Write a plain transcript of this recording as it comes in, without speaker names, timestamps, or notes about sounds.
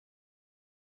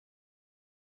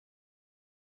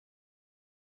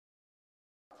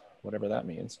whatever that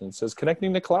means. And it says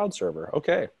connecting to cloud server.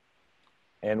 Okay.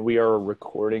 And we are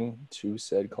recording to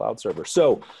said cloud server.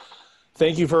 So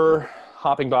thank you for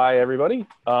hopping by, everybody.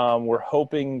 We're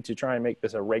hoping to try and make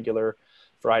this a regular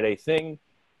Friday thing.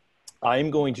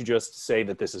 I'm going to just say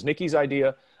that this is Nikki's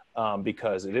idea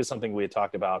because it is something we had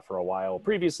talked about for a while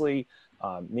previously.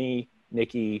 Me,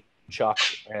 Nikki, Chuck,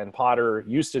 and Potter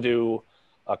used to do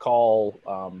a call.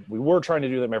 We were trying to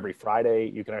do them every Friday.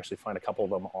 You can actually find a couple of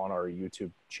them on our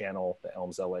YouTube channel, the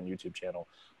Elms LN YouTube channel,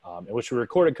 in which we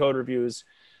recorded code reviews.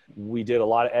 We did a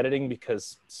lot of editing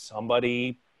because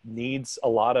somebody needs a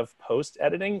lot of post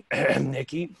editing,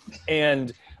 Nikki,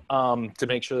 and to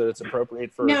make sure that it's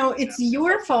appropriate for. No, it's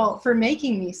your fault for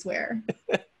making me swear.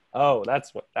 Oh,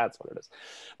 that's what it is.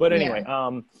 But anyway,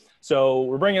 so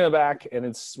we're bringing it back,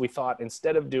 and we thought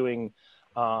instead of doing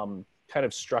kind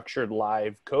of structured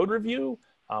live code review,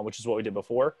 which is what we did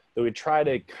before, that we try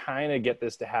to kind of get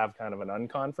this to have kind of an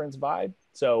unconference vibe.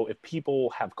 So if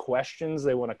people have questions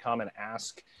they want to come and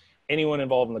ask anyone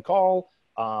involved in the call,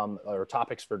 or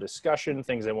topics for discussion,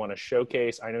 things they want to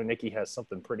showcase. I know Nikki has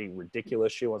something pretty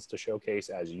ridiculous she wants to showcase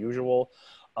as usual.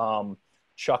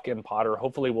 Chuck and Potter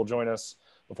hopefully will join us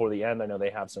before the end. I know they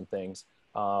have some things.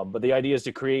 But the idea is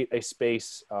to create a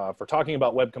space for talking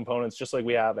about web components, just like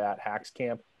we have at HAX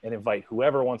Camp, and invite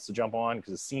whoever wants to jump on,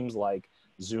 because it seems like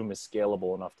Zoom is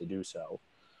scalable enough to do so.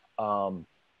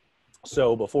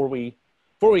 So before we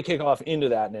kick off into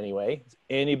that in any way, does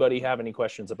anybody have any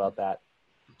questions about that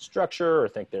structure or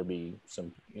think there'd be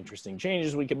some interesting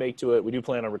changes we could make to it? We do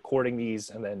plan on recording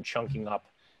these and then chunking up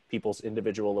people's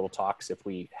individual little talks if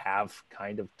we have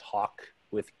kind of talk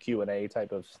with Q&A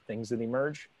type of things that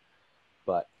emerge.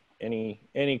 But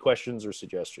any questions or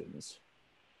suggestions?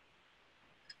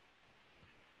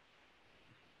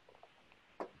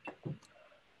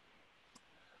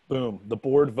 Boom, the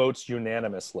board votes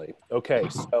unanimously. Okay,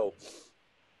 so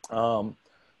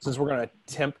since we're going to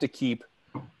attempt to keep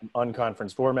an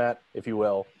unconference format, if you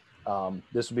will,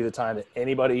 this would be the time that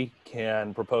anybody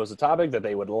can propose a topic that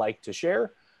they would like to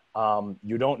share.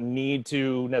 You don't need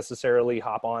to necessarily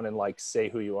hop on and like say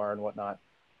who you are and whatnot.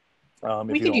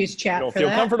 We could use chat. If you don't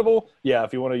feel comfortable, yeah,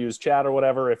 if you want to use chat or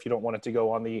whatever, if you don't want it to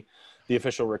go on the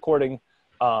official recording,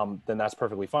 then that's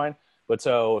perfectly fine. But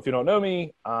so if you don't know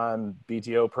me, I'm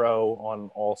BTO Pro on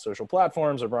all social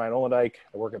platforms. I'm Brian Olendike.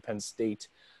 I work at Penn State.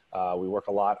 We work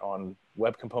a lot on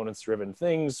web components driven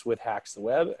things with HAX the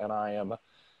Web, and I am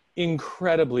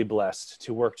incredibly blessed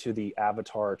to work to the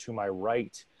avatar to my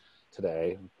right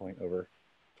today. I'll point over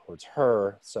towards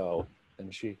her. So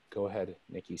then go ahead,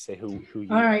 Nikki, say who you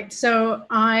are. All right, so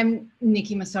I'm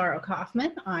Nikki Massaro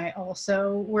Kaufman. I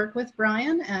also work with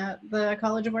Brian at the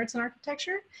College of Arts and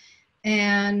Architecture.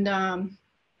 And how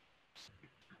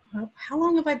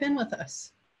long have I been with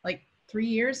us? Like 3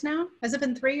 years now? Has it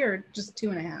been 3 or just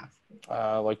 2.5?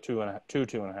 Like two and a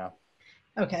half.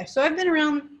 Okay, so I've been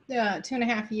around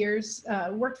 2.5 years.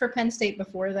 Worked for Penn State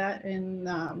before that in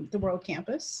the World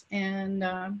Campus, and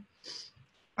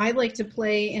I like to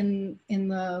play in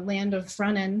the land of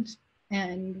front end,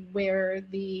 and where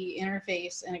the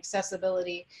interface and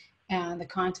accessibility and the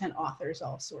content authors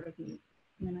all sort of meet.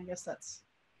 I mean, I guess that's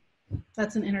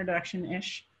an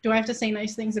introduction-ish. Do I have to say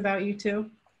nice things about you too?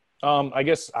 I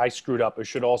guess I screwed up.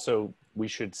 We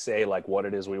should say like what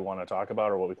it is we want to talk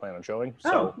about or what we plan on showing.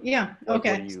 So yeah,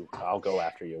 okay. I'll go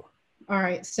after you. All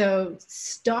right, so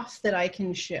stuff that I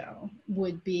can show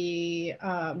would be,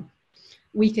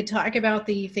 we could talk about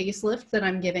the facelift that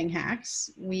I'm giving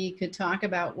HAX. We could talk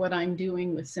about what I'm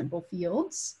doing with Simple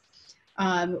Fields,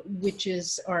 which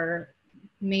is our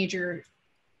major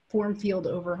form field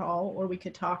overhaul, or we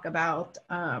could talk about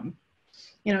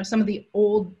some of the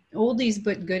oldies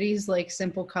but goodies like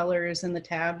Simple Colors and the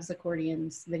tabs,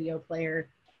 accordions, video player,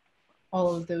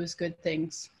 all of those good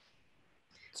things.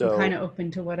 So I'm kind of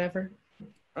open to whatever.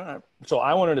 All right. So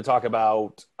I wanted to talk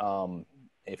about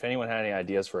if anyone had any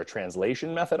ideas for a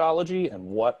translation methodology and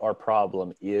what our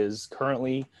problem is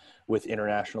currently with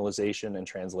internationalization and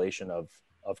translation of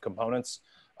components.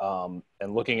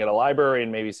 And looking at a library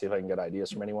and maybe see if I can get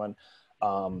ideas from anyone.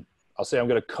 I'll say I'm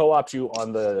going to co-opt you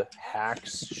on the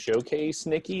HAX showcase,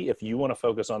 Nikki. If you want to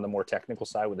focus on the more technical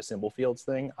side with the Simple Fields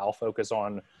thing, I'll focus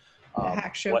on the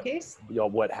HAX showcase.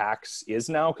 What HAX is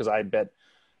now, because I bet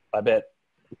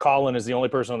Colin is the only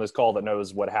person on this call that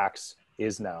knows what HAX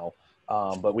is now.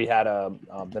 But we had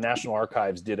the National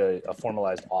Archives did a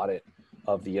formalized audit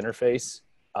of the interface,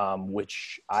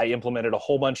 which I implemented a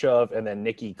whole bunch of, and then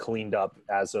Nikki cleaned up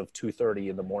as of 2:30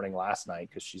 in the morning last night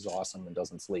because she's awesome and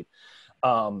doesn't sleep.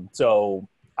 So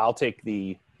I'll take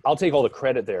all the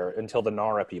credit there until the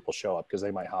NARA people show up because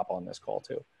they might hop on this call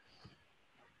too.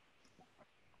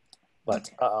 But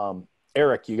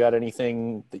Eric, you got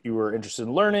anything that you were interested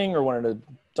in learning or wanted to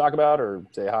talk about or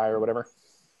say hi or whatever?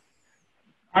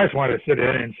 I just wanted to sit in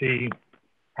and see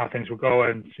how things were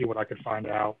going, see what I could find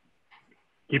out,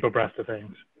 keep abreast of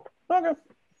things. Okay.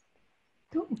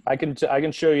 Cool. I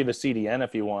can show you the CDN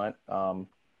if you want.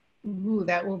 Ooh,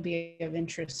 that will be of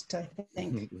interest, I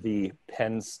think. The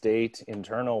Penn State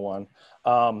internal one.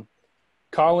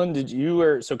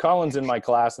 Colin, so Colin's in my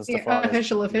class and Stefan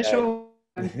Official.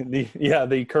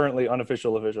 the currently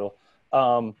unofficial official.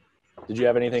 Did you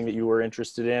have anything that you were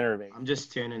interested in, or maybe? I'm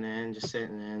just tuning in, just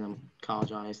sitting in. I'm a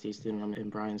college ISD student. I'm in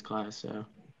Brian's class, so.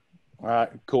 All right,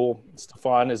 cool.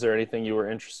 Stefan, is there anything you were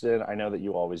interested in? I know that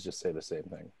you always just say the same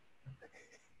thing.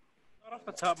 Not off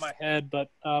the top of my head, but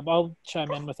I'll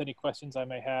chime in with any questions I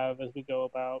may have as we go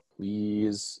about.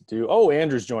 Please do. Oh,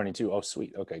 Andrew's joining too. Oh,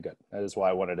 sweet. Okay, good. That is why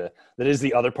I wanted to. That is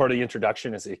the other part of the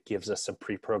introduction, is it gives us some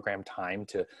pre-programmed time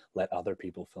to let other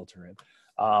people filter in.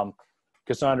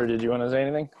 Cassandra, did you want to say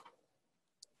anything?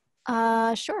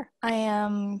 Sure. I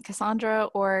am Cassandra,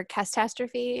 or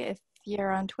Catastrophe if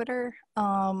you're on Twitter.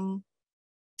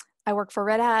 I work for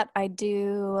Red Hat. I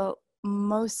do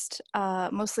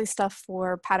mostly stuff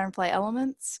for Patternfly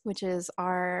Elements, which is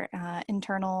our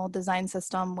internal design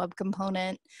system web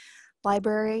component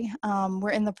library.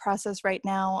 We're in the process right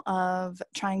now of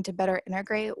trying to better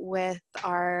integrate with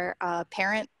our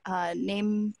parent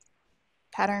name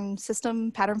pattern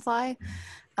system, Patternfly.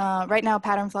 Right now,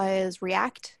 Patternfly is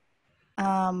React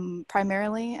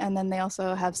primarily, and then they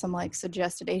also have some like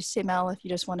suggested HTML if you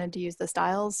just wanted to use the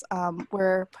styles.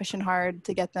 We're pushing hard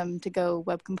to get them to go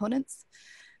web components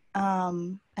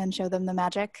and show them the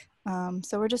magic.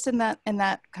 So we're just in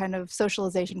that kind of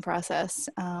socialization process.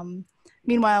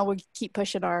 Meanwhile, we keep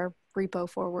pushing our repo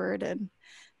forward and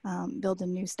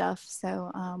building new stuff.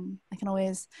 So I can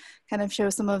always kind of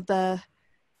show some of the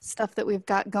stuff that we've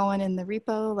got going in the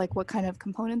repo, like what kind of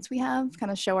components we have,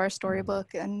 kind of show our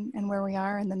storybook and where we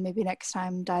are. And then maybe next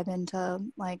time dive into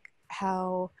like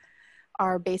how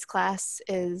our base class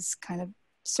is kind of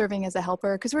serving as a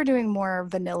helper, because we're doing more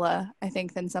vanilla, I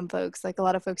think, than some folks. Like a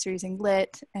lot of folks are using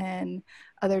lit and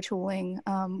other tooling.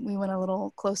 We went a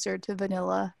little closer to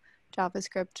vanilla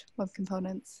JavaScript web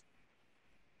components.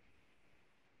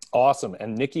 Awesome.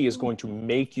 And Nikki is going to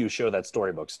make you show that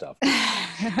storybook stuff.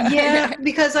 Yeah,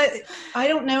 because I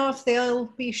don't know if they'll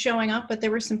be showing up, but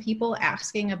there were some people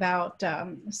asking about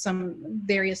some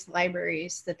various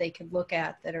libraries that they could look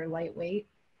at that are lightweight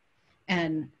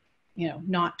and, you know,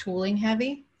 not tooling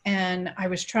heavy. And I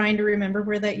was trying to remember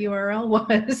where that URL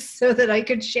was so that I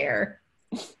could share.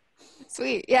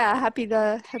 Sweet. Yeah, happy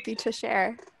to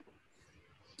share.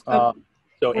 So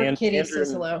Kitty Andrew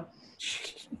says hello.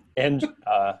 And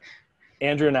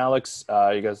Andrew and Alex,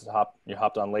 you guys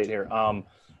hopped on late here.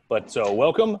 But so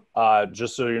welcome.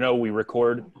 Just so you know, we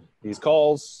record these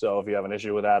calls. So if you have an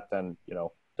issue with that, then, you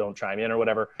know, don't chime in or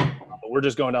whatever. But we're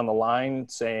just going down the line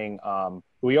saying who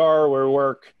we are, where we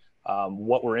work,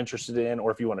 what we're interested in,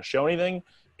 or if you want to show anything.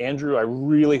 Andrew, I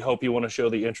really hope you want to show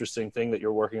the interesting thing that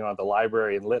you're working on at the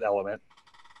library in Lit Element.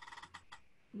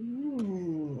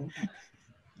 Ooh.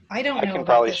 I don't know. I can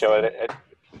probably show it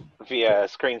via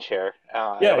screen share.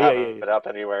 I don't have it up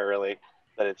anywhere really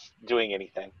that it's doing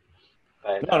anything.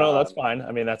 But, no, that's fine.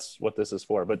 I mean, that's what this is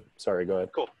for. But sorry, go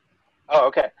ahead. Cool. Oh,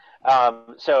 okay.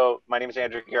 So my name is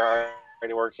Andrew Gear. I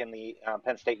already work in the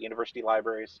Penn State University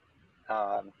libraries,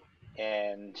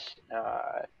 and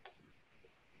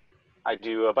I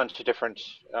do a bunch of different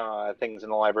things in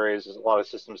the libraries. There's a lot of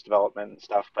systems development and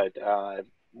stuff, but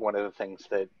one of the things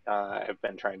that I've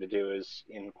been trying to do is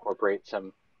incorporate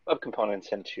some web components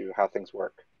into how things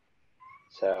work.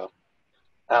 So,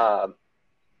 let's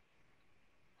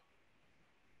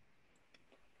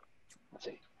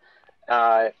see.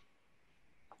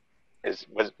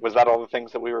 Was that all the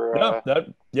things that we were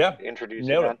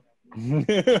introducing on?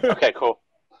 Okay, cool.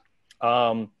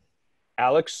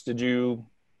 Alex, did you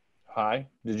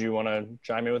want to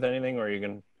chime in with anything, or you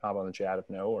can hop on the chat if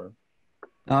no, or?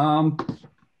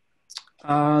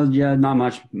 Yeah, not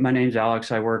much. My name's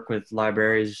Alex. I work with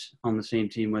libraries on the same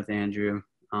team with Andrew.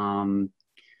 One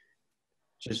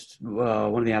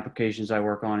of the applications I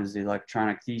work on is the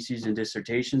electronic theses and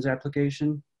dissertations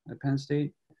application at Penn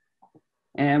State.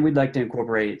 And we'd like to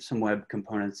incorporate some web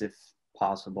components if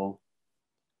possible.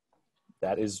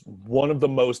 That is one of the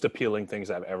most appealing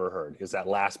things I've ever heard, is that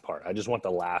last part. I just want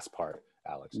the last part,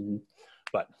 Alex. Mm-hmm.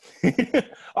 But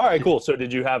all right, cool. So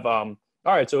did you have, all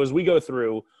right, so as we go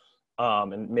through,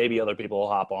 and maybe other people will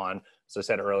hop on, as I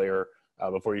said earlier,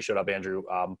 before you showed up, Andrew,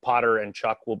 Potter and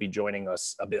Chuck will be joining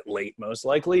us a bit late, most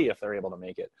likely, if they're able to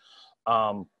make it.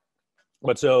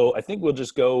 But so I think we'll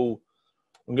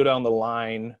we'll go down the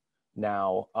line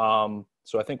now.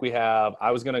 So I think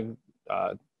I was going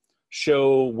to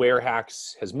show where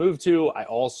HAX has moved to. I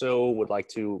also would like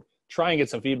to try and get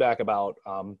some feedback about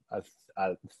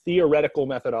a theoretical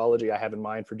methodology I have in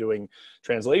mind for doing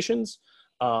translations.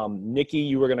 Nikki,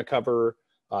 you were going to cover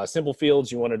simple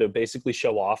fields. You wanted to basically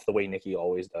show off the way Nikki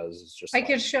always does. It's just I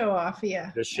could show off,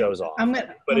 yeah. Just shows off.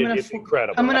 It's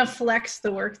incredible. I'm gonna flex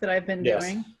the work that I've been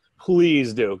doing.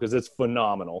 Please do, because it's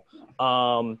phenomenal.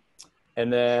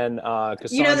 And then Cassandra,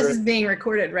 you know this is being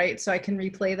recorded, right? So I can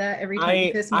replay that every time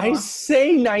you piss me off. I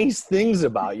say nice things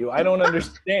about you. I don't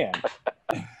understand.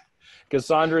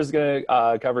 Cassandra is going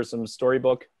to cover some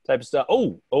storybook type of stuff.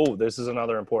 Oh, this is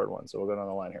another important one. So we'll go down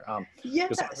the line here. Yes.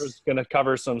 Cassandra's going to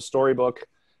cover some storybook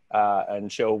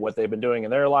and show what they've been doing in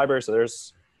their library. So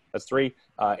that's 3.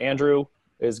 Andrew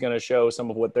is going to show some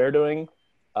of what they're doing.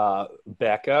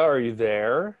 Becca, are you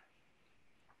there?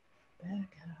 Becca.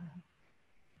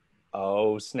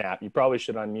 Oh, snap. You probably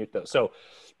should unmute those. So,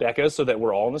 Becca, so that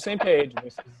we're all on the same page,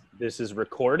 this is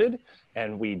recorded,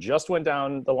 and we just went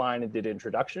down the line and did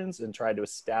introductions and tried to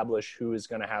establish who is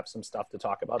going to have some stuff to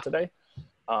talk about today.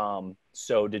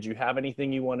 So did you have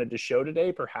anything you wanted to show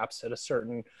today, perhaps at a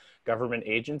certain government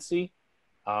agency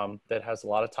that has a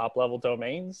lot of top-level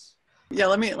domains? Yeah,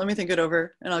 let me think it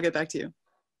over, and I'll get back to you.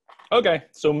 Okay,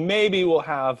 so maybe we'll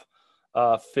have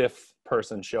a 5th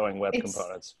person showing web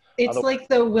components. It's like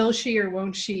the will she or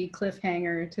won't she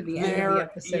cliffhanger to the end of the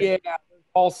episode. Yeah,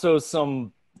 also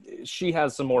she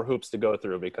has some more hoops to go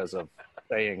through because of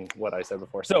saying what I said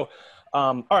before. So,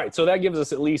 all right, so that gives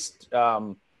us at least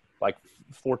like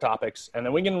 4 topics, and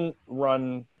then we can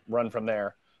run from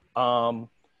there.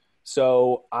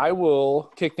 So I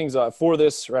will kick things off for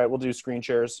this, right? We'll do screen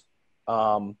shares.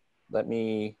 Let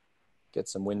me get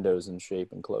some windows in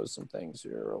shape and close some things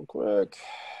here real quick.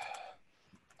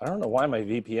 I don't know why my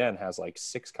VPN has like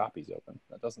 6 copies open.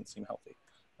 That doesn't seem healthy.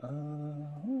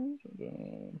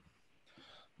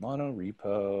 Mono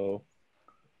repo.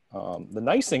 The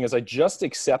nice thing is I just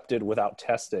accepted without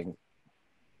testing.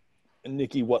 And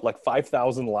Nikki, what, like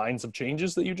 5,000 lines of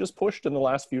changes that you just pushed in the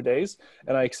last few days?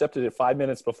 And I accepted it 5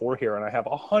 minutes before here, and I have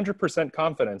 100%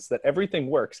 confidence that everything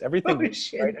works. Everything,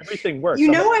 right? Everything works. You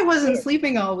know I wasn't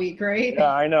sleeping all week, right?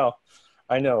 Yeah, I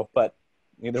know, but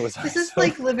neither was I. This is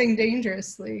like living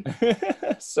dangerously.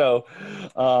 So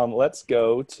let's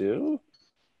go to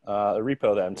the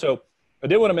repo then. So I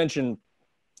did want to mention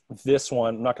this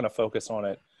one. I'm not going to focus on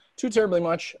it too terribly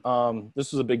much.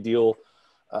 This was a big deal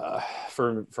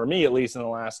for me, at least in the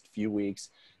last few weeks,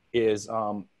 is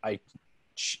I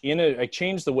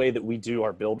changed the way that we do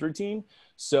our build routine.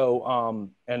 So,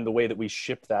 and the way that we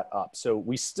ship that up. So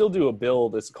we still do a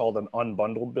build. It's called an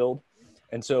unbundled build.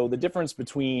 And so the difference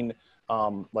between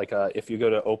if you go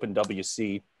to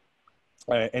OpenWC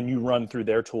and you run through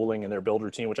their tooling and their build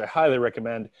routine, which I highly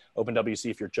recommend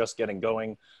OpenWC if you're just getting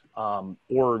going,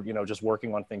 or just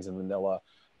working on things in vanilla.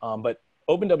 But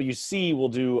OpenWC will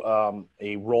do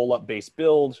a roll-up based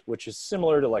build, which is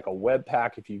similar to like a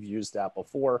Webpack if you've used that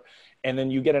before. And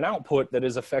then you get an output that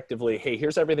is effectively, hey,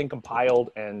 here's everything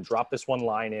compiled, and drop this one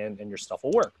line in and your stuff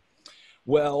will work.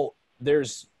 Well,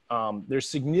 there's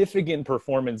significant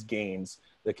performance gains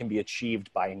that can be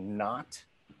achieved by not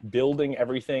building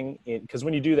everything in, because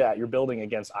when you do that, you're building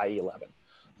against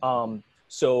IE11.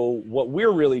 So what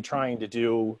we're really trying to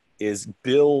do is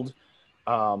build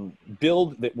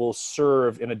that will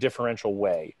serve in a differential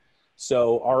way.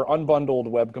 So our unbundled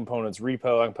web components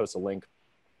repo, I can post a link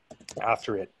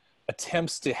after it,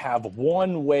 attempts to have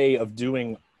one way of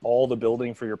doing all the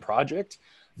building for your project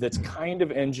that's kind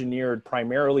of engineered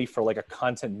primarily for like a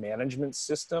content management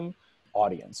system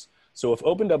audience. So if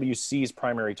OpenWC's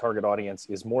primary target audience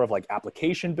is more of like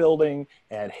application building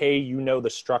and, hey, the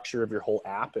structure of your whole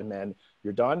app and then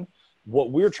you're done,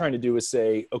 what we're trying to do is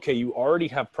say, okay, you already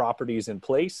have properties in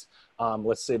place.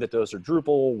 Let's say that those are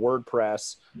Drupal,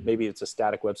 WordPress, maybe it's a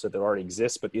static website that already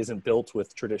exists but isn't built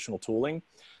with traditional tooling.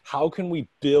 How can we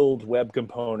build web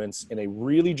components in a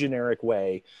really generic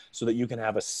way so that you can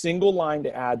have a single line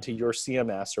to add to your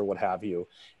CMS or what have you,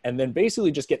 and then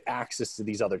basically just get access to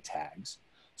these other tags?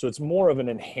 So it's more of an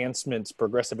enhancement,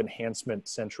 progressive enhancement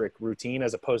centric routine,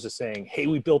 as opposed to saying, hey,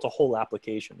 we built a whole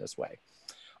application this way.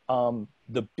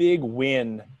 The big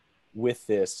win with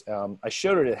this, I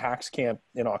showed it at HAX Camp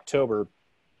in October,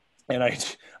 and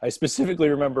I specifically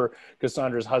remember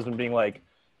Cassandra's husband being like,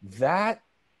 that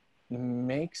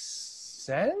makes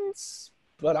sense,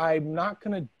 but I'm not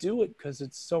going to do it because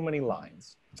it's so many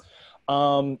lines,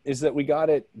 is that we got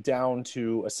it down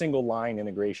to a single line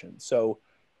integration. So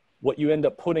what you end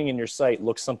up putting in your site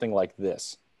looks something like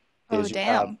this. Oh,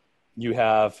 damn. you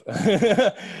have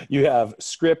you have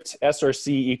script src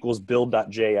equals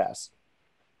build.js.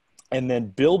 And then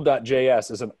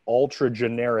build.js is an ultra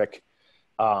generic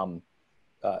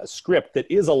script that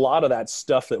is a lot of that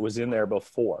stuff that was in there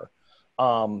before.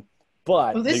 But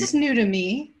well, this is new to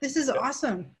me. This is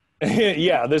awesome.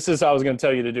 Yeah, this is how I was going to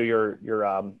tell you to do your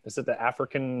is it the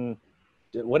African,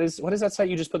 what is that site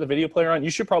you just put the video player on? You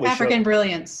should probably African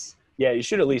Brilliance. Yeah, you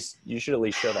should at least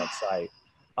show that site.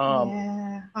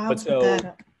 Yeah, I'll but put that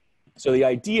up. So the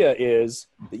idea is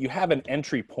that you have an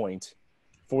entry point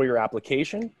for your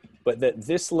application, but that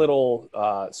this little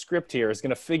script here is going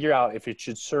to figure out if it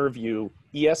should serve you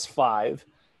ES5,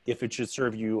 if it should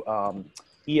serve you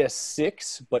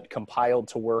ES6, but compiled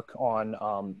to work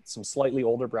on some slightly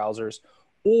older browsers,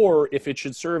 or if it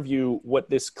should serve you what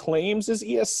this claims is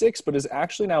ES6, but is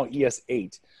actually now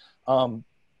ES8.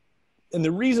 And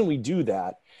the reason we do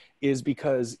that is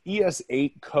because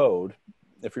ES8 code,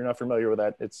 if you're not familiar with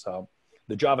that, it's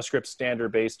the JavaScript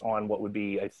standard based on what would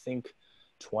be, I think,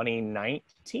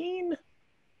 2019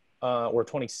 or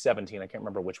 2017. I can't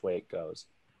remember which way it goes.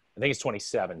 I think it's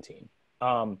 2017.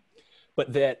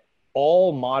 But that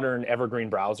all modern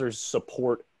evergreen browsers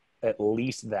support at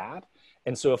least that.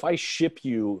 And so if I ship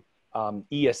you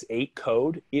ES8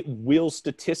 code, it will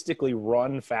statistically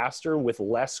run faster with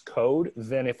less code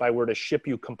than if I were to ship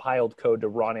you compiled code to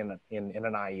run in an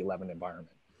IE11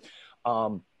 environment.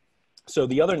 So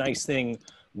the other nice thing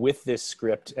with this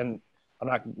script, and I'm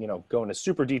not going into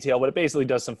super detail, but it basically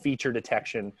does some feature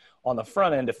detection on the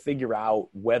front end to figure out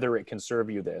whether it can serve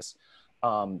you this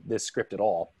script at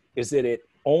all, is that it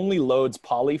only loads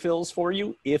polyfills for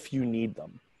you if you need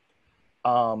them.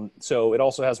 So it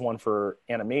also has one for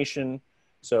animation.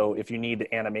 So if you need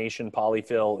the animation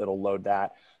polyfill, it'll load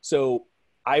that. So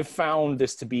I've found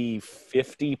this to be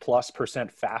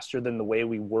 50+% faster than the way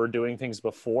we were doing things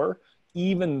before,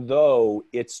 even though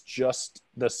it's just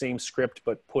the same script,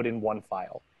 but put in one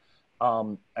file.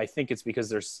 I think it's because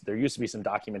there used to be some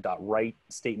document.write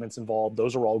statements involved.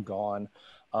 Those are all gone.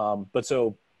 But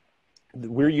so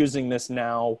we're using this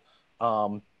now.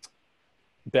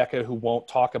 Becca, who won't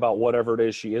talk about whatever it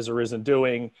is she is or isn't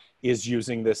doing, is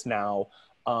using this now.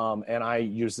 And I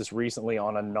used this recently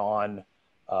on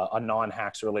a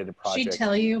non-HAX related project. She'd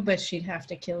tell you, but she'd have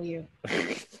to kill you.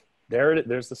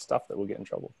 There's the stuff that we'll get in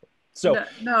trouble for. So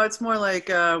no, it's more like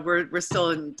we're still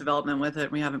in development with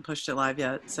it. We haven't pushed it live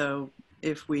yet. So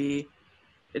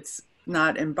it's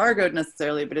not embargoed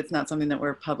necessarily, but it's not something that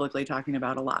we're publicly talking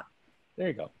about a lot. There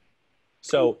you go.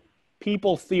 So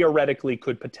people theoretically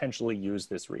could potentially use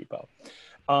this repo.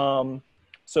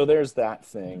 So there's that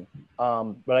thing.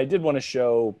 But I did want to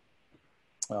show,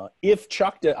 if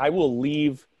Chuck did, I will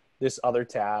leave this other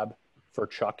tab for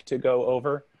Chuck to go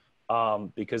over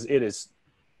because it is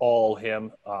all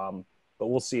him. But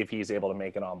we'll see if he's able to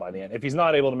make it on by the end. If he's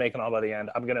not able to make it on by the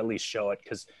end, I'm going to at least show it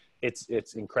because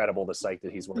it's incredible, the site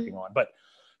that he's working on. But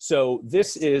so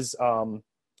this is, I'm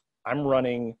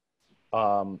running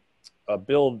a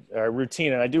build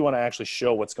routine, and I do want to actually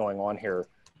show what's going on here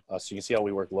so you can see how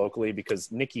we work locally,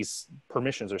 because Nikki's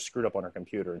permissions are screwed up on her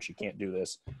computer and she can't do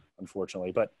this,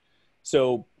 unfortunately. But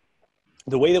so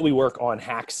the way that we work on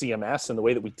HAX CMS and the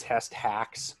way that we test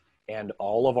HAX and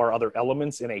all of our other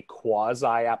elements in a quasi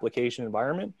application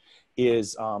environment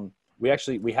is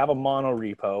we have a mono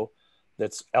repo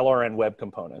that's LRN web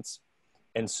components.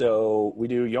 And so we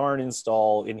do yarn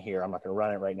install in here. I'm not going to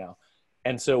run it right now.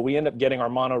 And so we end up getting our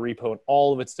mono repo and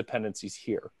all of its dependencies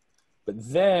here. But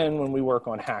then when we work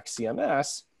on HAX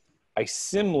CMS, I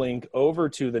symlink over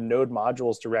to the node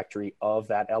modules directory of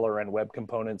that LRN web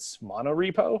components mono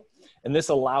repo. And this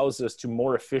allows us to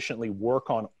more efficiently work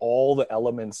on all the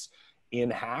elements in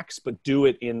HAX, but do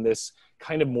it in this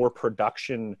kind of more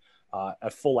production, a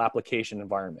full application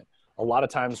environment. A lot of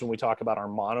times when we talk about our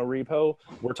mono repo,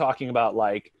 we're talking about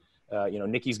like,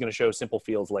 Nikki's going to show simple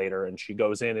fields later, and she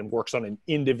goes in and works on an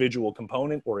individual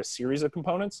component or a series of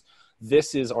components.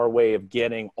 This is our way of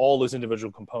getting all those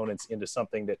individual components into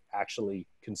something that actually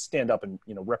can stand up and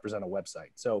represent a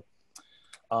website. So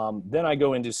then I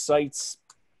go into sites,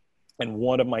 and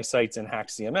one of my sites in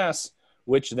HAX CMS,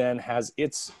 which then has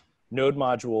its node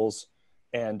modules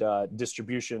and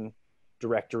distribution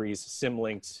directories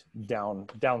symlinked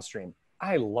downstream.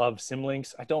 I love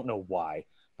symlinks. I don't know why.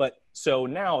 But so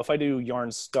now if I do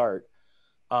yarn start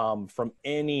from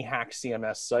any HAX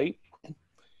CMS site,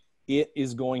 it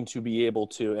is going to be able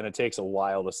to, and it takes a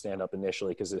while to stand up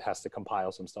initially because it has to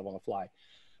compile some stuff on the fly,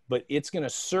 but it's going to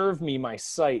serve me my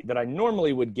site that I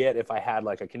normally would get if I had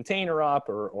like a container up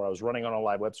or I was running on a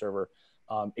live web server,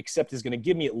 except is going to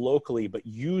give me it locally, but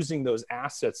using those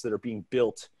assets that are being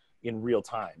built in real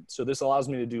time. So this allows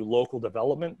me to do local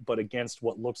development, but against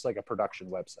what looks like a production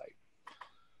website.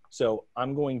 So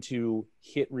I'm going to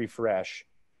hit refresh.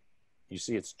 You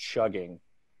see it's chugging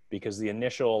because the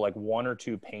initial like 1 or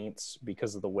 2 paints,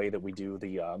 because of the way that we do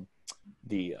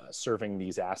the serving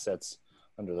these assets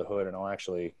under the hood. And I'll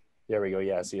actually, there we go.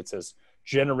 Yeah, see it says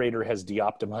generator has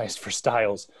de-optimized for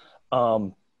styles.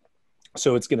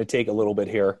 So it's going to take a little bit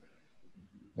here.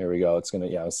 There we go. It's going to,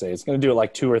 yeah, let's say it's going to do it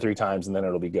like 2 or 3 times and then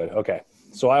it'll be good. Okay.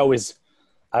 So I always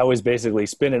basically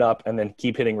spin it up and then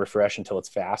keep hitting refresh until it's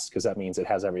fast, because that means it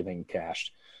has everything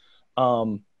cached.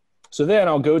 So then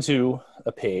I'll go to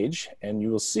a page and you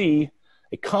will see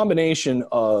a combination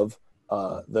of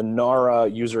the NARA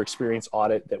user experience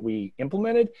audit that we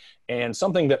implemented and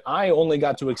something that I only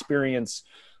got to experience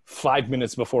 5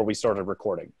 minutes before we started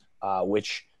recording,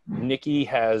 which Nikki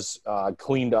has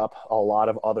cleaned up a lot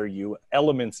of other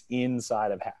elements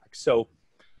inside of HAX. So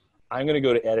I'm going to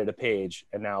go to edit a page,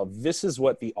 and now this is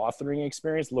what the authoring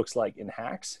experience looks like in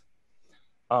HAX.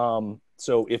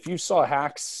 So if you saw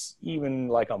HAX even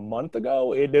like a month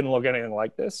ago, it didn't look anything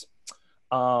like this.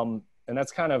 And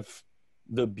that's kind of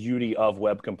the beauty of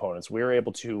web components. We were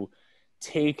able to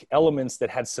take elements that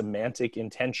had semantic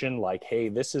intention, like, hey,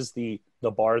 this is the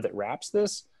bar that wraps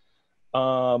this.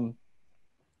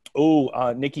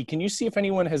 Nikki, can you see if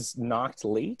anyone has knocked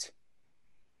late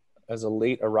as a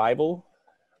late arrival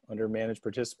under managed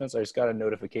participants? I just got a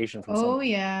notification from someone. Oh,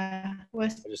 yeah.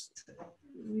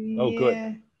 Oh,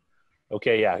 good.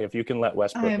 Okay, yeah, if you can let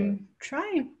Westbrook in.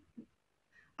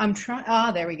 I'm trying.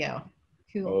 Ah, there we go.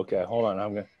 Cool. Okay, hold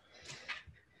on.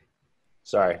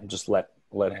 Sorry, just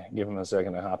give him a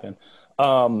second to hop in.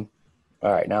 All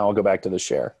right, now I'll go back to the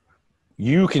share.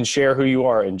 You can share who you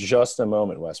are in just a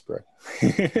moment, Westbrook.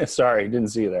 Sorry, didn't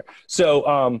see you there.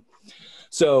 So,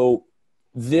 so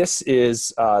this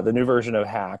is the new version of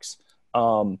HAX.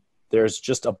 There's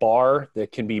just a bar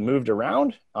that can be moved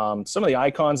around. Some of the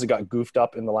icons that got goofed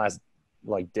up in the last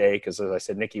day, because as I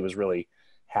said, Nikki was really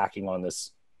hacking on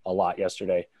this a lot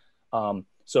yesterday.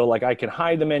 So like I can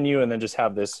hide the menu and then just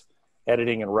have this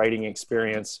editing and writing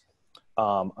experience.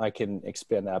 I can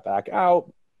expand that back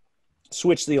out,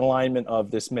 switch the alignment of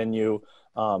this menu.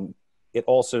 It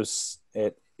also,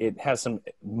 it has some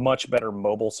much better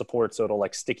mobile support, so it'll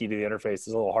like sticky to the interface. It's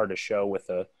a little hard to show with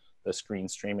the screen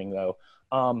streaming though.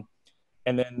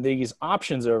 And then these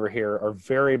options over here are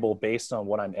variable based on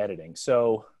what I'm editing.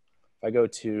 So if I go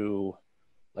to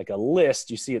like a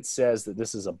list, you see it says that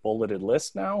this is a bulleted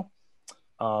list now.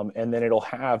 And then it'll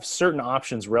have certain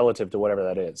options relative to whatever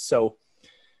that is. So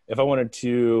if I wanted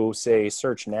to say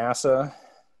search NASA,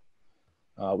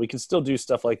 we can still do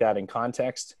stuff like that in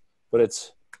context, but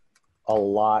it's a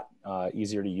lot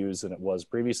easier to use than it was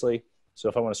previously. So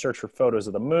if I want to search for photos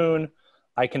of the moon,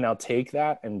 I can now take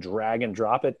that and drag and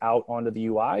drop it out onto the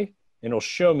UI, and it'll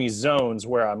show me zones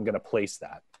where I'm going to place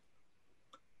that.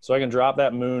 So I can drop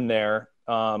that moon there.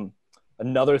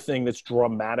 Another thing that's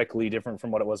dramatically different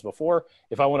from what it was before,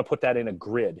 if I want to put that in a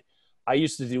grid, I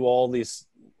used to do all these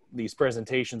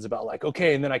presentations about like,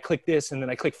 okay, and then I click this, and then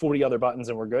I click 40 other buttons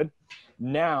and we're good.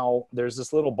 Now there's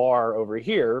this little bar over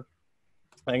here.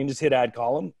 I can just hit add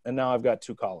column, and now I've got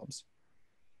 2 columns.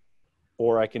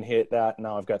 Or I can hit that, and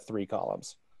now I've got 3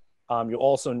 columns. You'll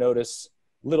also notice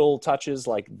little touches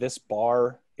like this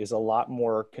bar is a lot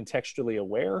more contextually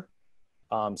aware.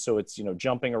 So it's,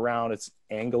 jumping around, it's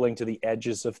angling to the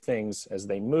edges of things as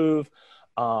they move.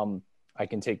 I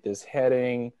can take this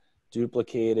heading,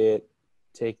 duplicate it,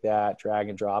 take that, drag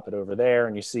and drop it over there.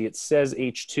 And you see it says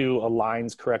H2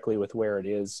 aligns correctly with where it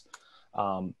is.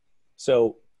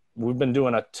 So we've been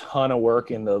doing a ton of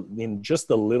work in just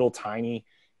the little tiny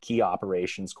key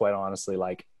operations, quite honestly.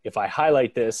 Like if I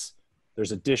highlight this,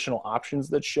 there's additional options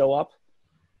that show up,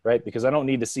 right? Because I don't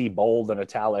need to see bold and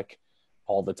italic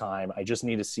all the time. I just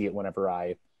need to see it whenever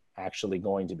I actually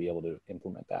going to be able to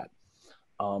implement that.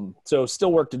 So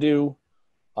still work to do.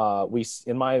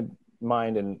 In my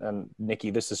mind, and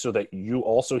Nikki, this is so that you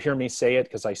also hear me say it,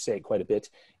 because I say it quite a bit,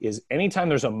 is anytime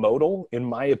there's a modal, in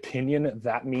my opinion,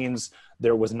 that means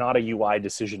there was not a UI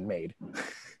decision made.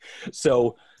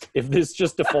 So if this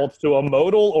just defaults to a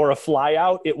modal or a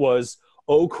flyout, it was,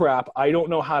 oh crap, I don't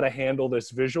know how to handle this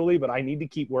visually, but I need to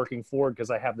keep working forward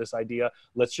because I have this idea.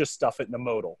 Let's just stuff it in the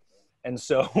modal. And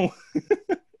so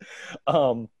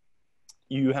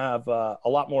you have a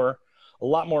lot more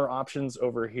options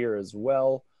over here as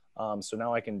well. So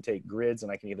now I can take grids,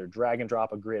 and I can either drag and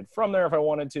drop a grid from there if I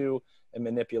wanted to and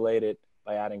manipulate it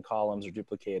by adding columns or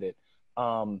duplicate it.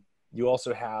 You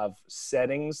also have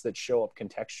settings that show up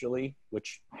contextually,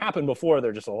 which happened before.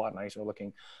 They're just a lot nicer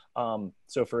looking.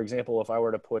 So for example, if I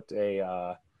were to put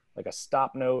a like a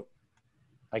stop note.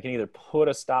 I can either put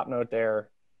a stop note there,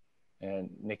 and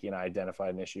Nikki and I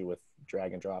identified an issue with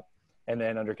drag and drop. And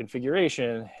then under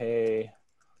configuration, hey,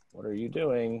 what are you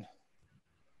doing?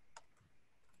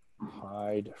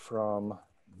 Hide from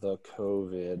the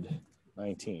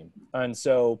COVID-19. And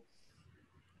so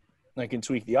I can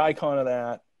tweak the icon of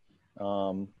that.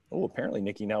 Oh, apparently,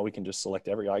 Nikki, now we can just select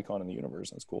every icon in the universe.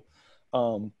 That's cool.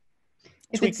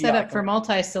 If it's set up for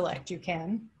multi-select, you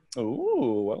can.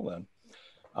 Oh, well then.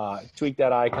 Tweak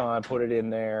that icon, put it in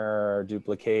there,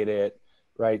 duplicate it,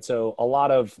 right? So a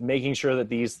lot of making sure that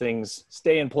these things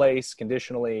stay in place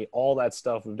conditionally, all that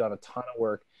stuff. We've done a ton of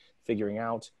work figuring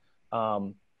out.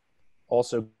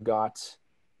 Also got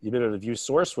a bit of the view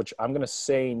source, which I'm going to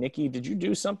say, Nikki, did you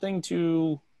do something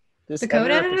to this? The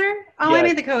code editor? Oh, yeah. I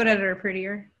made the code editor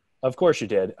prettier. Of course you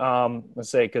did. Let's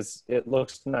say, because it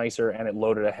looks nicer and it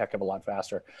loaded a heck of a lot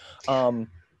faster.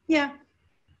 Yeah.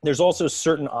 There's also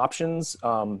certain options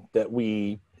that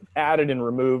we added and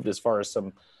removed as far as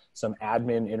some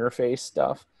admin interface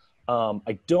stuff.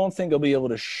 I don't think I'll be able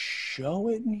to show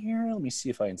it in here. Let me see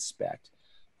if I inspect.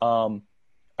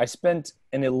 I spent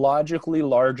an illogically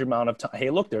large amount of time. Hey,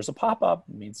 look, there's a pop-up.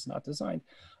 It means it's not designed.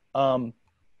 An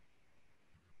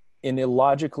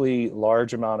illogically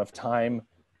large amount of time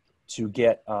to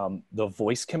get the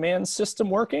voice command system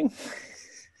working.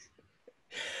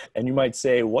 And you might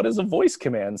say, what is a voice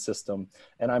command system?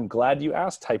 And I'm glad you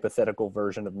asked, hypothetical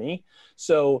version of me.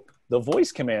 So the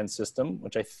voice command system,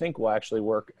 which I think will actually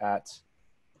work at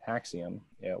Axiom.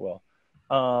 Yeah, it will.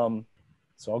 So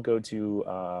I'll go to,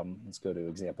 let's go to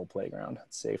example playground.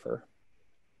 It's safer.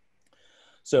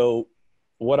 So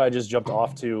what I just jumped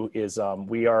off to is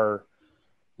we are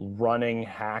running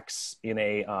HAX in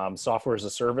a software as a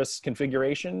service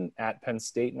configuration at Penn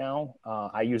State now.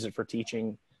 I use it for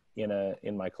teaching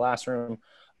in my classroom.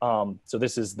 So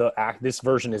this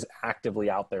version is actively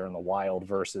out there in the wild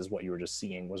versus what you were just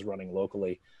seeing was running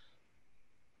locally.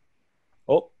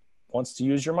 Oh, wants to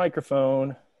use your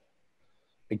microphone.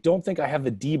 I don't think I have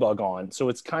the debug on, so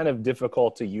it's kind of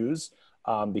difficult to use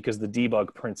because the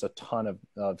debug prints a ton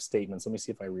of statements. Let me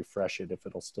see if I refresh it, if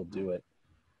it'll still do it.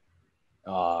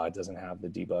 It doesn't have the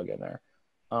debug in there.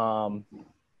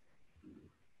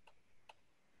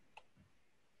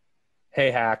 Hey,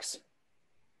 HAX.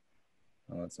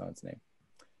 Oh, that's not its name.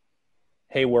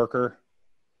 Hey, worker.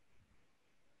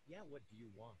 Yeah, what do you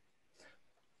want?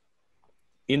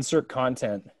 Insert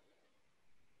content.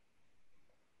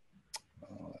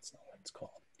 Oh, that's not what it's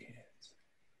called. It's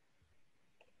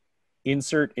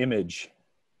insert image.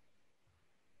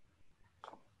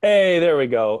 Hey, there we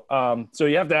go. So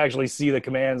you have to actually see the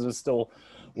commands. It's still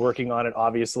working on it,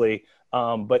 obviously.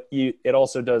 But it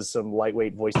also does some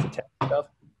lightweight voice to text stuff.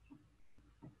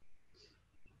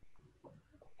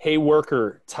 Hey,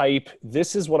 worker, type,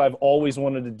 this is what I've always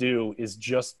wanted to do, is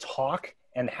just talk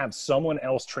and have someone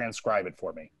else transcribe it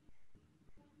for me.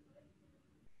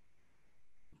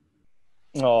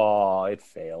 Oh, it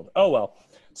failed. Oh, well.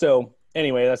 So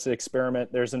anyway, that's an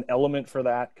experiment. There's an element for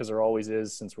that because there always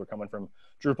is, since we're coming from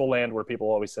Drupal land where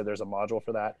people always said there's a module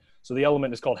for that. So the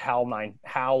element is called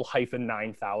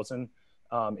HAL-9000.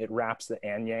 It wraps the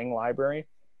Anyang library,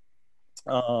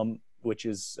 which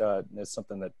is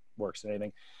something that works in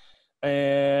anything.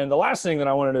 And the last thing that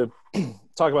I wanted to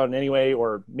talk about in any way,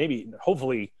 or maybe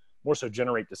hopefully more so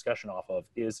generate discussion off of,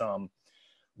 is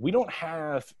we don't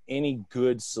have any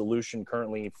good solution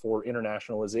currently for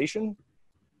internationalization.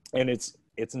 And it's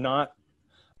not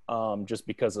just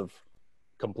because of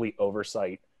complete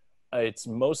oversight. It's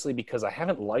mostly because I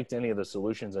haven't liked any of the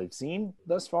solutions I've seen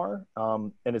thus far.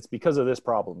 And it's because of this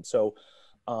problem. So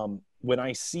when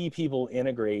I see people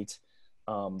integrate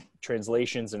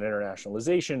translations and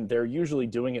internationalization, they're usually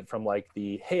doing it from like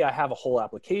hey, I have a whole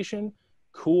application,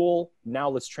 cool, now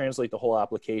let's translate the whole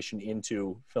application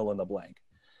into fill in the blank.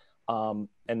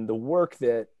 And the work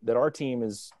that our team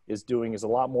is doing is a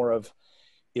lot more of,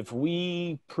 if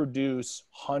we produce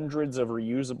hundreds of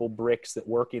reusable bricks that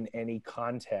work in any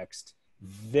context,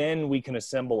 then we can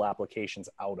assemble applications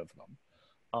out of them.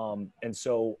 And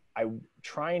so I'm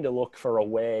trying to look for a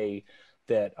way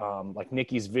that like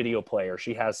Nikki's video player,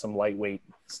 she has some lightweight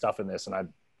stuff in this, and I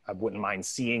wouldn't mind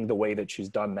seeing the way that she's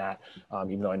done that,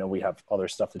 even though I know we have other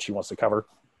stuff that she wants to cover.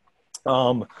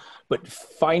 But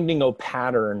finding a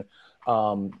pattern,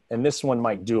 and this one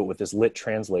might do it with this lit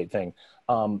translate thing,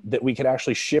 that we could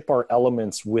actually ship our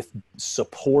elements with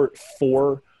support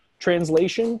for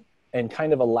translation and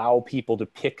kind of allow people to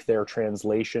pick their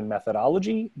translation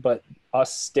methodology, but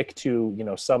us stick to,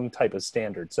 some type of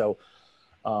standard. So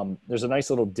there's a nice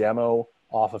little demo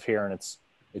off of here, and it's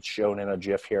shown in a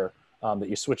GIF here, that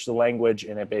you switch the language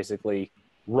and it basically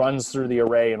runs through the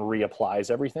array and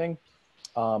reapplies everything.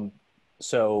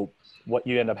 So what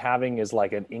you end up having is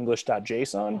like an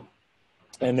English.json,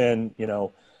 and then, you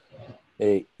know,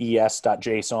 a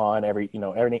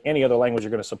es.json, any other language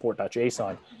you're going to support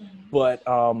 .json. But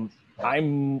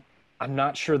I'm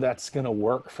not sure that's going to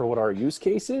work for what our use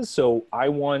case is. So I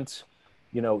want,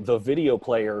 you know, the video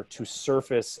player to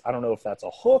surface, I don't know if that's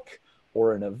a hook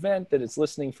or an event that it's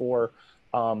listening for,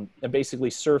 and basically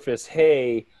surface,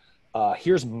 hey,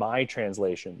 here's my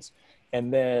translations.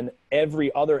 And then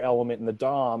every other element in the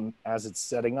DOM, as it's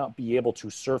setting up, be able to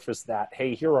surface that,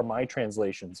 hey, here are my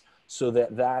translations, so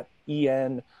that that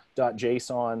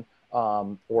en.json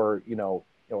or, you know,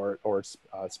 or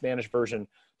Spanish version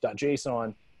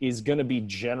 .json is going to be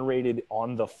generated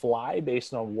on the fly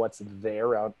based on what's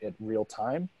there out at real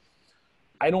time.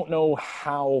 I don't know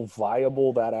how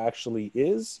viable that actually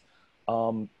is.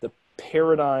 The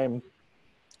paradigm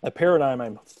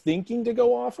I'm thinking to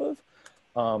go off of,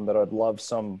 that I'd love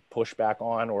some pushback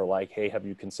on, or like, hey, have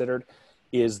you considered,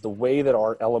 is the way that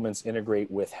our elements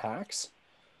integrate with HAX.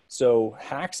 So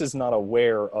HAX is not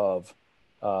aware of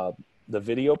the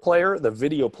video player. The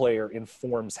video player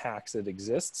informs HAX it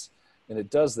exists, and it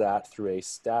does that through a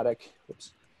static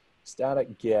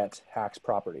get HAX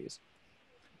properties.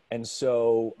 And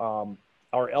so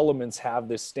our elements have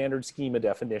this standard schema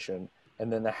definition,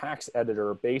 and then the HAX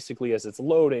editor, basically as it's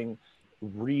loading,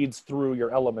 reads through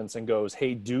your elements and goes,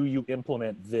 hey, do you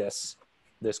implement this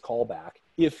callback?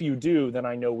 If you do, then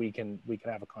I know we can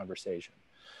have a conversation.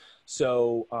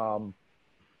 So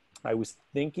I was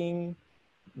thinking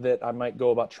that I might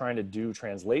go about trying to do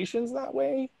translations that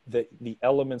way, that the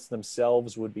elements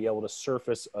themselves would be able to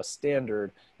surface a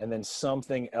standard, and then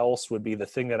something else would be the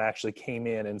thing that actually came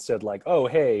in and said like, oh,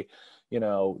 hey, you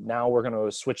know, now we're going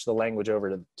to switch the language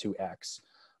over to X.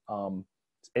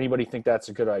 Anybody think that's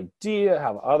a good idea?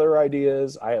 Have other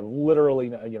ideas? I have literally,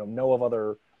 you know of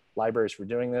other libraries for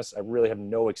doing this. I really have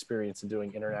no experience in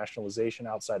doing internationalization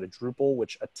outside of Drupal,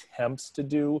 which attempts to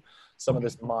do some of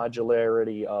this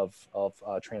modularity of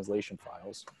translation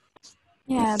files.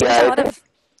 Yeah, there's a lot of,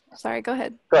 sorry, go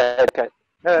ahead. Go ahead.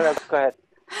 No, go ahead.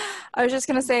 I was just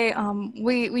going to say,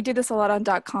 we do this a lot on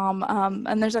 .com,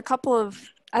 and there's a couple of,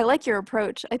 I like your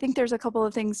approach. I think there's a couple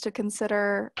of things to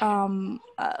consider.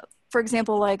 For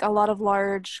example, like a lot of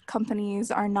large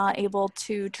companies are not able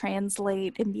to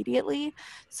translate immediately.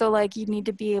 So like you need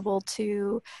to be able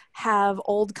to have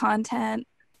old content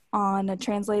on a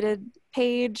translated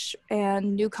page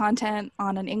and new content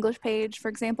on an English page, for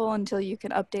example, until you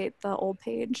can update the old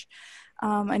page.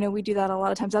 I know we do that a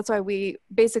lot of times. That's why we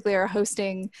basically are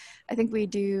hosting, I think we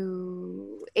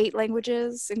do 8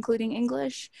 languages, including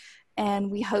English, and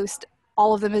we host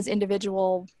all of them as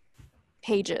individual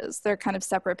pages. They're kind of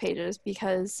separate pages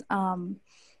because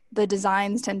the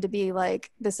designs tend to be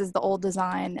like, this is the old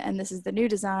design and this is the new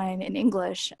design in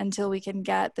English until we can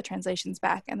get the translations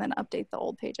back and then update the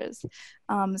old pages.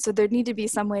 So there need to be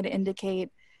some way to indicate,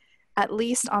 at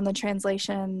least on the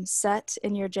translation set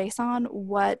in your JSON,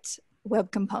 what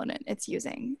web component it's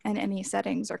using and any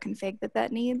settings or config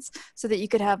that needs, so that you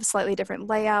could have slightly different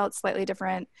layouts, slightly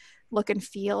different look and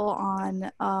feel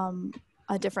on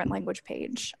a different language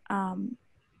page.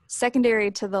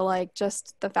 Secondary to the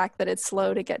just the fact that it's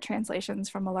slow to get translations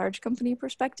from a large company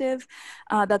perspective,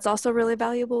 that's also really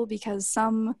valuable because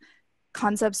some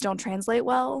concepts don't translate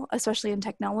well, especially in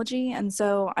technology. And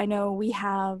so I know we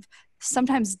have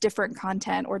sometimes different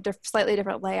content or slightly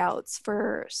different layouts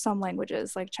for some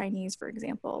languages, like Chinese, for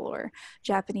example, or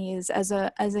Japanese, as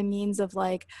a means of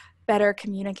better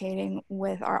communicating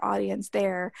with our audience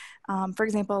there. For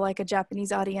example, like a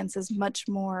Japanese audience is much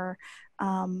more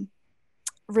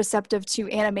receptive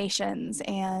to animations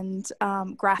and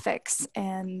graphics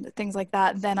and things like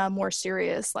that than a more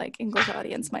serious English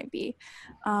audience might be.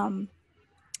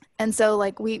 And so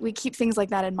we keep things like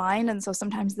that in mind. And so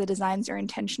sometimes the designs are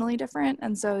intentionally different.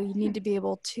 And so you need to be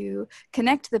able to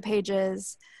connect the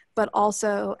pages, but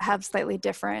also have slightly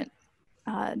different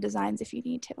designs if you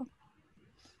need to.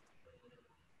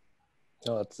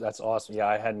 Oh, that's awesome. Yeah,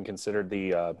 I hadn't considered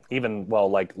the even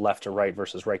left to right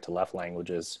versus right to left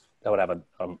languages. That would have a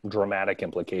dramatic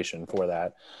implication for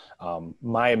that.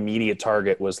 My immediate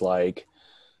target was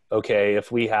okay,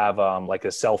 if we have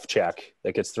a self check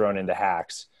that gets thrown into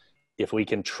HAX, if we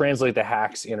can translate the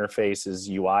HAX interface's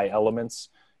UI elements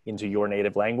into your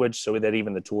native language so that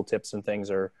even the tooltips and things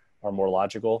are more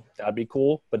logical, that'd be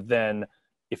cool. But then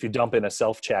if you dump in a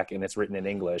self check and it's written in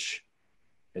English,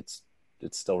 it's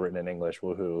still written in English.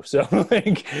 Woohoo! So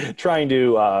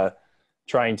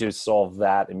trying to solve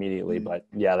that immediately, but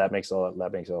yeah, that makes a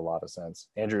lot of sense.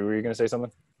 Andrew, were you going to say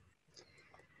something?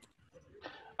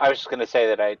 I was just going to say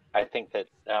that I think that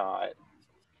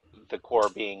the core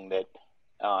being that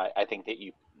I think that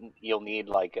you'll need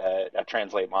like a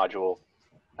translate module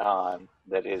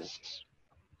that is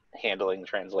handling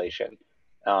translation.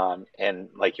 And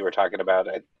like you were talking about,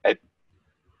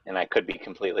 and I could be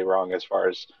completely wrong as far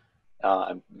as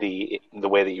the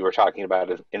way that you were talking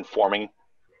about is informing.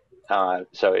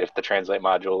 So if the translate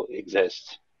module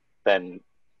exists, then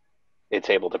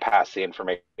it's able to pass the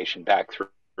information back through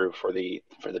for the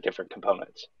different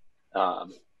components.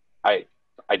 I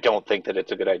don't think that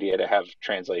it's a good idea to have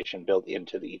translation built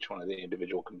into each one of the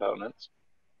individual components.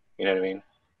 You know what I mean?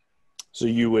 So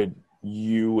you would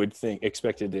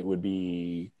expected it would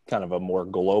be kind of a more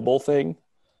global thing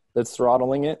that's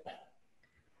throttling it.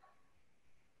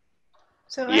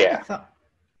 So Yeah.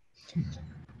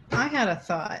 I had a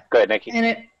thought. Go ahead, Nikki. And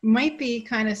it might be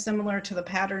kind of similar to the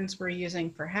patterns we're using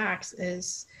for HAX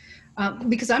is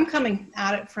because I'm coming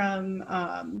at it from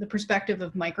the perspective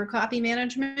of microcopy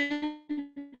management.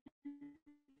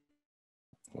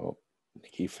 Oh,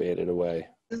 Nikki faded away.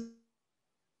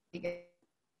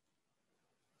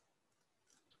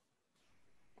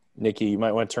 Nikki, you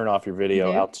might want to turn off your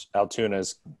video. Altoona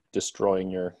is destroying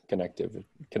your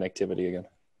connectivity again.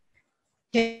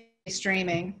 Okay,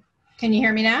 streaming. Can you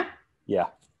hear me now? Yeah.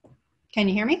 Can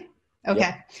you hear me? Okay.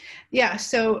 Yep. Yeah,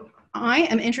 so I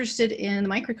am interested in the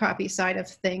microcopy side of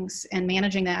things and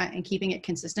managing that and keeping it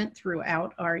consistent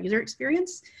throughout our user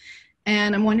experience.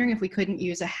 And I'm wondering if we couldn't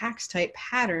use a HAX type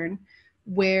pattern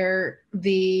where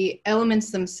the elements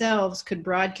themselves could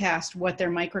broadcast what their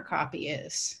microcopy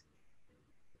is.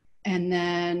 And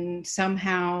then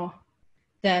somehow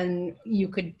then you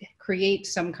could create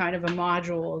some kind of a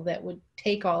module that would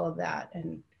take all of that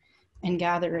and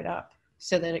gather it up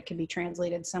so that it can be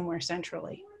translated somewhere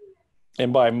centrally.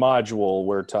 And by module,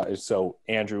 we're talking, so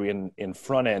Andrew, in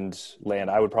front end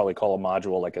land, I would probably call a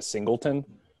module like a singleton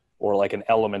or like an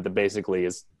element that basically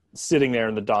is sitting there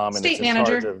in the DOM and State it's in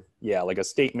manager. charge of, yeah, like a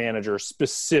state manager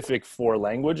specific for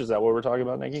language. Is that what we're talking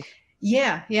about, Nikki?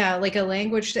 Yeah, like a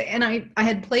language. And I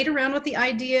had played around with the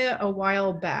idea a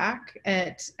while back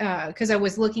at because I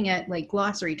was looking at like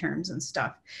glossary terms and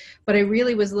stuff, but I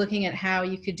really was looking at how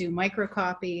you could do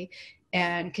microcopy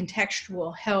and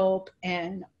contextual help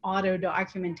and auto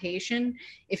documentation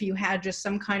if you had just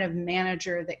some kind of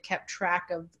manager that kept track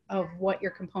of what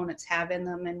your components have in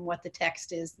them and what the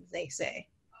text is that they say,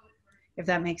 if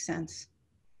that makes sense.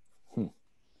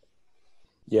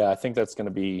 Yeah, I think that's going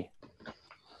to be,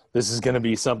 this is going to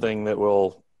be something that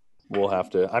we'll have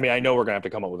to, I mean, I know we're going to have to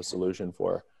come up with a solution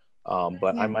for,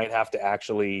 but I might have to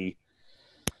actually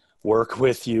work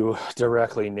with you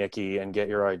directly, Nikki, and get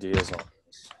your ideas on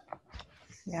this.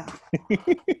 Yeah.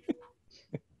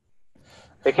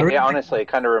 Honestly, it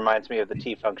kind of reminds me of the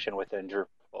T function within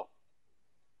Drupal.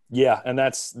 Yeah, and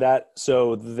that's that.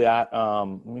 So that,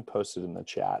 let me post it in the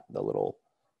chat,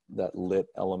 that lit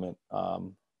element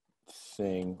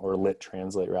thing, or lit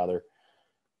translate rather.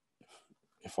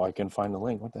 If I can find the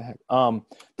link, what the heck?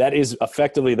 That is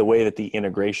effectively the way that the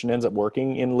integration ends up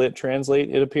working in lit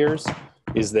translate, it appears,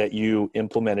 is that you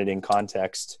implement it in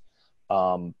context,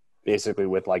 basically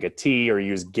with like a T, or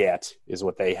use get is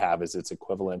what they have as its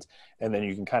equivalent. And then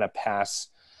you can kind of pass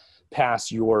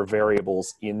your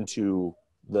variables into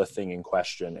the thing in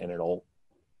question, and it'll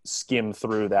skim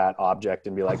through that object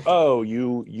and be like, oh,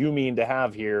 you mean to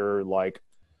have here like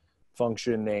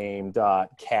function name dot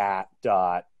cat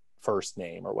dot first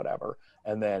name or whatever.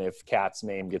 And then if cat's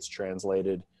name gets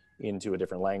translated into a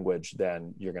different language,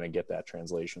 then you're going to get that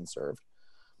translation served.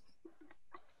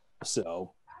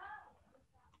 So,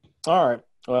 all right.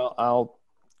 Well, I'll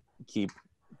keep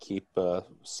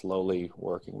slowly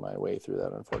working my way through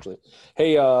that, unfortunately.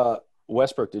 Hey,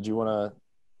 Westbrook, did you want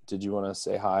to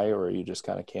say hi, or are you just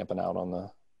kind of camping out on the?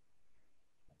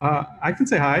 I can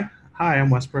say hi. Hi,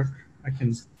 I'm Westbrook. I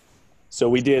can. So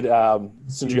we did,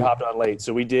 since you hopped on late,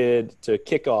 so we did, to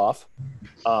kick off,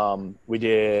 we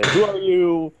did who are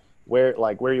you,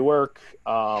 where you work,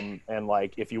 and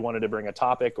like if you wanted to bring a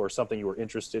topic or something you were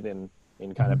interested in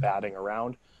kind of batting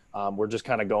around. We're just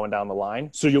kind of going down the line.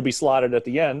 So you'll be slotted at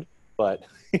the end, but,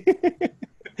 if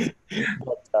you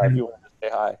want to say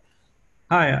hi.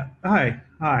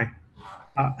 Hi.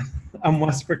 I'm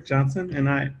Westbrook Johnson, and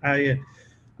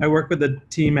I work with the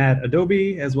team at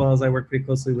Adobe, as well as I work pretty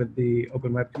closely with the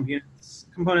Open Web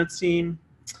Components team,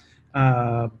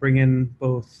 bringing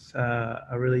both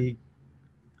a really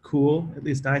cool, at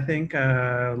least I think,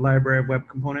 library of web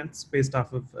components based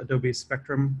off of Adobe's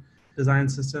Spectrum design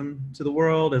system to the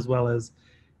world, as well as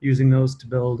using those to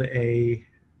build a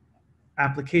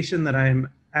application that I'm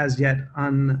as yet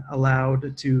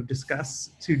unallowed to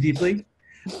discuss too deeply.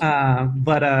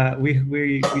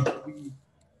 We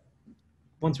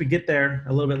once we get there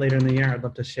a little bit later in the year, I'd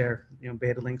love to share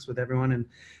beta links with everyone and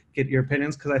get your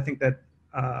opinions, because I think that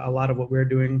a lot of what we're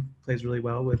doing plays really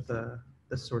well with the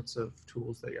sorts of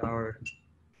tools that are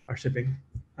shipping.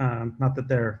 Not that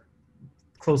they're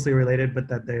closely related, but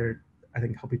that they're, I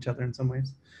think, help each other in some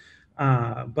ways.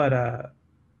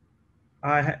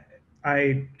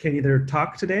 I can either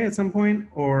talk today at some point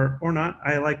or not.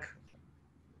 I like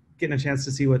getting a chance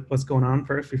to see what's going on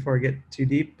first before I get too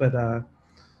deep. But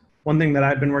one thing that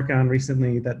I've been working on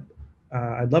recently that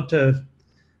I'd love to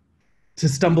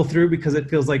stumble through, because it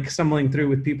feels like stumbling through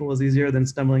with people is easier than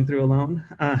stumbling through alone,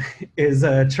 is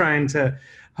trying to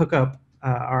hook up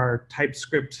our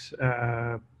TypeScript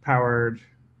powered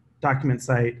document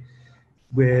site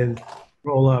with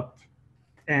Rollup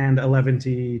and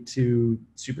 11t to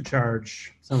supercharge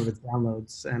some of its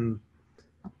downloads. And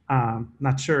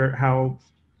not sure how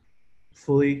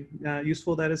fully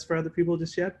useful that is for other people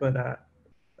just yet, but I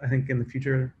think in the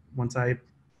future, once I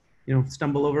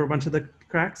stumble over a bunch of the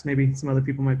cracks, maybe some other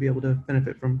people might be able to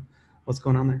benefit from what's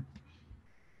going on there.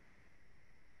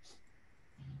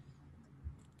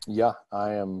 Yeah,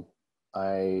 I am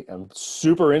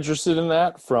super interested in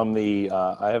that. From the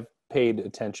I have paid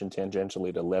attention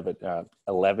tangentially to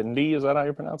 11D. Is that how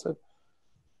you pronounce it?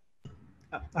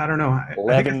 I don't know. I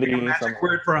think it's like a magic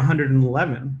word for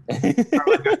 111. I'm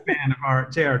like a fan of our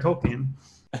J.R. Tolkien.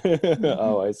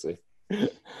 Oh, I see.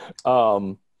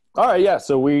 All right, yeah.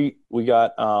 So we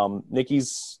got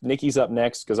Nikki's up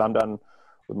next, because I'm done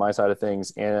with my side of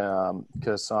things, and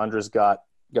Cassandra's got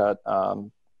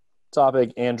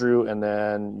topic, Andrew, and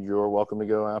then you're welcome to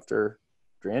go after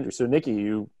Andrew. So Nikki,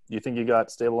 you think you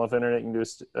got stable enough internet? You can do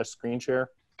a screen share?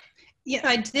 Yeah,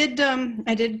 I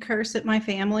did curse at my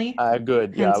family.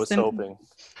 Good. Yeah, I was hoping.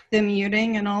 The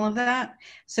muting and all of that.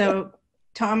 So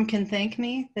Tom can thank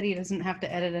me that he doesn't have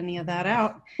to edit any of that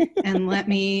out. And let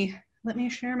me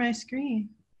share my screen.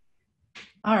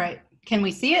 All right. Can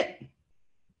we see it?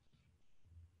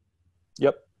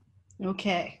 Yep.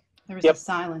 Okay. There was a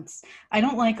silence. I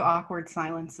don't like awkward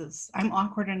silences. I'm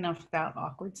awkward enough without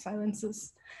awkward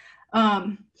silences.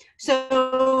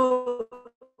 So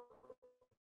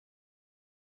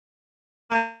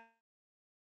I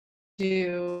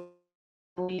do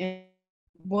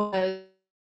was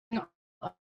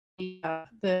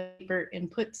the paper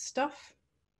input stuff,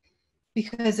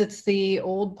 because it's the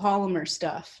old polymer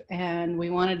stuff and we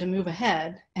wanted to move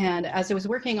ahead. And as I was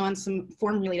working on some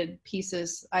form related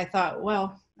pieces, I thought,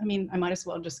 well, I mean, I might as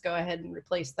well just go ahead and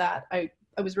replace that. I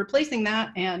was replacing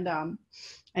that, and I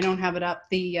don't have it up.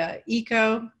 The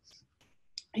eco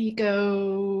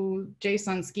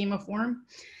JSON schema form,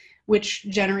 which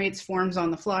generates forms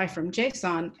on the fly from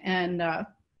JSON, and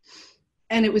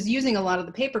it was using a lot of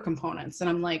the paper components. And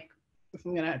I'm like, if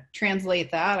I'm gonna translate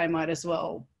that, I might as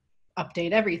well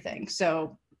update everything.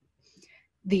 So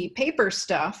the paper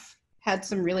stuff had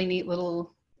some really neat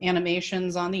little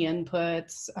animations on the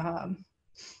inputs.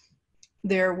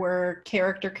 There were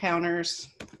character counters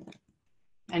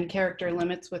and character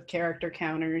limits with character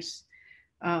counters.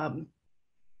 Some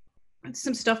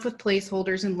stuff with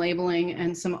placeholders and labeling,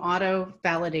 and some auto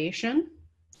validation,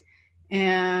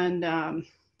 and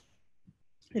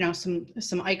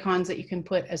some icons that you can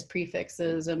put as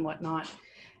prefixes and whatnot.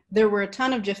 There were a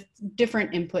ton of just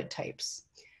different input types.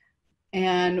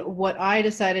 And what I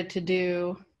decided to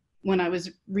do when I was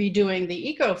redoing the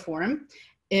eco form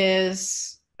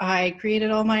is I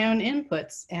created all my own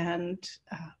inputs, and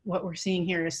what we're seeing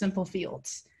here is simple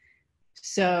fields.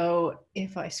 So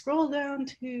if I scroll down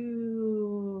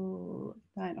to,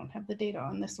 I don't have the data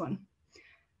on this one.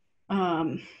 Let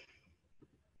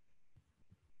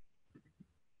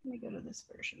me go to this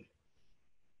version.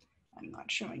 I'm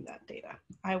not showing that data.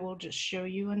 I will just show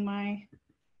you in my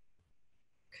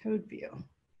code view.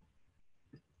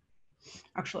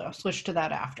 Actually, I'll switch to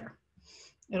that after.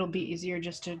 It'll be easier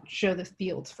just to show the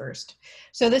fields first.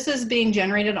 So this is being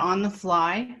generated on the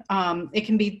fly. It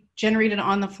can be generated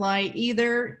on the fly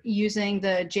either using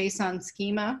the JSON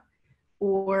schema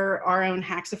or our own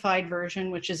haxified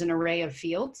version, which is an array of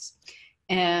fields.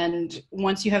 And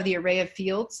once you have the array of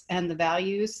fields and the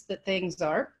values that things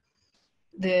are,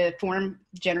 the form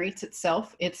generates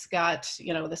itself. It's got,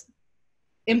 the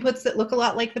inputs that look a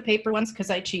lot like the paper ones, because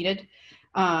I cheated.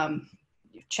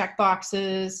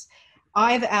 Checkboxes.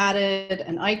 I've added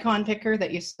an icon picker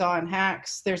that you saw in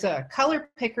HAX. There's a color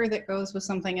picker that goes with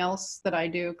something else that I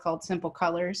do called Simple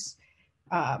Colors.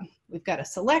 We've got a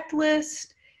select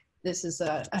list. This is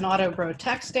an auto grow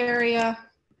text area.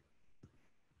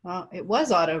 Well, it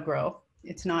was auto grow.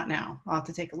 It's not now. I'll have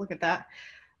to take a look at that.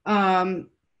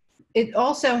 It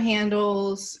also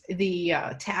handles the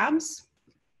tabs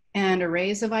and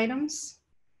arrays of items.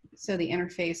 So the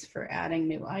interface for adding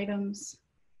new items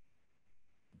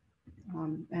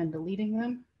and deleting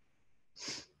them.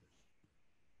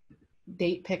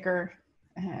 Date picker,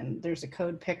 and there's a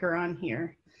code picker on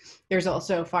here. There's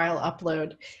also file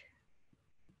upload.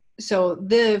 So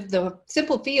the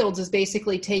simple fields is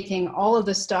basically taking all of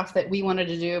the stuff that we wanted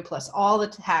to do, plus all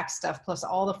the HAX stuff, plus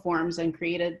all the forms, and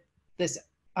created this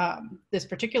this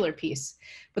particular piece.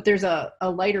 But there's a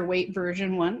lighter weight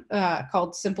version one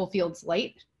called Simple Fields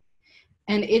Lite,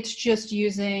 and it's just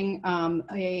using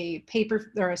a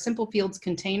paper or a Simple Fields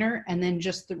container, and then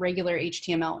just the regular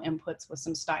HTML inputs with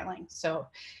some styling. So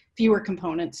fewer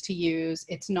components to use.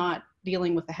 It's not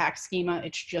dealing with the HAX schema.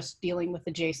 It's just dealing with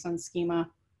the JSON schema.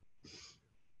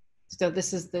 So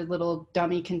this is the little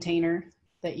dummy container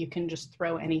that you can just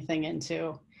throw anything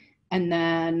into. And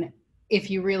then if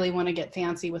you really want to get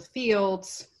fancy with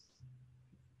fields,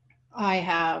 I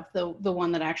have the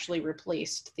one that actually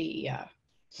replaced the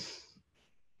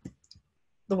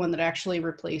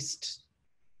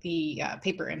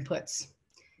paper inputs.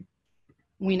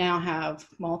 We now have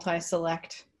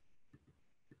multi-select,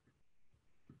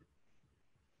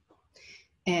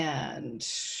 and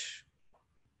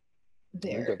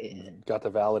there got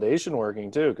the validation working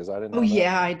too, because I didn't know Oh that.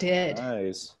 yeah, I did.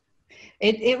 Nice.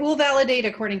 It will validate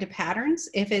according to patterns.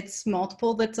 If it's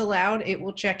multiple that's allowed, it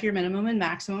will check your minimum and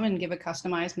maximum and give a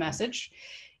customized message.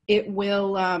 It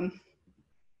will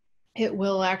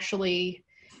actually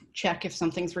check if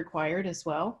something's required as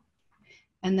well.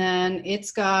 And then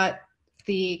it's got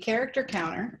the character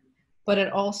counter, but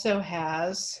it also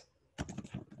has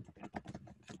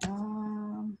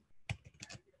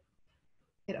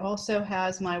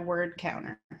my word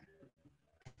counter.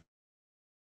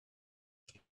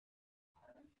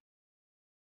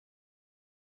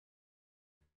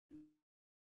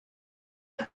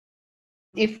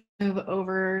 If we move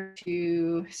over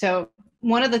to, so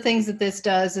one of the things that this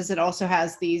does is it also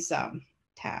has these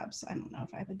tabs. I don't know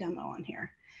if I have a demo on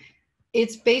here.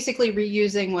 It's basically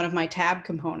reusing one of my tab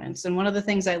components. And one of the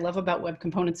things I love about web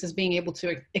components is being able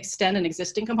to extend an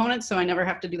existing component, so I never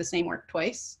have to do the same work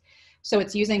twice. So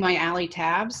it's using my alley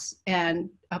tabs and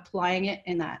applying it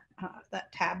in that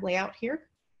tab layout here.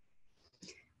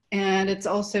 And it's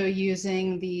also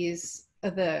using these,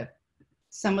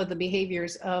 some of the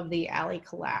behaviors of the alley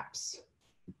collapse.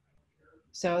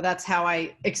 So that's how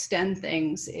I extend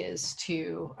things, is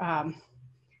to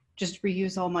just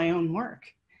reuse all my own work.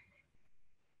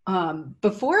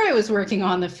 Before I was working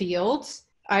on the fields,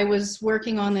 I was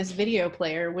working on this video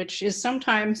player, which is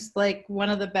sometimes like one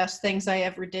of the best things I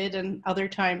ever did, and other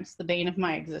times the bane of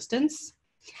my existence.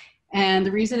 And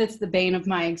the reason it's the bane of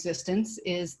my existence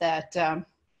is that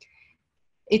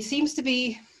it seems to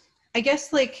be, I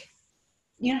guess, like,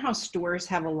 you know how stores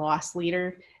have a loss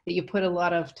leader that you put a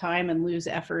lot of time and lose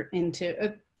effort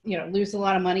into, lose a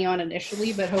lot of money on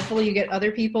initially, but hopefully you get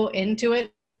other people into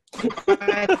it.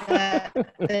 That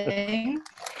thing.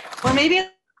 Or maybe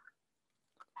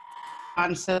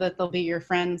on so that they'll be your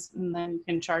friends and then you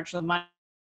can charge them money.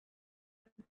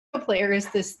 Player is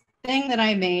this thing that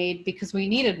I made because we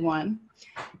needed one.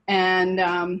 And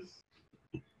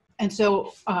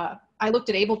so I looked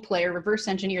at Able Player, reverse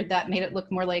engineered that, made it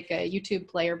look more like a YouTube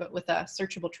player, but with a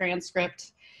searchable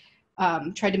transcript.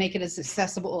 Tried to make it as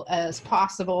accessible as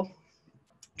possible.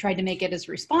 Tried to make it as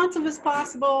responsive as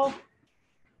possible.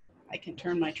 I can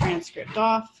turn my transcript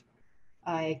off.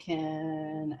 I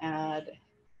can add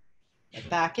it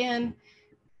back in.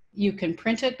 You can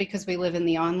print it because we live in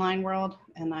the online world,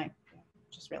 and I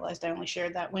just realized I only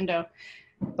shared that window.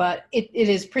 But it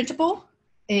is printable.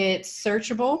 It's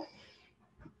searchable.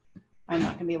 I'm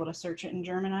not going to be able to search it in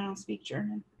German. I don't speak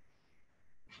German.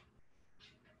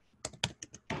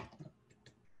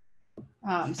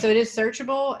 So it is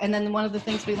searchable. And then one of the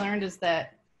things we learned is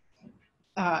that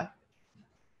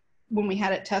when we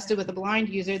had it tested with a blind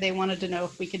user, they wanted to know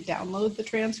if we could download the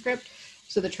transcript.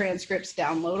 So the transcript's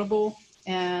downloadable.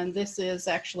 And this is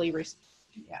actually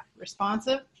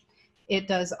responsive. It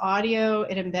does audio.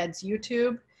 It embeds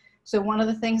YouTube. So one of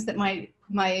the things that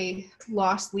my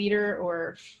lost leader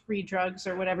or free drugs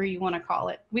or whatever you want to call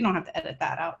it, we don't have to edit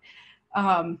that out,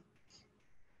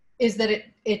 is that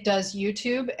it does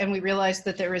YouTube. And we realized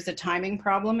that there is a timing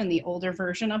problem in the older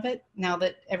version of it now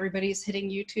that everybody's hitting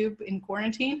YouTube in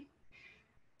quarantine.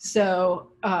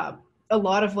 So a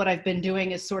lot of what I've been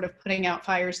doing is sort of putting out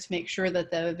fires to make sure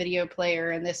that the video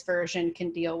player in this version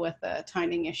can deal with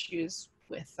timing issues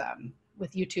with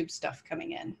YouTube stuff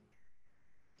coming in.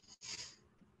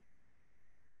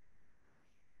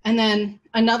 And then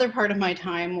another part of my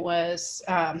time was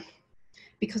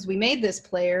because we made this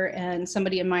player and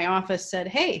somebody in my office said,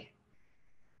 hey,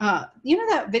 you know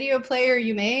that video player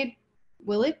you made,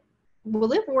 will it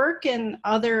work in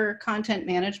other content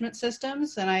management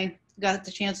systems? And I got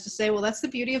the chance to say, well, that's the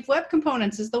beauty of web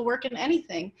components, is they'll work in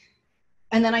anything.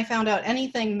 And then I found out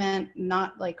anything meant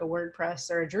not like a WordPress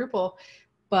or a Drupal,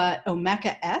 but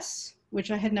Omeka S,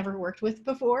 which I had never worked with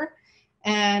before.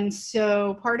 And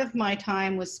so part of my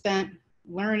time was spent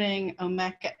learning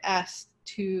Omeka S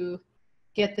to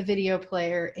get the video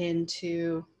player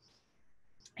into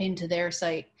their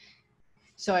site.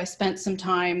 So I spent some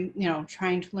time, you know,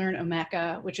 trying to learn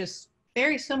Omeka, which is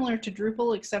very similar to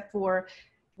Drupal, except for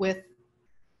with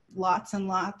lots and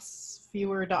lots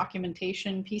fewer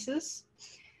documentation pieces.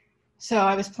 So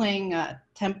I was playing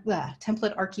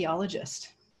template archaeologist.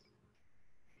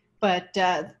 But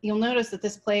you'll notice that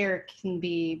this player can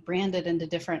be branded into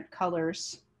different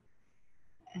colors.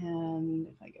 And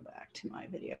if I go back to my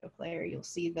video player, you'll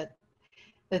see that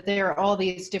there are all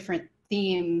these different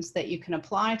themes that you can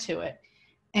apply to it.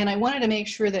 And I wanted to make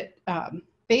sure that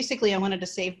basically I wanted to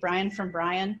save Brian from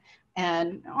Brian,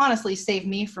 and honestly save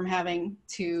me from having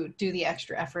to do the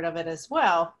extra effort of it as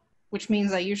well, which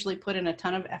means I usually put in a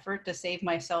ton of effort to save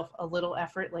myself a little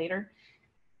effort later.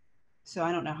 So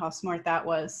I don't know how smart that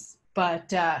was, but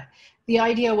the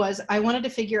idea was I wanted to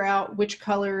figure out which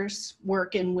colors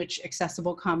work in which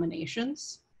accessible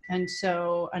combinations. And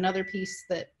so another piece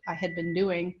that I had been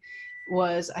doing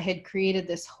was I had created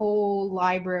this whole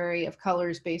library of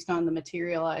colors based on the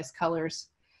materialized colors,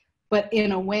 but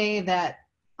in a way that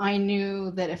I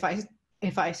knew that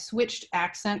if I switched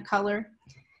accent color,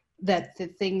 that the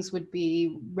things would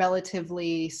be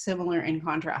relatively similar in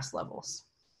contrast levels.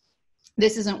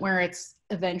 This isn't where it's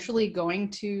eventually going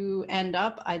to end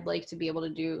up. I'd like to be able to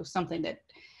do something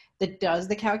that does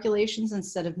the calculations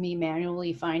instead of me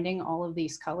manually finding all of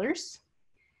these colors.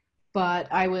 But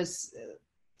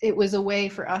it was a way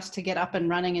for us to get up and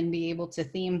running and be able to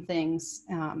theme things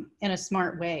in a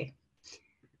smart way.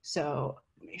 So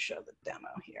let me show the demo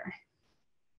here.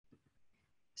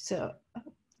 So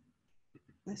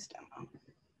this demo.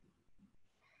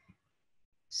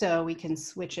 So we can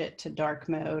switch it to dark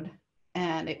mode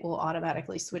and it will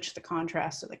automatically switch the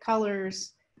contrast of the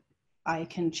colors. I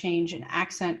can change an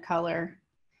accent color,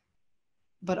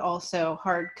 but also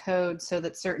hard code so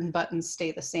that certain buttons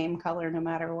stay the same color no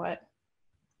matter what.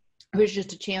 It was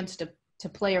just a chance to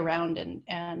play around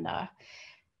and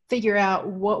figure out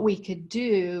what we could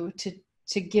do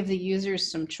to give the users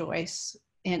some choice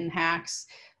in HAX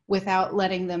without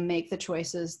letting them make the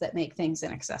choices that make things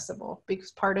inaccessible.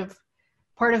 Because part of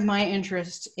my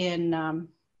interest in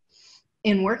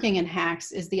working in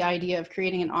HAX is the idea of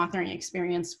creating an authoring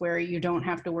experience where you don't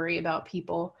have to worry about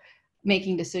people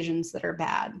making decisions that are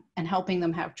bad and helping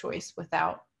them have choice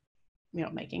without, you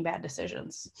know, making bad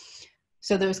decisions.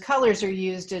 So those colors are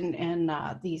used in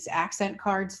these accent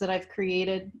cards that I've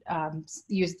created,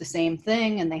 use the same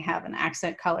thing, and they have an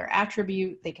accent color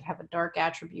attribute. They could have a dark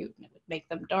attribute and it would make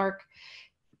them dark.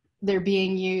 They're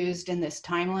being used in this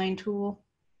timeline tool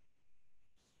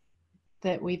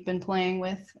that we've been playing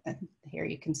with. And here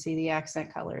you can see the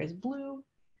accent color is blue.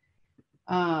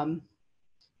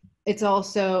 It's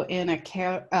also in a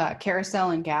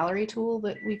carousel and gallery tool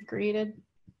that we've created.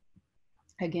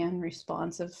 Again,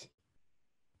 responsive.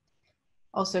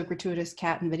 Also gratuitous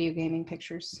cat and video gaming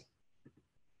pictures.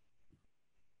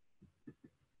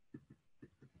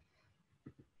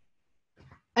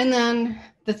 And then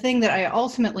the thing that I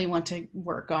ultimately want to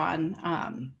work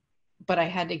on, but I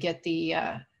had to get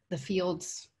the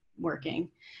fields working,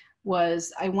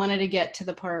 was I wanted to get to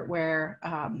the part where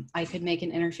I could make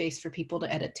an interface for people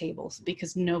to edit tables,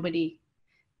 because nobody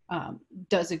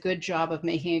does a good job of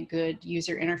making a good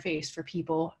user interface for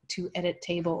people to edit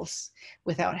tables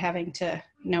without having to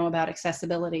know about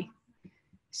accessibility.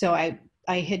 So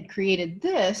I had created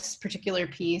this particular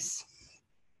piece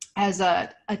as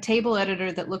a table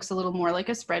editor that looks a little more like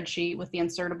a spreadsheet with the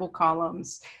insertable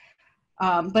columns,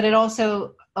 but it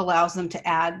also allows them to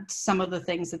add some of the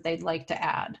things that they'd like to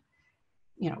add.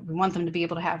 You know, we want them to be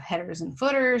able to have headers and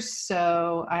footers,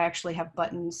 so I actually have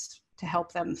buttons to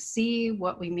help them see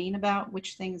what we mean about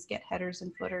which things get headers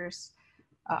and footers.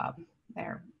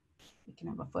 There, we can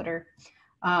have a footer.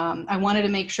 I wanted to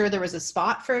make sure there was a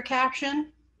spot for a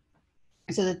caption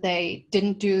so that they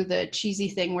didn't do the cheesy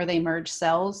thing where they merge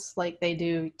cells like they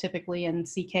do typically in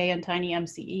CK and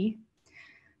TinyMCE.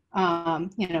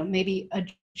 You know, maybe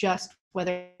adjust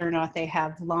whether or not they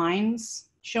have lines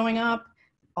showing up,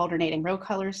 alternating row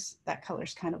colors. That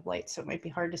color's kind of light, so it might be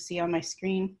hard to see on my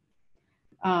screen.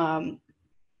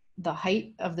 The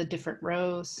height of the different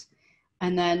rows.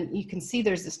 And then you can see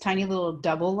there's this tiny little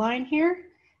double line here.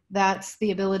 That's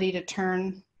the ability to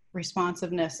turn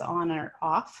responsiveness on or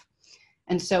off.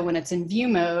 And so when it's in view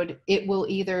mode, it will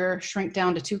either shrink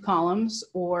down to 2 columns,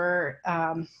 or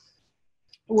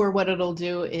what it'll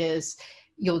do is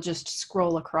you'll just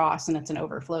scroll across and it's an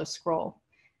overflow scroll.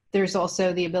 There's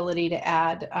also the ability to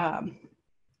add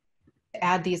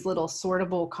these little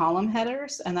sortable column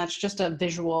headers, and that's just a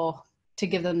visual to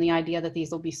give them the idea that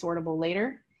these will be sortable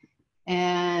later.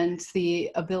 And the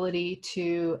ability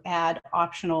to add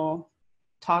optional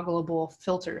toggleable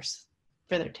filters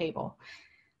for their table.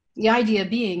 The idea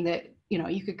being that, you know,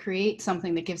 you could create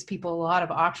something that gives people a lot of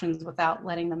options without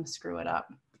letting them screw it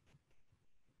up.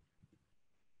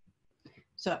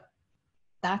 So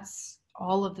that's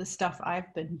all of the stuff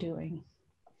I've been doing.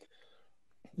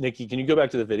 Nikki, can you go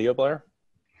back to the video player?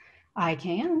 I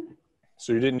can.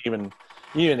 So you didn't even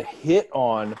hit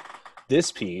on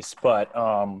this piece, but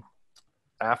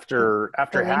after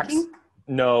HAX, linking?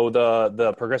 no,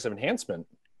 the progressive enhancement.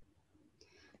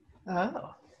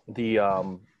 Oh.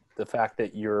 The fact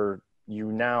that you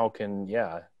now can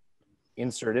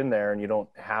insert in there, and you don't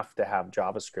have to have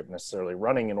JavaScript necessarily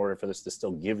running in order for this to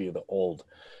still give you the old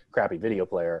crappy video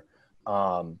player.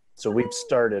 So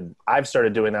I've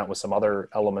started doing that with some other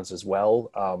elements as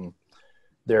well.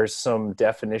 There's some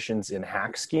definitions in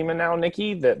HAX schema now,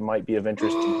 Nikki, that might be of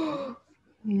interest to you.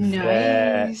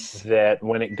 Nice. That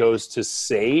when it goes to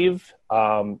save,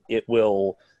 it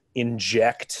will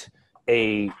inject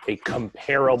a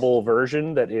comparable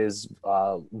version that is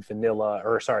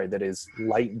that is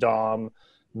light DOM,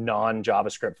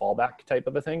 non-JavaScript fallback type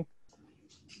of a thing.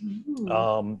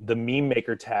 The meme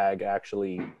maker tag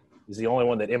actually is the only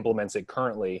one that implements it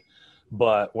currently,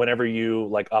 but whenever you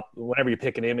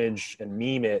pick an image and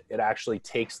meme it, it actually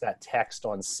takes that text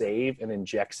on save and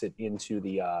injects it into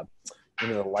the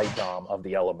light DOM of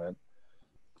the element.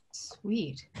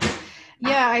 Sweet.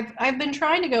 Yeah, I've been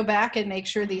trying to go back and make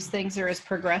sure these things are as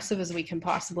progressive as we can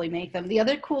possibly make them. The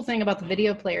other cool thing about the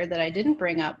video player that I didn't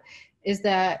bring up is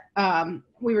that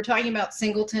we were talking about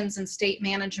singletons and state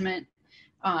management.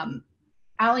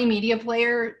 Ali Media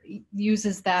Player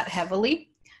uses that heavily.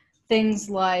 Things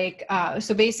like,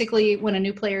 so basically when a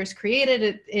new player is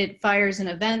created, it fires an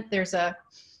event. There's a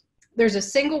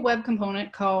single web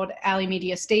component called Ali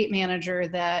Media State Manager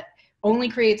that only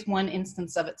creates one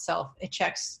instance of itself. It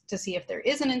checks to see if there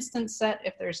is an instance set.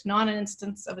 If there's not an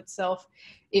instance of itself,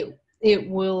 it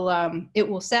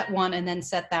will set one and then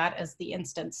set that as the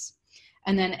instance.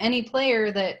 And then any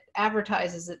player that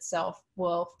advertises itself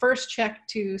will first check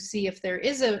to see if there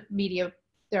is a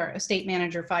state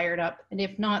manager fired up. And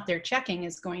if not, their checking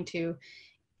is going to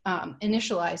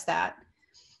initialize that.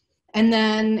 And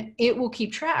then it will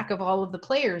keep track of all of the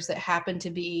players that happen to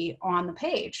be on the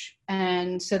page.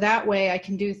 And so that way I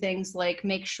can do things like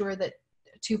make sure that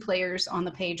 2 players on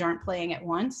the page aren't playing at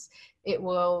once. It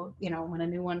will, when a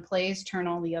new one plays, turn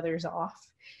all the others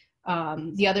off.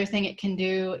 The other thing it can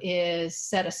do is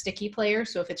set a sticky player.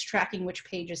 So if it's tracking which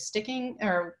page is sticking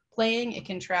or playing, it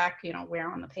can track,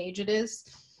 where on the page it is,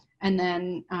 and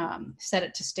then set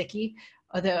it to sticky.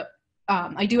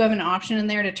 I do have an option in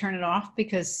there to turn it off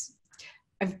because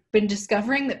I've been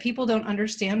discovering that people don't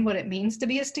understand what it means to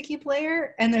be a sticky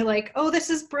player. And they're like, oh, this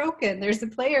is broken. There's a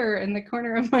player in the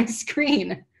corner of my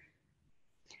screen.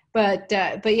 But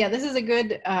yeah, this is a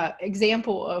good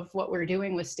example of what we're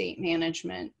doing with state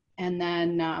management. And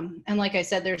then, and like I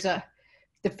said,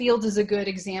 the field is a good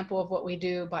example of what we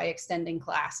do by extending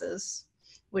classes,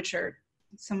 which are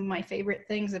some of my favorite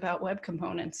things about web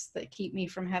components that keep me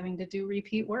from having to do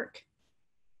repeat work.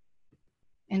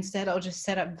 Instead, I'll just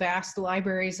set up vast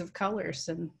libraries of colors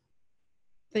and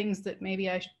things that maybe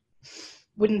I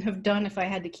wouldn't have done if I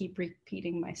had to keep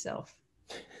repeating myself.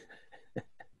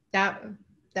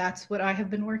 That's what I have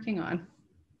been working on.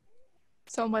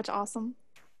 So much awesome.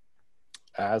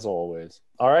 As always.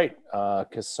 All right,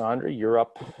 Cassandra, you're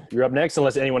up next,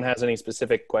 unless anyone has any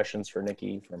specific questions for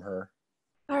Nikki from her.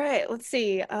 All right, let's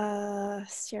see.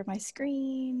 Share my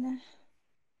screen.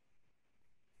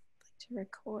 To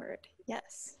record,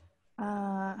 yes.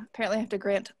 Apparently I have to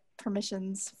grant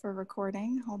permissions for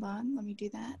recording. Hold on, let me do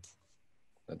that.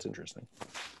 That's interesting.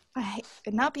 I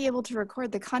would not be able to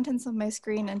record the contents of my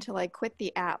screen until I quit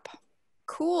the app.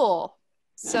 Cool.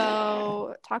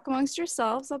 So talk amongst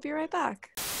yourselves. I'll be right back.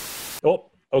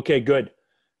 Oh, okay, good.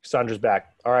 Cassandra's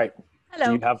back. All right.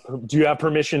 Hello. Do you have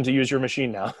permission to use your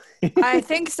machine now? I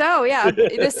think so, yeah.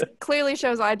 This clearly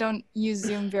shows I don't use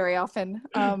Zoom very often.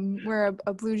 We're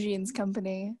a Blue Jeans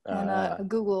company and a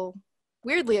Google,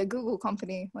 weirdly a Google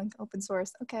company, like open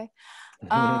source. Okay.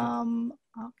 Optimize,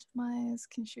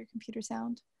 can share computer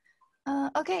sound.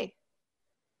 Okay.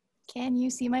 Can you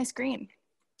see my screen?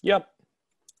 Yep.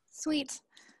 Sweet.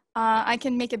 I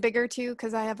can make it bigger too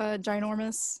because I have a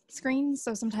ginormous screen.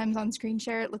 So sometimes on screen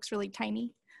share it looks really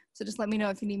tiny. So just let me know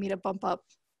if you need me to bump up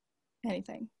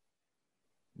anything.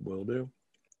 Will do.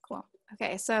 Cool.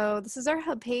 Okay, so this is our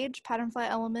hub page, Patternfly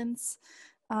Elements.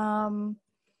 Kind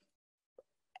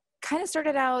of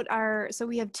started out so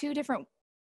we have two different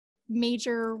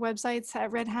major websites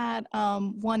at Red Hat.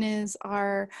 One is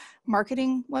our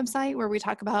marketing website where we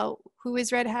talk about who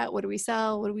is Red Hat, what do we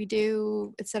sell, what do we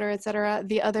do, et cetera, et cetera.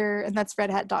 The other, and that's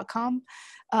redhat.com.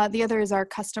 The other is our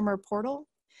customer portal.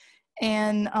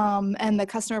 And the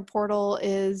customer portal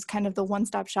is kind of the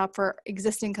one-stop shop for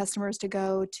existing customers to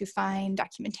go to find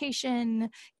documentation,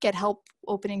 get help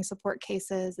opening support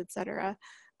cases, et cetera.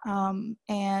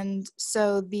 And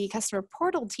so the customer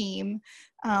portal team,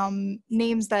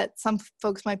 names that some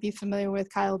folks might be familiar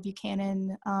with, Kyle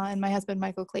Buchanan and my husband,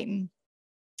 Michael Clayton,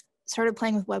 started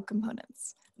playing with web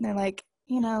components. And they're like,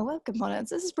 web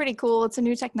components, this is pretty cool. It's a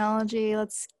new technology.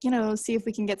 Let's, see if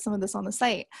we can get some of this on the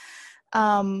site.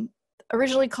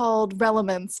 Originally called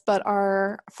Relements, but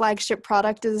our flagship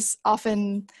product is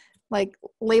often like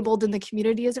labeled in the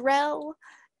community as Rel.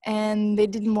 And they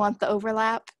didn't want the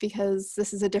overlap because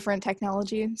this is a different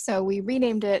technology. So we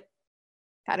renamed it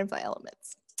Patternfly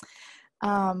Elements.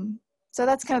 So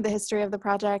that's kind of the history of the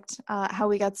project, how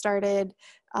we got started.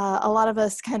 A lot of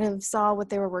us kind of saw what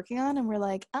they were working on and we're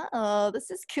like, oh, this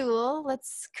is cool.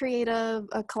 Let's create a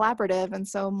collaborative. And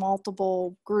so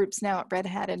multiple groups now at Red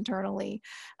Hat internally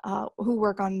who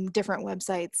work on different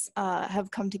websites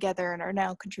have come together and are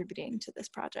now contributing to this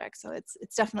project. So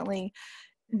it's definitely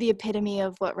the epitome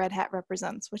of what Red Hat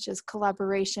represents, which is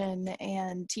collaboration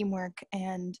and teamwork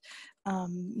and,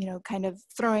 kind of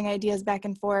throwing ideas back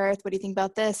and forth. What do you think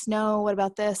about this? No, what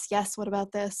about this? Yes, what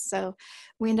about this? So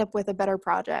we end up with a better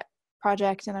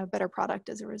project and a better product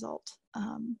as a result.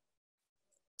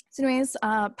 So anyways,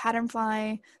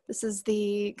 Patternfly, this is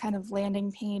the kind of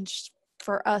landing page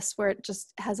for us where it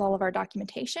just has all of our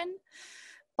documentation.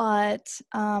 But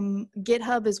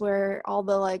GitHub is where all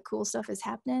the cool stuff is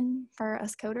happening for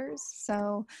us coders.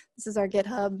 So this is our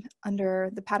GitHub under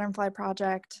the Patternfly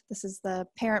project. This is the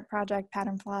parent project,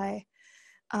 Patternfly.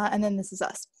 And then this is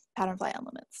us, Patternfly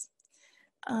Elements.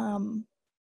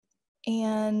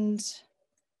 And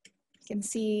you can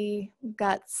see we've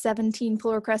got 17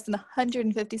 pull requests and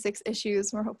 156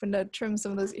 issues. We're hoping to trim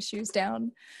some of those issues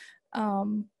down.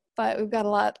 But we've got a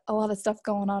lot of stuff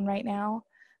going on right now.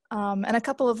 And a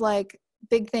couple of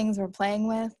big things we're playing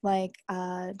with,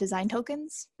 design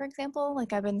tokens, for example.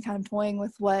 I've been kind of toying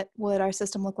with what would our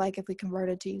system look like if we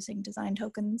converted to using design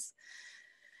tokens.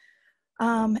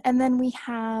 And then we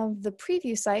have the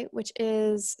preview site, which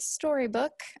is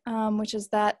Storybook, which is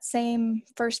that same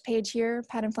first page here,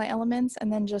 Patternfly Elements,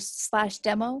 and then just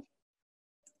 /demo.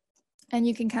 And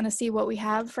you can kind of see what we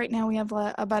have. Right now we have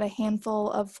about a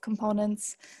handful of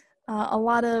components. A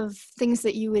lot of things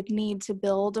that you would need to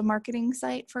build a marketing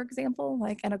site, for example,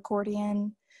 like an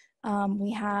accordion.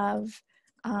 We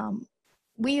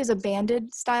use a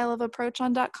banded style of approach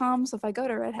on .com. So if I go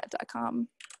to redhat.com,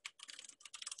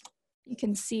 you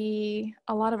can see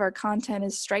a lot of our content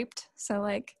is striped. So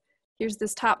here's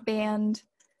this top band,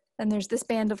 then there's this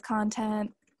band of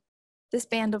content, this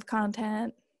band of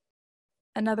content,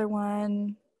 another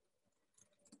one,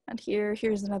 and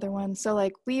here's another one. So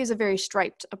we use a very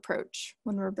striped approach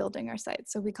when we're building our site.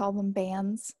 So we call them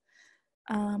bands.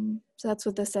 So that's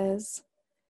what this is.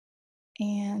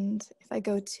 And if I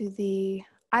go to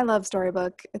I love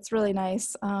Storybook. It's really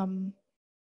nice.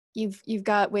 You've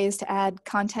got ways to add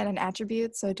content and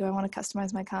attributes. So do I want to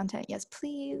customize my content? Yes,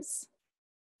 please.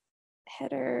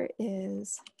 Header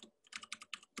is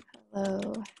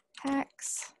hello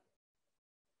HAX.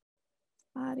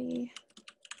 Body.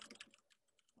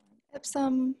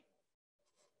 Ipsum.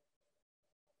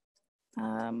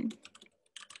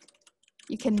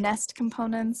 You can nest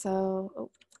components. So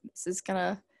this is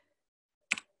gonna,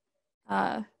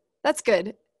 that's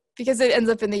good because it ends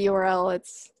up in the URL.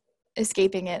 It's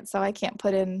escaping it. So I can't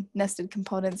put in nested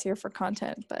components here for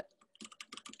content, but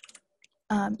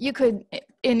you could,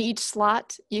 in each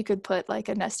slot, you could put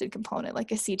a nested component,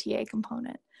 like a CTA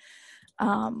component.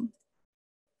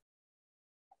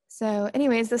 So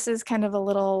anyways, this is kind of a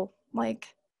little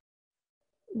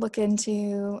look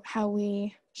into how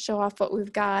we show off what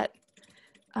we've got.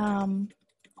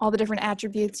 All the different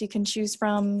attributes you can choose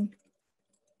from.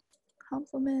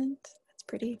 Complement, that's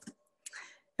pretty.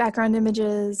 Background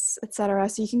images, etc.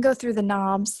 So you can go through the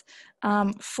knobs.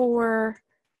 For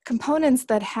components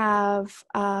that have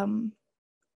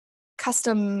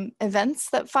custom events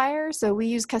that fire, so we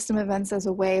use custom events as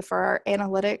a way for our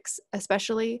analytics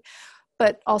especially,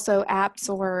 but also apps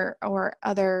or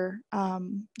other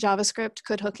JavaScript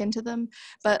could hook into them.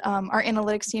 But our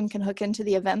analytics team can hook into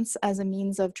the events as a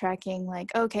means of tracking,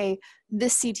 like, okay,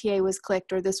 this CTA was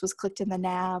clicked, or this was clicked in the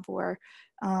nav, or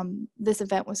this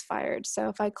event was fired. So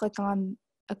if I click on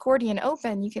accordion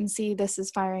open, you can see this is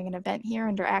firing an event here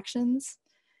under actions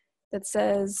that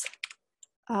says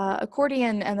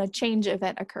accordion and a change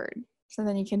event occurred. So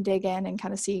then you can dig in and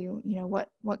kind of see,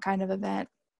 what kind of event,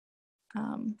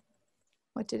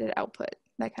 what did it output,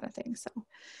 that kind of thing. So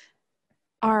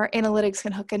our analytics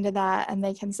can hook into that, and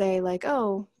they can say like,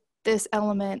 oh, this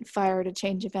element fired a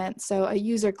change event. So a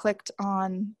user clicked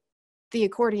on the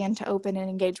accordion to open and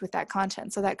engage with that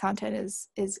content. So that content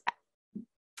is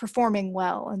performing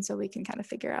well. And so we can kind of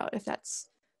figure out if that's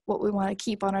what we want to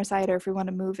keep on our site, or if we want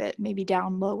to move it maybe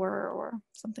down lower or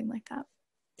something like that.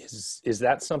 Is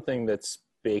that something that's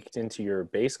baked into your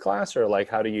base class, or like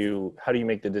how do you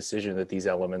make the decision that these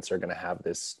elements are going to have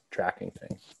this tracking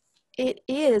thing? It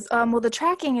is. Well, the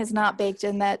tracking is not baked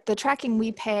in. That the tracking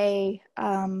we pay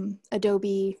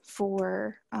Adobe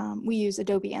for. We use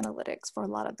Adobe Analytics for a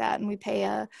lot of that, and we pay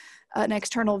an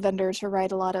external vendor to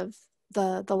write a lot of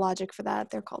the logic for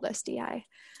that. They're called SDI.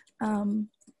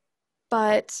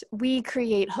 But we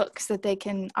create hooks that they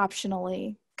can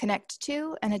optionally connect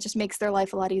to, and it just makes their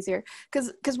life a lot easier.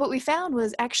 Because what we found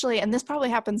was actually, and this probably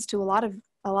happens to a lot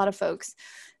of folks,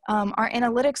 our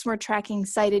analytics were tracking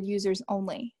cited users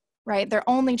only, right? They're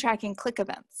only tracking click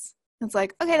events. It's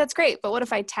like, okay, that's great, but what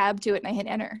if I tab to it and I hit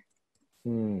enter?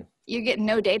 You get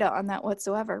no data on that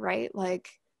whatsoever, right? Like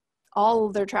all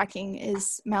they're tracking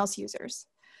is mouse users.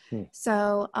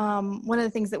 So one of the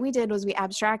things that we did was we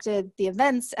abstracted the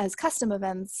events as custom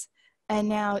events, and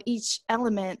now each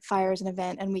element fires an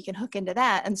event and we can hook into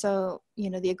that. And so,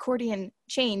 the accordion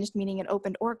changed, meaning it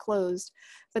opened or closed,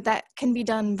 but that can be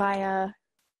done via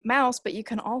mouse. But you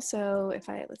can also,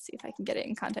 let's see if I can get it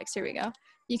in context. Here we go.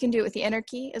 You can do it with the enter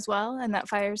key as well, and that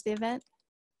fires the event.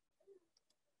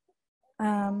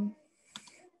 Let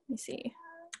me see.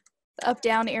 The up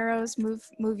down arrows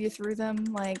move you through them.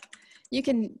 Like you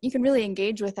can really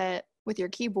engage with it with your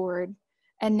keyboard.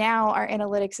 And now our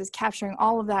analytics is capturing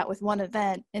all of that with one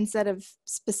event instead of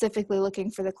specifically looking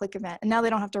for the click event. And now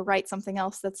they don't have to write something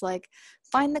else that's like,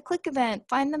 find the click event,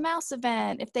 find the mouse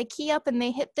event. If they key up and they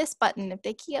hit this button, if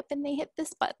they key up and they hit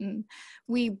this button,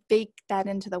 we bake that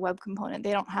into the web component.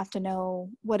 They don't have to know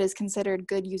what is considered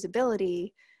good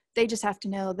usability. They just have to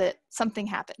know that something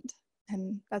happened.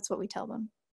 And that's what we tell them.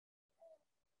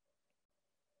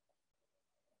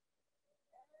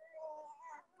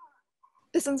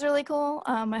 This one's really cool.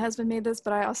 My husband made this,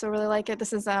 but I also really like it.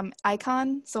 This is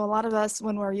icon. So a lot of us,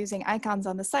 when we're using icons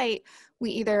on the site,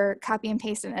 we either copy and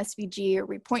paste an SVG, or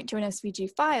we point to an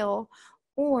SVG file,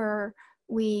 or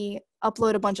we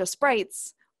upload a bunch of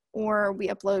sprites, or we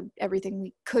upload everything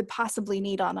we could possibly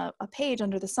need on a page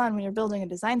under the sun. When you're building a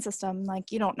design system,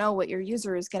 like you don't know what your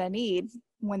user is going to need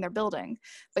when they're building,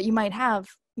 but you might have,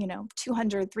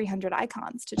 200, 300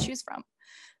 icons to choose from.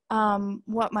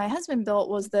 What my husband built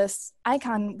was this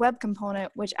icon web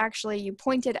component, which actually you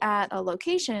pointed at a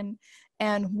location,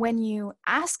 and when you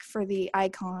ask for the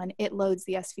icon, it loads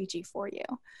the SVG for you.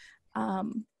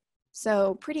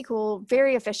 So pretty cool,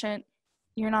 very efficient.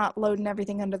 You're not loading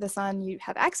everything under the sun. You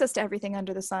have access to everything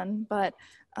under the sun, but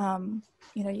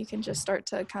you can just start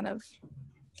to kind of,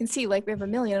 you can see like we have a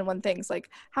million and one things. Like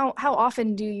how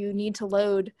often do you need to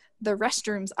load the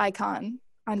restrooms icon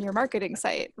on your marketing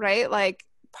site, right? Like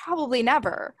probably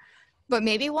never, but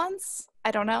maybe once,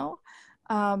 I don't know.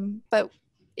 But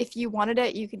if you wanted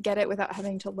it, you could get it without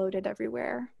having to load it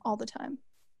everywhere all the time.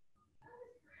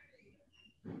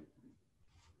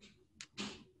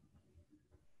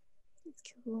 That's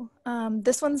cool.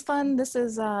 This one's fun. This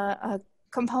is a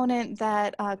component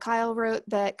that Kyle wrote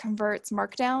that converts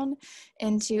Markdown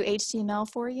into HTML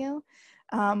for you.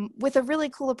 With a really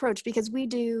cool approach, because we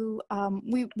do,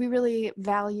 we really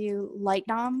value light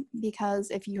DOM, because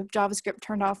if you have JavaScript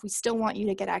turned off, we still want you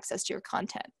to get access to your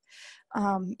content,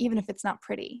 even if it's not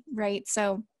pretty, right?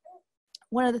 So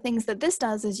one of the things that this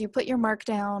does is you put your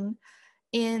Markdown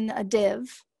in a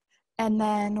div, and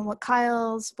then what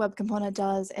Kyle's web component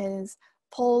does is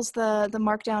pulls the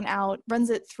Markdown out, runs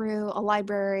it through a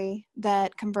library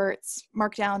that converts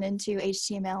Markdown into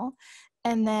HTML,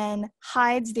 and then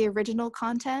hides the original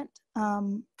content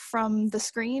from the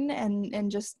screen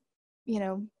and just,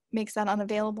 makes that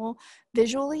unavailable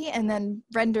visually, and then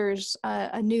renders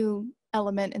a new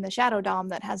element in the shadow DOM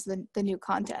that has the new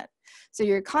content. So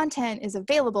your content is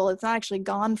available. It's not actually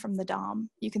gone from the DOM.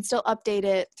 You can still update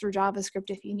it through JavaScript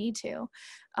if you need to,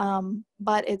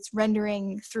 but it's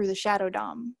rendering through the shadow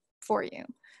DOM for you.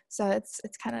 So it's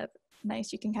kind of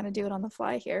nice. You can kind of do it on the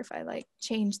fly here. If I like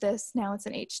change this, now it's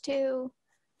an H2.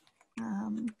 I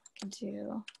can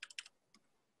do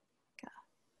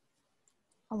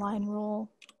a line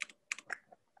rule.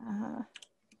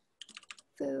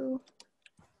 Foo,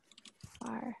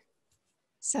 var.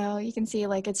 So you can see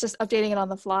like it's just updating it on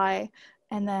the fly,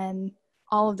 and then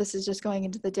all of this is just going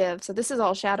into the div. So this is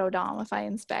all shadow DOM. If I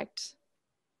inspect,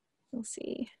 you'll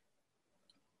see.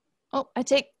 Oh, I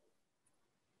take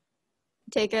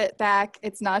it back.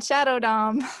 It's not shadow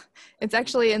DOM. It's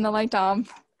actually in the light DOM.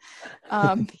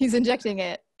 He's injecting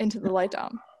it into the light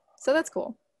DOM. So that's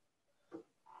cool.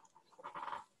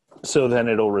 So then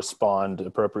it'll respond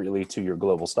appropriately to your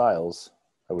global styles,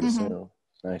 I would assume.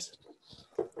 Nice.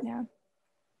 Yeah.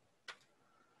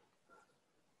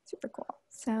 Super cool.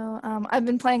 So I've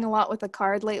been playing a lot with the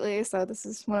card lately. So this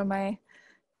is one of my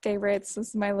favorites. This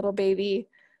is my little baby.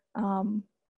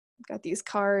 Got these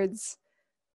cards.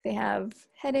 They have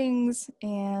headings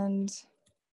and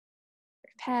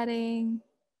padding.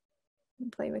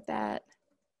 Play with that.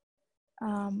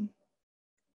 Got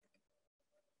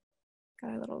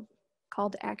a little call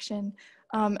to action.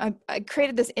 I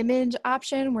created this image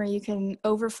option where you can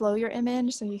overflow your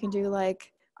image. So you can do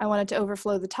like, I want it to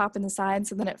overflow the top and the side,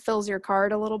 so then it fills your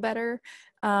card a little better.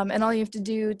 And all you have to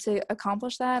do to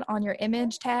accomplish that on your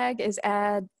image tag is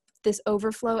add this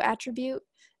overflow attribute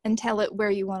and tell it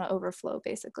where you want to overflow,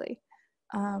 basically.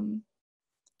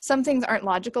 Some things aren't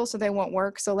logical, so they won't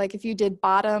work. So like if you did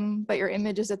bottom, but your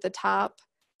image is at the top,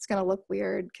 it's going to look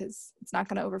weird because it's not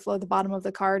going to overflow the bottom of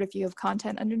the card if you have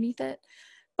content underneath it.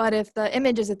 But if the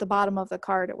image is at the bottom of the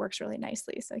card, it works really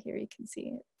nicely. So here you can see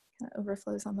it kind of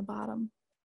overflows on the bottom,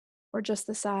 or just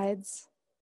the sides,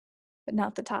 but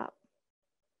not the top.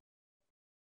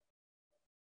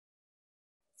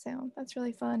 So that's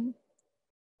really fun.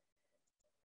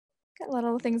 Got a lot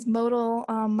of things modal.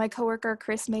 My coworker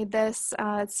Chris made this.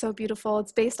 It's so beautiful.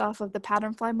 It's based off of the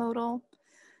Patternfly modal.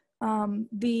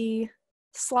 The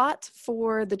slot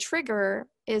for the trigger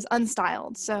is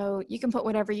unstyled, so you can put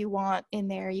whatever you want in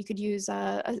there. You could use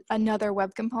another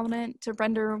web component to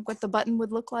render what the button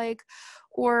would look like,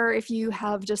 or if you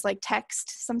have just like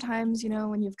text, sometimes, you know,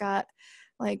 when you've got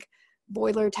like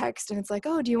boiler text and it's like,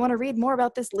 oh, do you want to read more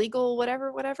about this legal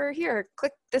whatever, here,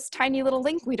 click this tiny little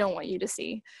link we don't want you to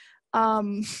see.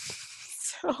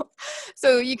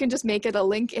 So you can just make it a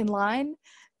link in line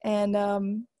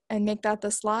and make that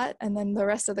the slot, and then the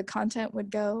rest of the content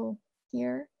would go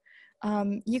here.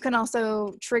 You can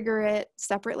also trigger it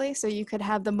separately, so you could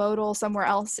have the modal somewhere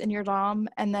else in your DOM,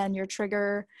 and then your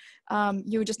trigger,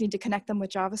 you would just need to connect them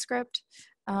with JavaScript,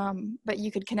 but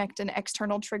you could connect an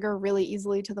external trigger really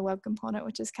easily to the web component,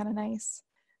 which is kind of nice.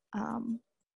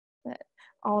 But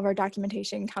all of our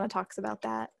documentation kind of talks about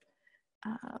that,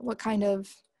 what kind of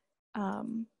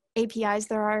APIs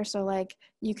there are. So like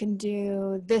you can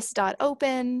do this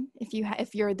 .open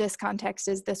if your this context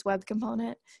is this web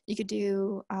component. You could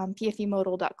do PFE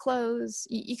modal.close.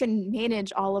 You can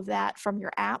manage all of that from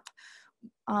your app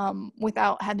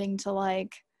without having to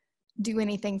like do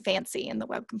anything fancy in the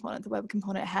web component. The web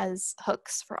component has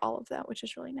hooks for all of that, which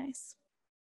is really nice.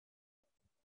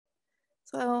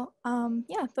 So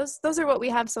yeah, those are what we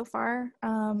have so far.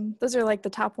 Those are like the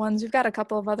top ones. We've got a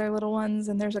couple of other little ones,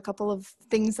 and there's a couple of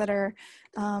things that are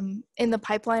in the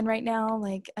pipeline right now.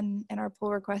 Like in our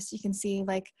pull request, you can see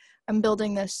like I'm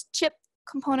building this chip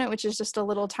component, which is just a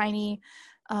little tiny,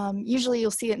 usually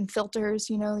you'll see it in filters,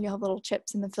 you know, you have little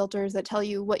chips in the filters that tell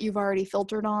you what you've already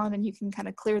filtered on, and you can kind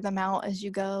of clear them out as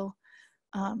you go.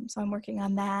 So I'm working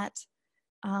on that.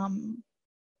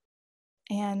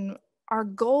 And our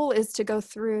goal is to go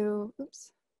through,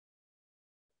 oops,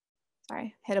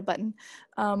 sorry, hit a button.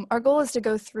 Our goal is to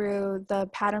go through the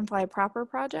Patternfly proper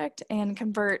project and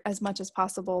convert as much as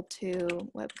possible to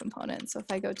web components. So if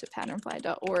I go to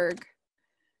patternfly.org,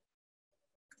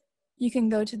 you can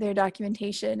go to their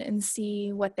documentation and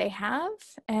see what they have.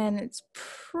 And it's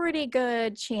pretty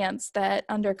good chance that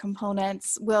under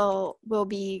components, we'll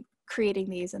be creating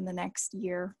these in the next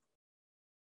year,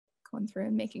 going through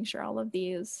and making sure all of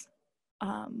these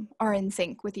are in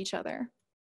sync with each other.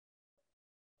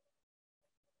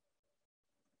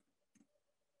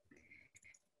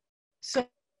 So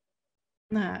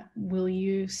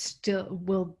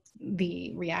will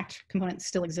the React components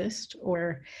still exist,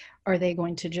 or are they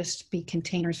going to just be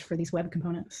containers for these web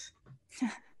components?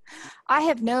 I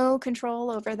have no control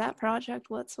over that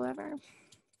project whatsoever.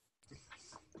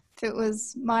 If it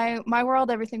was my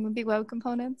world, everything would be web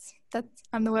components.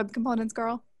 I'm the web components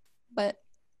girl, but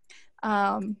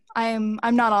I'm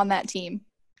not on that team.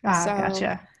 So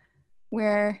Gotcha.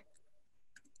 We're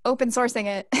open sourcing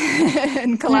it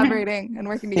and collaborating and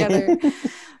working together.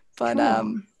 But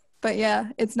Cool. but yeah,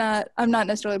 I'm not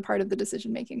necessarily part of the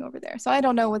decision making over there. So I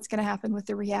don't know what's going to happen with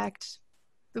the React.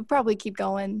 We'll probably keep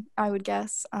going, I would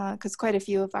guess, because quite a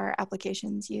few of our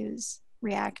applications use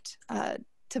React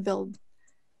to build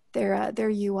their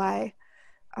UI.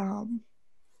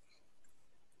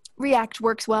 React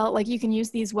works well. Like, you can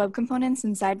use these web components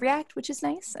inside React, which is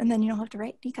nice, and then you don't have to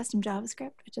write any custom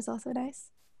JavaScript, which is also nice.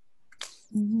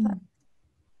 Mm-hmm.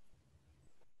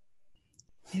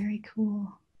 Very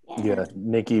cool. Yeah,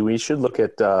 Nikki, we should look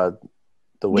at the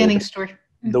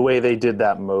way they did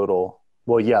that modal.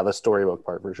 Well, yeah, the storybook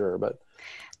part for sure, but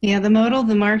yeah, the modal,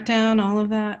 the markdown, all of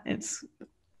that.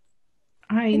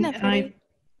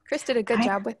 Chris did a good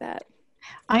job with that.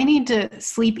 I need to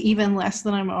sleep even less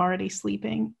than I'm already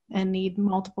sleeping, and need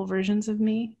multiple versions of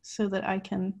me so that I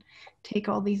can take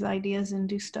all these ideas and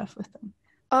do stuff with them.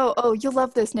 Oh, you'll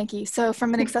love this, Nikki. So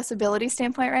from an accessibility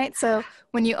standpoint, right? So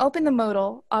when you open the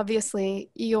modal, obviously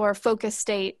your focus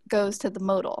state goes to the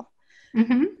modal.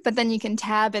 Mm-hmm. But then you can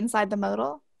tab inside the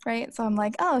modal, right? So I'm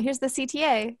like, oh, here's the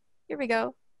CTA. Here we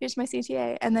go. Here's my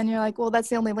CTA. And then you're like, well, that's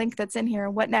the only link that's in here.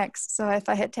 What next? So if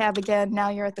I hit tab again, now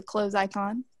you're at the close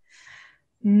icon.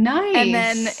 Nice. And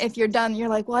then if you're done, you're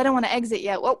like, well, I don't want to exit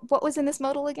yet. What was in this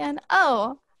modal again?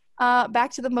 Oh,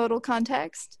 back to the modal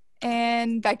context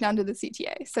and back down to the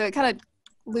CTA. So it kind of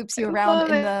loops you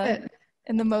around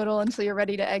in the modal until you're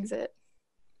ready to exit.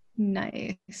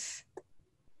 Nice.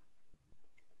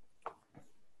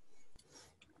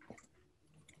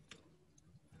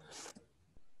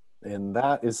 And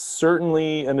that is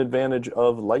certainly an advantage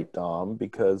of Light DOM,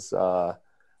 because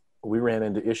we ran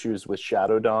into issues with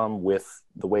Shadow DOM with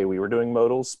the way we were doing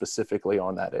modals, specifically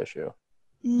on that issue.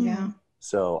 Yeah.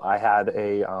 So I had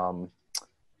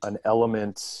an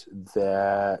element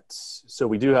that, so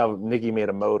we do have, Nikki made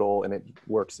a modal, and it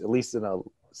works at least in a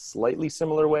slightly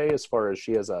similar way as far as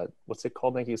she has a, what's it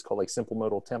called, Nikki? It's called like simple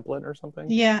modal template or something?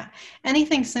 Yeah.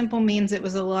 Anything simple means it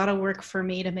was a lot of work for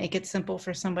me to make it simple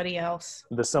for somebody else.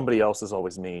 The somebody else is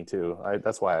always me too.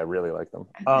 That's why I really like them.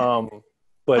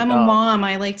 But I'm a mom.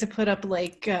 I like to put up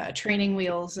like training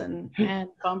wheels and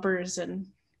bumpers and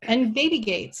baby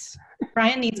gates.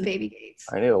 Brian needs baby gates.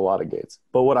 I need a lot of gates.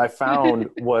 But what I found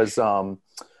was,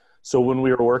 so when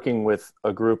we were working with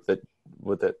a group that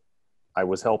I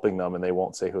was helping them, and they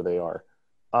won't say who they are.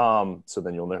 So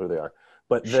then you'll know who they are.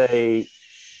 But the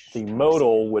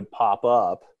modal would pop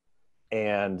up,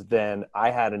 and then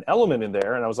I had an element in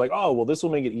there, and I was like, oh, well, this will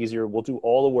make it easier. We'll do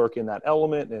all the work in that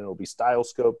element, and it'll be style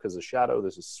scope because of Shadow.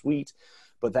 This is sweet.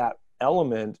 But that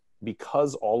element,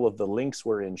 because all of the links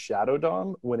were in Shadow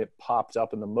DOM, when it popped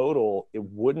up in the modal, it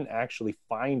wouldn't actually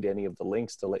find any of the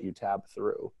links to let you tab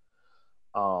through.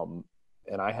 And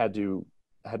I had to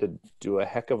do a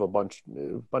heck of a bunch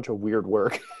of weird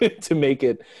work to make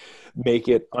it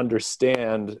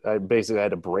understand. I basically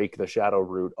had to break the shadow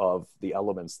root of the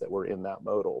elements that were in that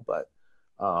modal. But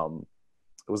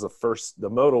it was the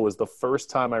modal was the first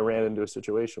time I ran into a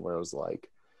situation where I was like,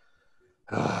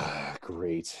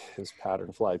 great, those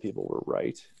pattern fly people were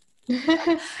right.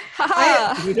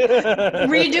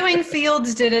 Redoing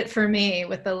fields did it for me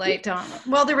with the Light DOM.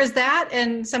 Well, there was that,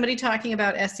 and somebody talking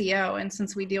about SEO, and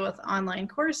since we deal with online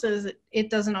courses, it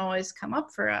doesn't always come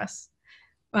up for us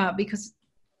because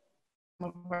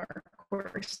some of our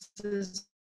courses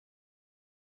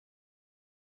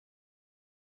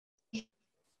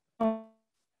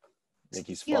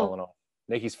Nikki's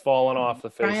falling off the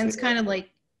face. Brian's kind of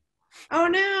like, oh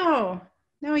no,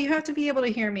 you have to be able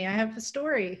to hear me. I have a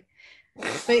story.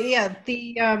 But yeah,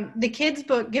 the kids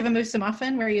book Give a Moose a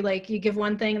Muffin, where you give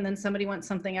one thing and then somebody wants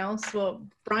something else. Well,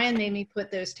 Brian made me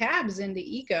put those tabs into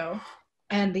Eco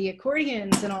and the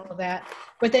accordions and all of that.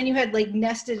 But then you had like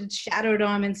nested Shadow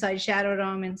DOM inside Shadow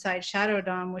DOM inside Shadow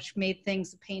DOM, which made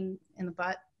things a pain in the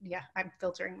butt. Yeah, I'm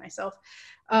filtering myself.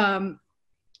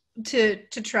 To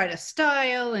try to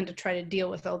style and to try to deal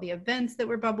with all the events that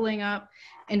were bubbling up.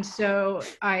 And so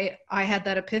I had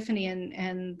that epiphany,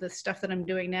 and the stuff that I'm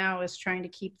doing now is trying to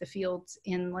keep the fields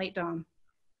in Light DOM.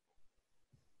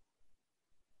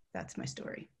 That's my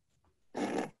story.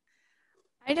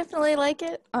 I definitely like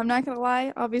it. I'm not gonna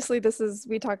lie. Obviously,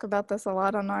 we talk about this a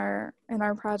lot in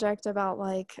our project about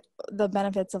like the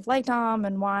benefits of Light DOM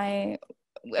and why.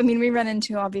 I mean, we run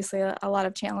into obviously a lot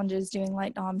of challenges doing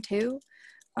Light DOM too.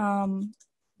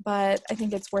 But I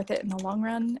think it's worth it in the long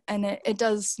run, and it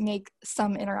does make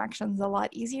some interactions a lot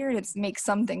easier, and it makes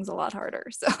some things a lot harder.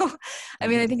 So, I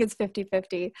mean, I think it's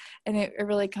 50-50, and it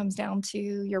really comes down to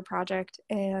your project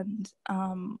and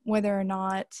whether or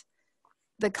not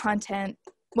the content,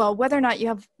 well, whether or not you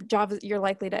have you're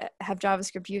likely to have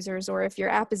JavaScript users, or if your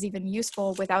app is even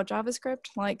useful without JavaScript.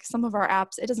 Like some of our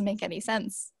apps, it doesn't make any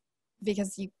sense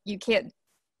because you can't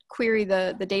query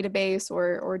the database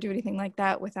or do anything like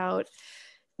that without,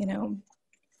 you know,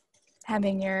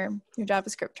 having your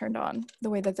JavaScript turned on the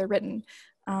way that they're written.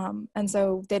 And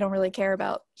so they don't really care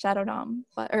about Shadow DOM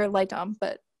or Light DOM.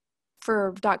 But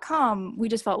for .com, we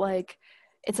just felt like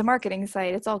it's a marketing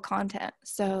site. It's all content.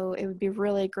 So it would be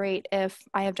really great if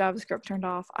I have JavaScript turned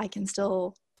off, I can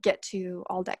still get to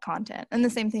all that content. And the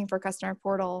same thing for Customer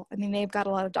Portal. I mean, they've got a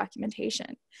lot of documentation.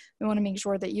 We want to make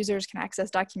sure that users can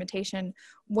access documentation,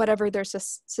 whatever their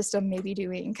system may be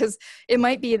doing. Because it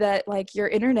might be that like your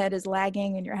internet is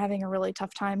lagging and you're having a really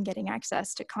tough time getting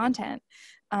access to content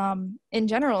in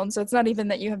general. And so it's not even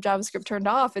that you have JavaScript turned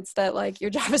off, it's that like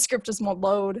your JavaScript just won't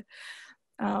load.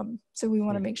 So we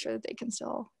want to make sure that they can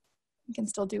still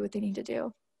do what they need to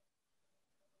do.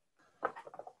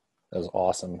 That was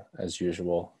awesome, as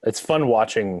usual. It's fun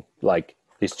watching like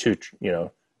these two, you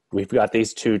know, we've got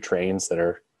these two trains that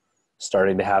are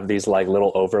starting to have these like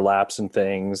little overlaps and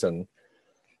things and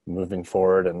moving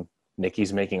forward, and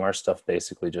Nikki's making our stuff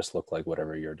basically just look like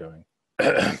whatever you're doing.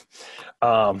 Just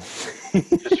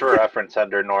for reference,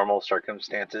 under normal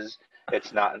circumstances,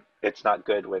 it's not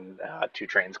good when two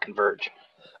trains converge.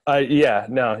 Yeah,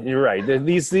 no, you're right.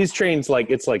 These trains,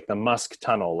 like it's like the Musk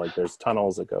Tunnel. Like there's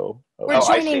tunnels that go. We're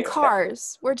joining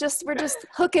cars. We're just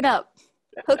hooking up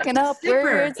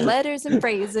words, letters, and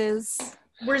phrases.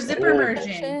 We're zipper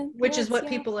merging, which is what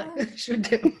people should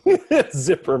do.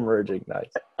 Zipper merging,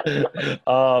 nice.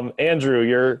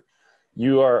 Andrew,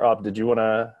 you are up. Did you want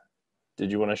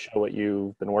to show what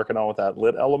you've been working on with that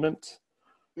lit element?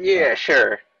 Yeah,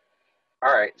 sure.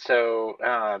 All right, so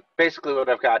basically what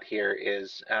I've got here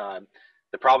is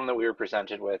the problem that we were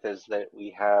presented with is that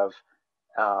we have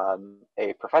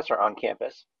a professor on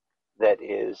campus that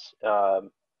is,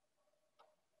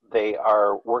 they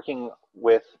are working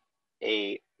with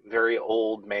a very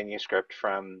old manuscript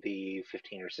from the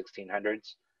 15 or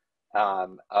 1600s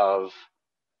of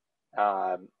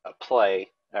a play,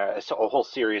 so a whole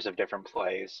series of different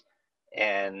plays,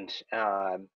 and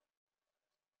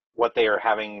what they are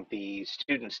having the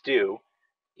students do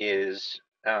is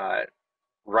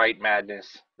write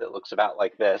madness that looks about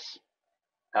like this.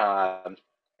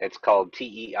 It's called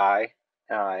TEI.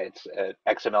 It's an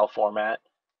XML format,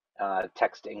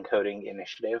 text encoding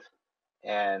initiative.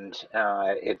 And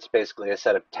it's basically a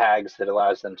set of tags that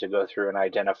allows them to go through and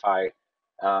identify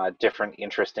different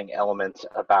interesting elements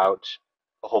about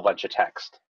a whole bunch of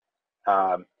text.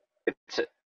 It's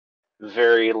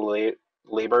very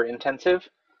labor intensive,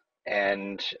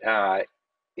 and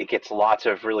it gets lots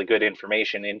of really good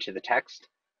information into the text.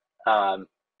 And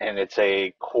it's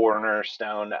a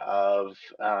cornerstone of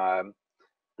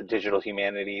the digital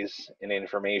humanities and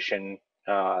information,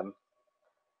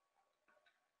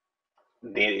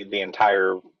 the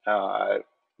entire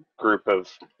group of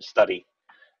study.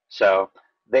 So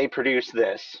they produce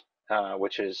this,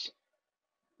 which is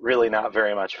really not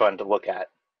very much fun to look at.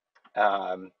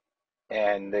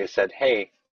 And they said,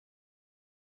 hey,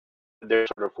 there's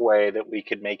sort of way that we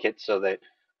could make it so that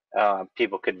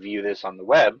people could view this on the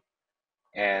web.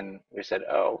 And we said,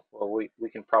 oh, well, we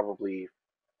can probably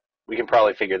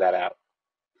figure that out.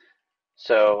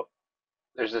 So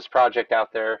there's this project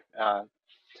out there.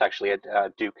 It's actually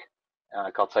at Duke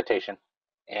called Citation,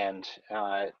 and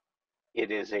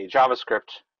it is a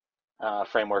JavaScript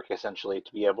framework essentially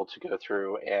to be able to go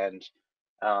through and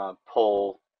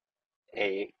pull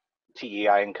a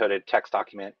TEI encoded text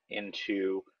document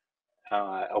into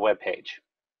a web page.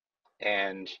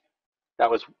 And that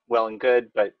was well and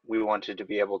good, but we wanted to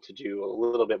be able to do a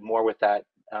little bit more with that.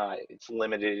 It's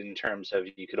limited in terms of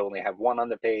you could only have one on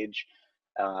the page,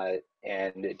 and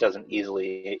it doesn't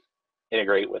easily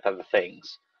integrate with other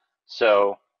things.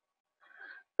 So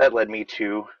that led me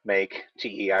to make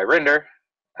TEI render,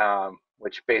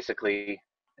 which basically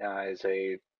is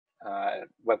a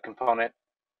web component,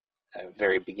 a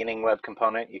very beginning web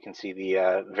component. You can see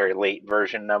the very late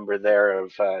version number there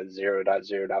of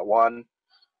 0.0.1.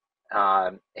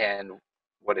 And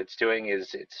what it's doing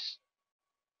is it's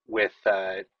with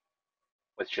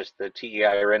just the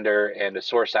TEI render and a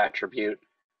source attribute,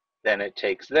 then it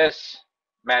takes this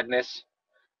madness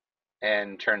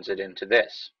and turns it into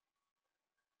this.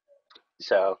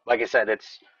 So like I said,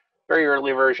 it's very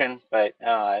early version, but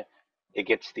it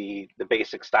gets the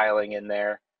basic styling in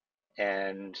there.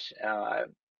 And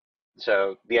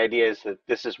so the idea is that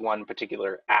this is one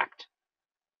particular act,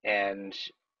 and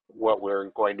what we're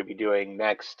going to be doing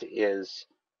next is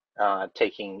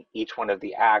taking each one of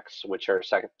the acts, which are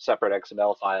separate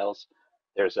XML files.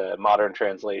 There's a modern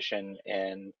translation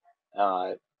and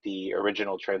the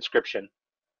original transcription,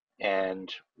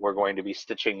 and we're going to be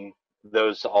stitching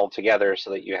those all together so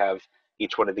that you have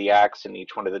each one of the acts and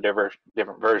each one of the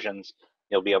different versions.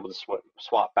 You'll be able to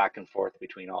swap back and forth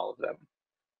between all of them.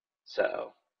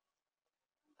 So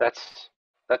that's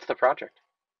the project.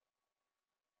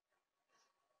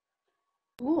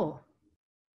 Cool.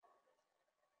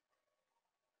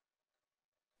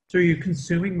 So are you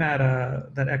consuming that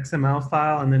XML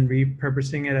file and then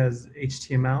repurposing it as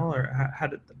HTML, or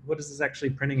what is this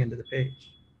actually printing into the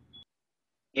page?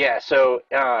 Yeah, so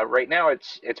right now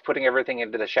it's putting everything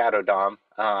into the shadow DOM.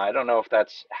 I don't know if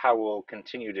that's how we'll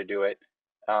continue to do it,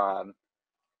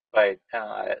 but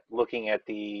looking at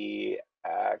the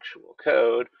actual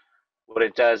code, what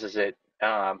it does is it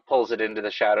pulls it into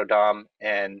the shadow DOM,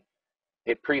 and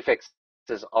it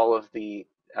prefixes all of the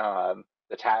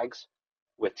tags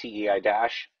with TEI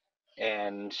dash,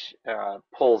 and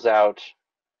pulls out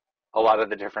a lot of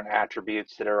the different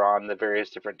attributes that are on the various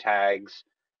different tags,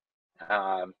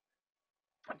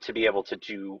 to be able to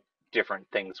do different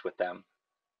things with them.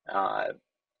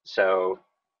 So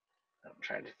I'm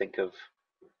trying to think of,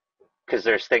 because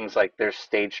there's things like there's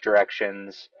stage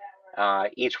directions.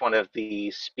 Each one of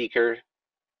the speaker,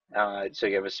 so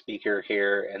you have a speaker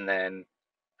here, and then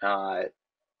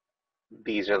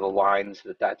these are the lines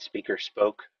that speaker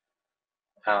spoke.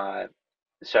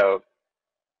 So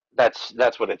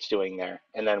that's what it's doing there.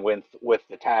 And then with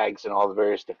the tags and all the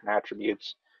various different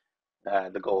attributes,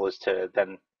 the goal is to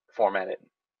then format it,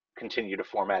 continue to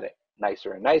format it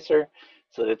nicer and nicer,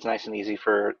 so that it's nice and easy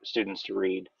for students to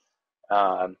read.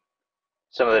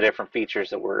 Some of the different features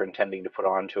that we're intending to put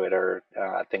onto it are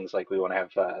things like we want to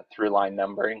have through-line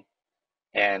numbering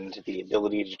and the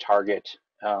ability to target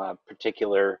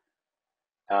particular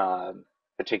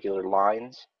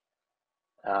lines,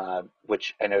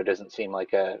 which I know doesn't seem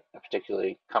like a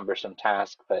particularly cumbersome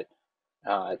task, but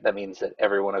that means that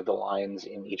every one of the lines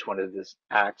in each one of these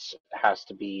acts has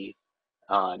to be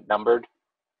numbered,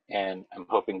 and I'm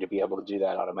hoping to be able to do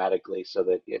that automatically so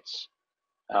that it's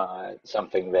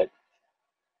something that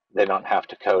they don't have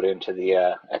to code into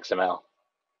the XML.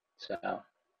 So, does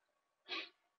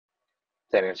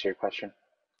that answer your question?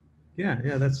 Yeah,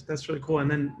 that's really cool. And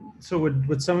then, so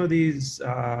would some of these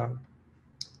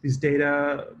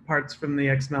data parts from the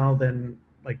XML then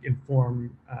like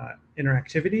inform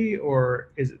interactivity, or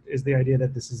is the idea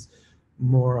that this is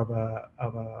more of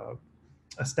a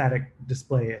static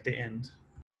display at the end?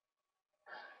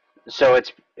 So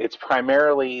it's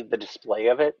primarily the display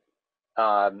of it.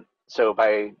 So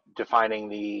by defining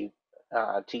the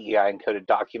TEI encoded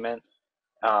document,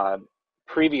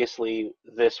 previously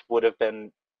this would have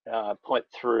been put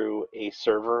through a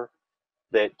server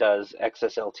that does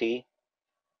XSLT,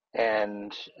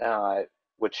 and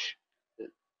which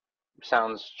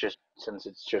sounds, just since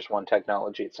it's just one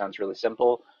technology, it sounds really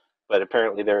simple, but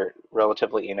apparently they're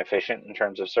relatively inefficient in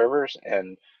terms of servers,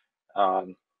 and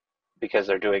because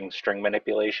they're doing string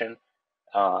manipulation,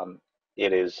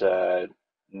 it is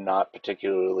not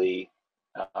particularly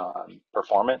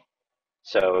performant.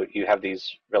 So you have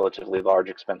these relatively large,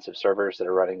 expensive servers that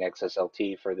are running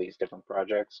XSLT for these different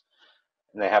projects,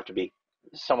 and they have to be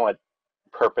somewhat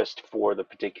purposed for the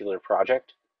particular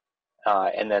project.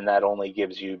 And then that only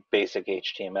gives you basic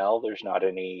HTML. There's not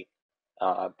any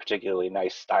particularly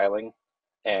nice styling,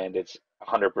 and it's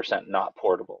 100% not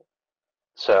portable.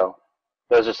 So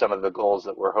those are some of the goals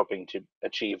that we're hoping to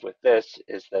achieve with this,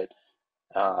 is that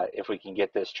if we can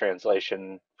get this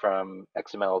translation from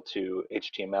XML to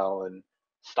HTML and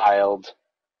styled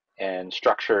and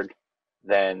structured,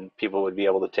 then people would be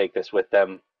able to take this with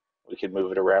them. We could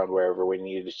move it around wherever we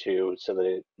needed to, so that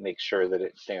it makes sure that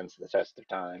it stands the test of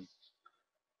time.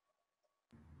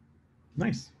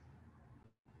 Nice.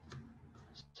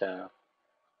 So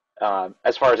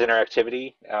as far as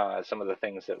interactivity, some of the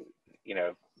things that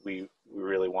we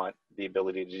really want the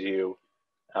ability to do,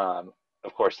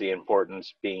 of course, the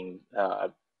importance being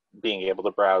able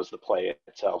to browse the play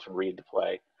itself and read the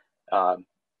play.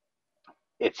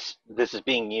 This is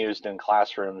being used in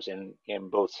classrooms in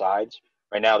both sides.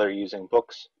 Right now they're using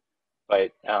books,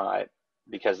 but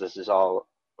because this is all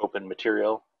open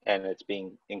material and it's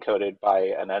being encoded by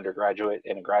an undergraduate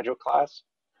in a graduate class,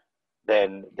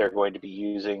 then they're going to be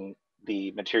using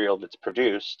the material that's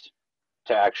produced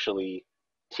to actually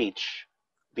teach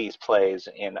these plays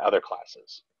in other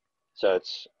classes. So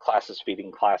it's classes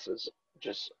feeding classes, which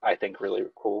is, I think, really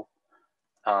cool.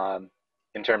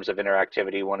 In terms of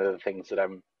interactivity, one of the things that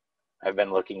I've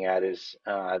been looking at is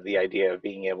the idea of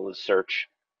being able to search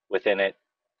within it,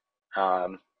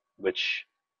 which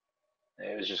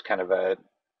is just kind of a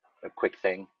quick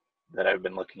thing that I've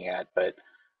been looking at. But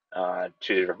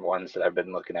two different ones that I've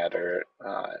been looking at are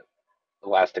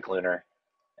Elastic Lunar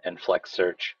and Flex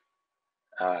Search.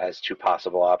 as two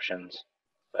possible options.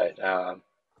 But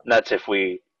that's if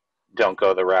we don't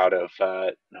go the route of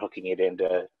hooking it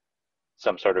into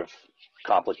some sort of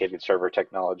complicated server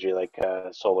technology like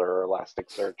Solar or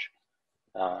Elasticsearch.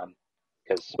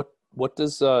 Because what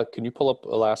does can you pull up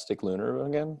Elastic Lunar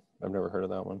again? I've never heard of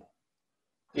that one.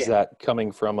 Is Yeah. that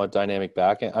coming from a dynamic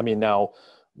backend? I mean, now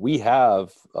we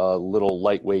have a little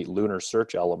lightweight lunar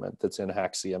search element that's in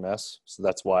HAX CMS. So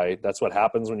that's what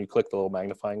happens when you click the little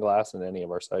magnifying glass in any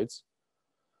of our sites.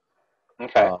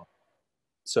 Okay.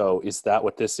 So is that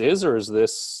what this is, or is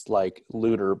this like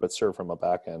lunar but served from a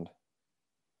backend?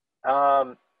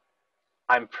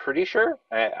 I'm pretty sure.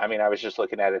 I mean, I was just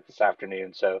looking at it this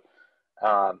afternoon, so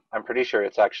I'm pretty sure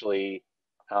it's actually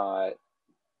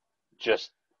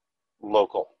just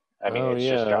local. I mean, Oh it's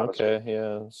yeah, just JavaScript. okay,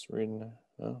 yeah. It's reading.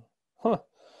 Oh. Huh.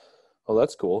 Oh,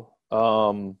 that's cool.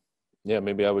 Yeah,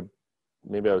 maybe I would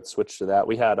switch to that.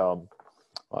 We had well,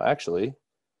 actually, I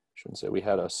shouldn't say we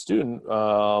had a student.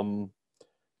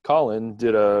 Colin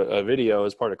did a video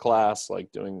as part of class,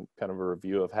 like doing kind of a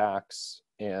review of HAX,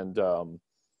 and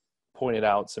pointed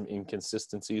out some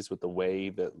inconsistencies with the way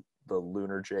that the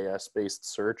Lunar.js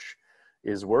based search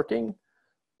is working.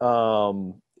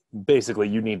 Basically,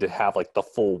 you need to have like the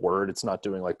full word. It's not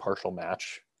doing like partial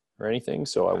match or anything.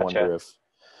 So I wonder if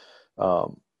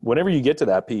whenever you get to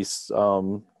that piece,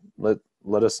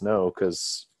 let us know,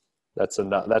 because that's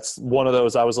one of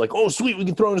those. I was like, oh sweet, we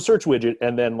can throw in a search widget,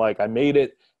 and then like I made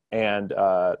it, and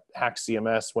HAX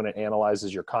CMS, when it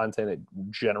analyzes your content, it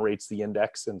generates the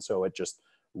index, and so it just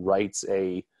writes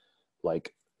a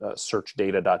like search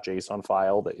data.json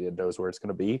file that it knows where it's going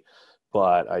to be.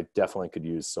 But I definitely could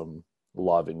use some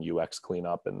love and UX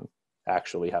cleanup and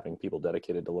actually having people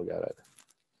dedicated to look at it.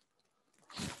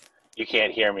 You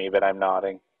can't hear me, but I'm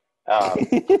nodding.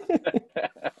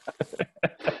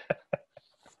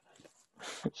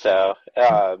 So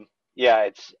yeah,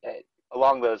 it's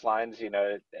along those lines. You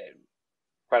know,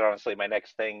 quite honestly, my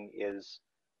next thing is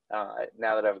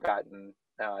now that I've gotten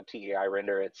TEI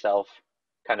render itself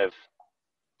kind of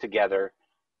together.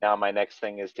 Now my next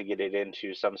thing is to get it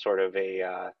into some sort of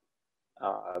a,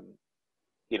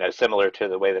 you know, similar to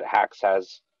the way that HAX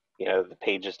has, you know, the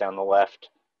pages down the left,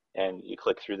 and you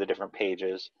click through the different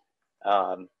pages.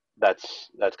 That's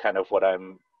kind of what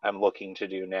I'm looking to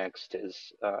do next,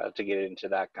 is to get into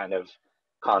that kind of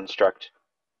construct.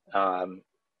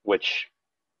 Which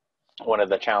one of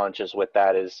the challenges with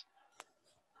that is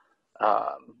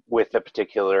with the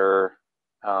particular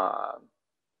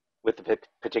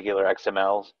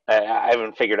XML, I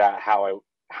haven't figured out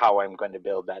how I'm going to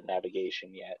build that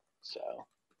navigation yet.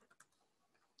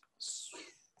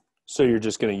 So you're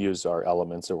just going to use our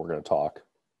elements and we're going to talk.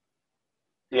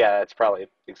 Yeah, that's probably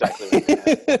exactly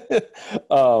what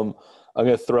I'm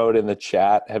going to throw it in the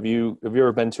chat. Have you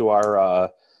ever been to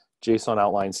our JSON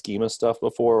outline schema stuff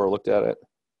before or looked at it?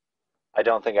 I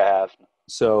don't think I have.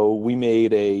 So we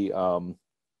made a, you know,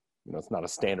 it's not a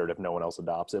standard if no one else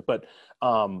adopts it, but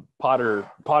Potter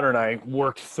and I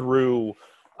worked through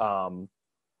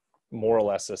more or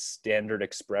less a standard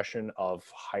expression of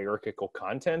hierarchical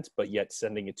content, but yet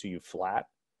sending it to you flat.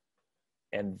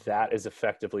 And that is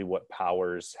effectively what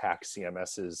powers HAX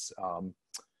CMS's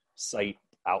site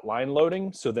outline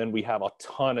loading. So then we have a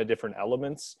ton of different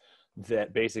elements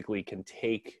that basically can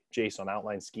take JSON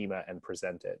outline schema and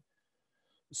present it.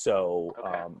 So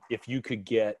if you could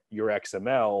get your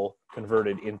XML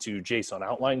converted into JSON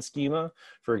outline schema,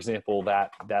 for example,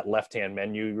 that left-hand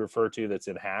menu you refer to that's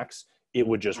in HAX, it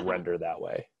would just render that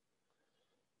way.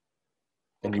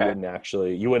 And you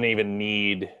wouldn't even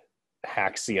need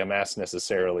HAX CMS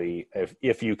necessarily.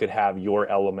 If you could have your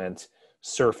element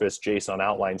surface JSON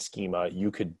outline schema, you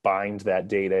could bind that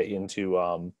data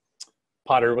into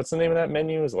Potter. What's the name of that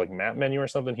menu? Is it like map menu or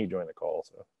something? He joined the call.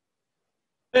 So.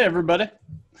 Hey everybody.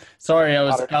 Sorry, I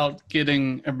was Potter. out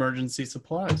getting emergency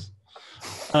supplies.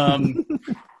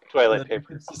 Toilet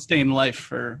paper. Sustain life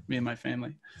for me and my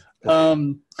family.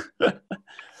 What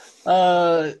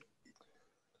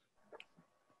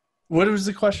was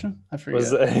the question? I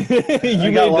forget.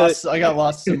 I got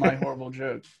lost in my horrible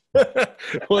joke.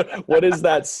 What is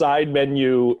that side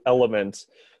menu element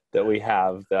that we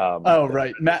have? Oh,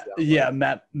 right. Map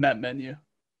menu.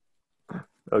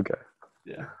 Okay.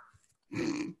 Yeah.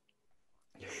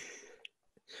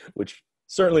 Which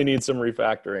certainly needs some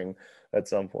refactoring at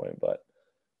some point, but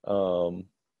all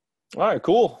right,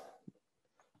 cool.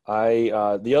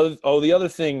 The other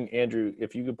thing, Andrew,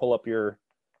 if you could pull up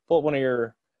one of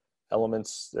your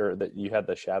elements there that you had,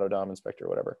 the shadow DOM inspector or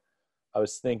whatever. I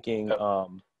was thinking,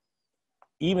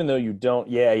 even though you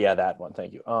don't, that one,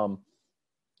 thank you.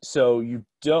 So you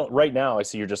don't, right now, I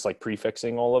see you're just like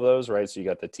prefixing all of those, right? So you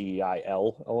got the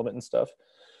TEIL element and stuff.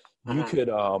 You could,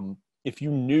 if you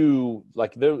knew,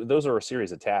 like those are a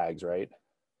series of tags, right?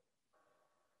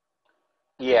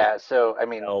 Yeah. So, I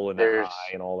mean, L and there's,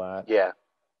 I and all that. yeah.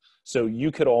 So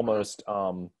you could almost,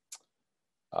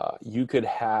 you could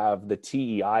have the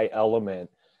TEI element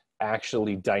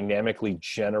actually dynamically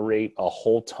generate a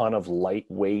whole ton of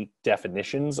lightweight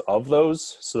definitions of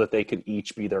those so that they could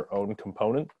each be their own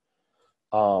component.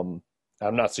 I'm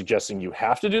not suggesting you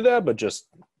have to do that, but just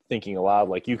thinking aloud,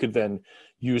 like you could then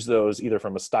use those either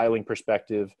from a styling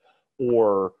perspective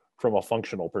or from a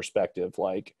functional perspective.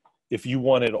 Like if you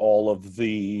wanted all of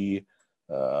the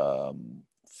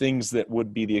things that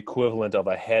would be the equivalent of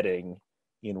a heading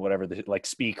in whatever the, like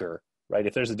speaker, right?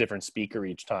 If there's a different speaker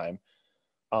each time,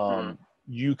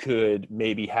 you could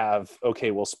maybe have,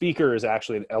 okay, well, speaker is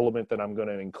actually an element that I'm going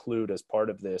to include as part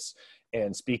of this,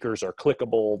 and speakers are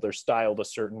clickable, they're styled a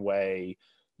certain way,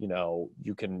 you know,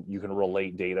 you can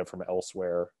relate data from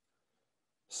elsewhere.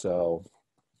 So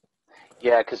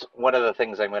Yeah, because one of the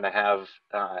things I'm going to have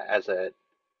as a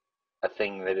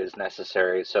thing that is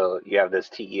necessary, so you have this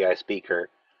TEI speaker,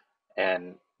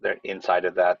 and inside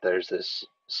of that there's this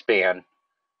span.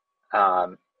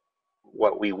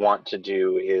 What we want to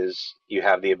do is you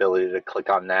have the ability to click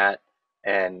on that,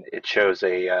 and it shows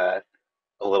a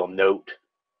little note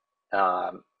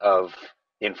of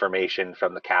information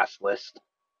from the cast list,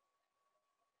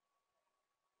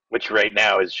 which right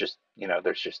now is just, you know,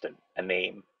 there's just a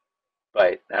name.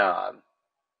 But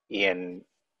in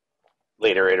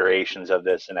later iterations of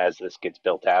this, and as this gets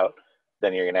built out,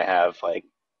 then you're going to have like,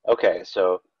 okay,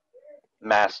 so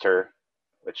master,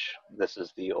 which this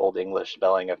is the old English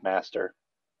spelling of master.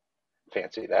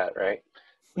 Fancy that, right?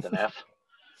 With an F.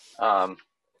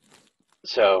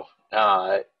 So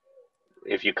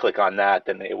if you click on that,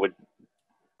 then it would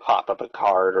pop up a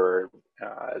card or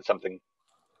something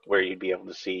where you'd be able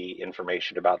to see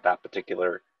information about that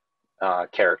particular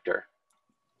character.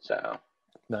 So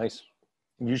nice.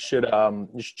 You should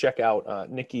check out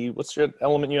Nikki. What's your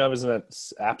element you have? Isn't it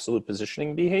absolute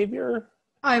positioning behavior?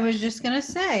 I was just gonna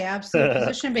say, absolute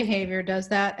position behavior does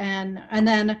that, and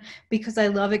then because I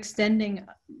love extending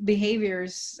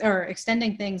behaviors or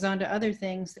extending things onto other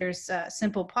things, there's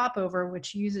simple popover,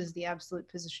 which uses the absolute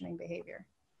positioning behavior.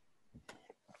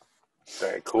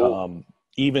 Very cool.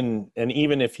 Even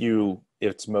if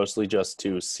it's mostly just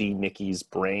to see Nikki's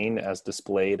brain as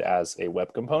displayed as a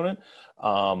web component,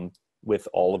 with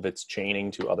all of its chaining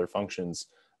to other functions,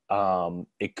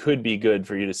 it could be good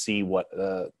for you to see what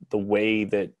the way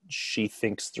that she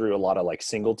thinks through a lot of like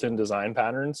singleton design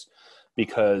patterns,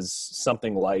 because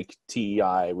something like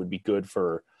TEI would be good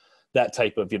for that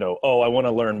type of, you know, oh, I want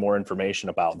to learn more information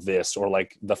about this, or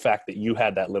like the fact that you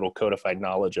had that little codified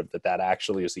knowledge of that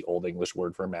actually is the old English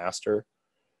word for master,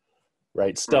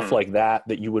 right? Stuff like that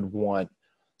you would want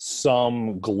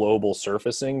some global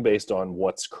surfacing based on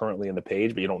what's currently in the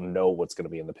page, but you don't know what's going to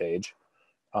be in the page.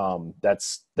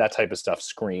 That type of stuff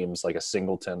screams like a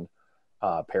singleton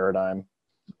paradigm.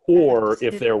 Or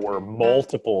if there were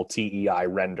multiple TEI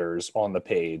renders on the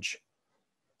page,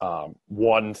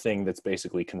 one thing that's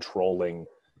basically controlling,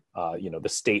 the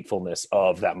statefulness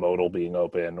of that modal being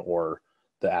open, or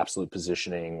the absolute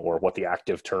positioning, or what the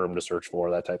active term to search for,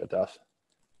 that type of stuff.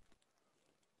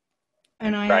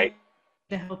 And I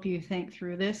to help you think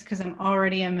through this, because I'm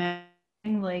already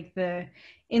imagining like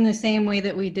in the same way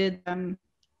that we did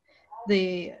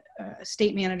the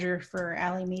state manager for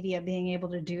Alley Media being able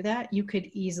to do that, you could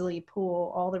easily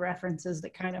pull all the references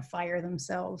that kind of fire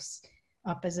themselves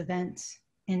up as events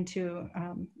into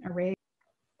array.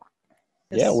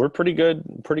 Yeah, we're pretty good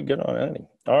on editing.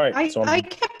 All right. I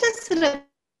kept us at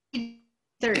a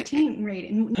 13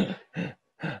 rating.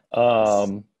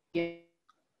 All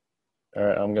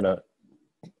right, I'm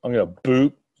gonna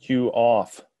boot you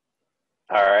off.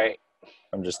 All right.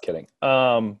 I'm just kidding.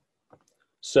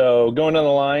 So going down the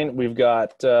line, we've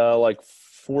got like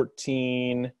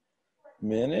 14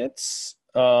 minutes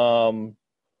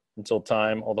until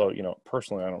time. Although, you know,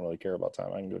 personally, I don't really care about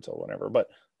time. I can do it till whenever. But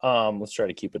let's try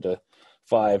to keep it to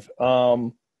 5.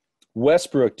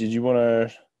 Westbrook, did you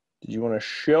want to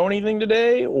show anything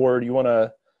today, or do you want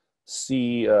to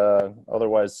see?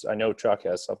 Otherwise, I know Chuck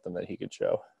has something that he could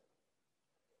show.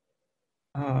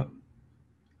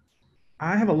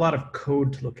 I have a lot of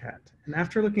code to look at. And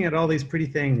after looking at all these pretty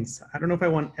things, I don't know if I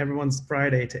want everyone's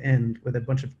Friday to end with a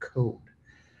bunch of code.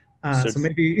 So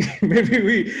maybe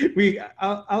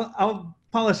I'll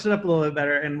polish it up a little bit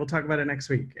better, and we'll talk about it next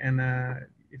week. And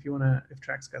if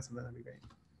Track's got something, that'd be great.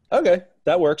 Okay,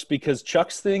 that works because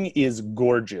Chuck's thing is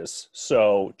gorgeous.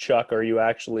 So, Chuck, are you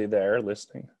actually there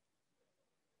listening?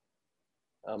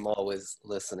 I'm always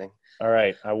listening. All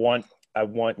right, I want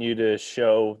you to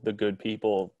show the good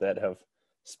people that have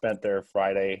spent their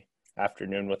Friday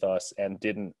afternoon with us and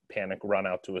didn't panic run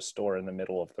out to a store in the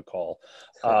middle of the call.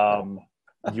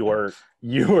 Your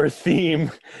theme,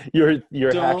 your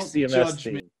HAX CMS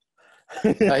theme.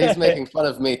 He's making fun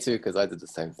of me too because I did the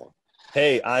same thing.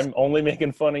 Hey, I'm only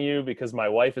making fun of you because my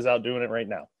wife is out doing it right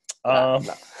now. No.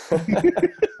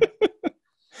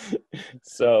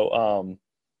 So,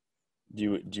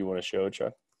 do you want to show it,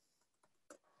 Chuck?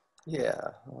 Yeah.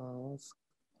 Let's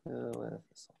go with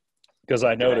this one. Because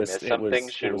I Did noticed I miss something?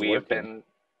 it Should was we have working. been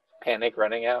panic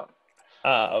running out?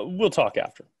 We'll talk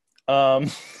after.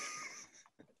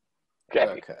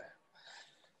 Okay.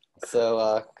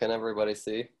 So, can everybody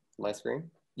see my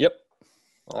screen? Yep.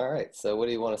 All right. So, what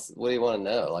do you want to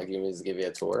know? Like, you want me to give you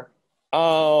a tour?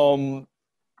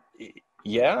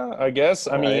 Yeah, I guess.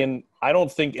 I mean, I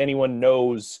don't think anyone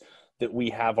knows that we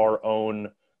have our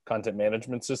own content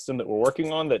management system that we're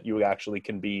working on, that you actually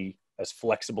can be as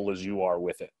flexible as you are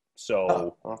with it.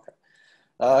 So,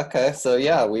 okay. So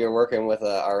yeah, we are working with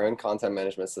our own content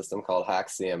management system called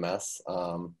HAX CMS.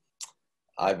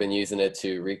 I've been using it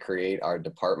to recreate our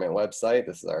department website.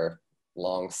 This is our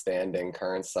long-standing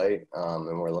current site,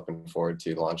 and we're looking forward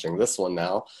to launching this one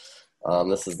now.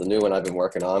 This is the new one I've been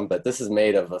working on, but this is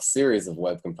made of a series of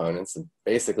web components. And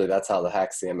basically, that's how the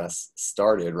HAX CMS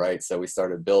started, right? So we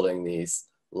started building these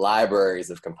libraries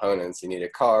of components. You need a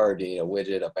card, you need a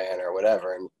widget, a banner,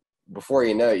 whatever. And before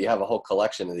you know it, you have a whole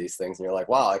collection of these things, and you're like,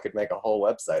 wow, I could make a whole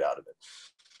website out of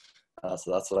it.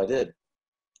 So that's what I did.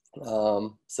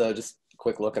 So just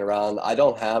quick looking around. I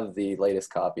don't have the latest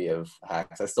copy of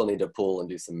HAX. I still need to pull and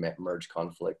do some merge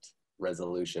conflict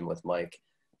resolution with Mike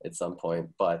at some point,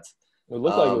 but it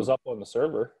looked like it was up on the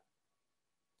server.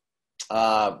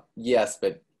 Yes,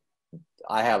 but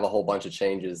I have a whole bunch of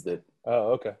changes that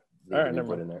okay. All right, never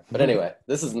put in there. But anyway,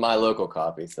 this is my local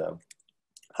copy. So,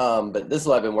 but this is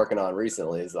what I've been working on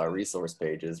recently is our resource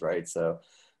pages, right? So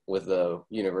with the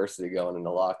university going into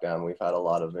lockdown, we've had a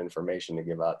lot of information to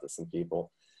give out to some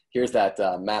people. Here's that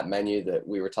map menu that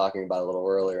we were talking about a little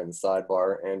earlier in the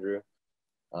sidebar, Andrew.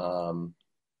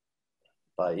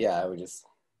 But yeah, we just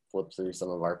flip through some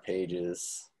of our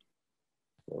pages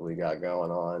that we got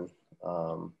going on.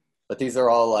 But these are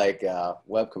all like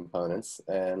web components.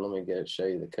 And let me show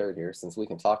you the code here since we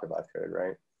can talk about code,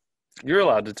 right? You're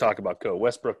allowed to talk about code.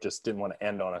 Westbrook just didn't want to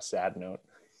end on a sad note.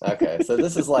 Okay, so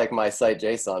this is like my site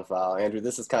JSON file. Andrew,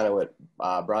 this is kind of what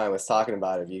Brian was talking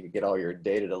about. If you could get all your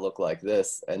data to look like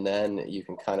this, and then you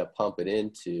can kind of pump it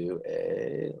into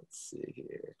let's see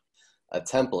here, a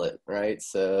template, right?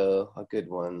 So a good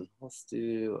one. Let's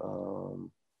do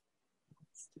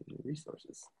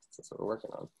resources. That's what we're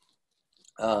working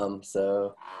on.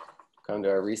 So come to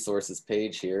our resources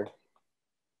page here.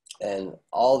 And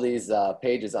all these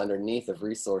pages underneath of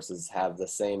resources have the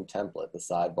same template, the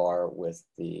sidebar with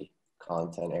the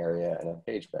content area and a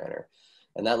page banner.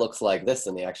 And that looks like this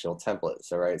in the actual template.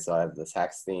 So, right, so I have this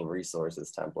HAX theme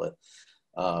resources template.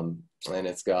 And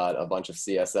it's got a bunch of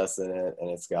CSS in it, and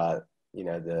it's got, you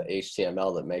know, the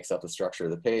HTML that makes up the structure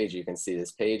of the page. You can see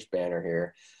this page banner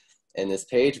here. And this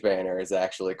page banner is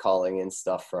actually calling in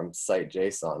stuff from site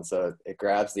JSON. So it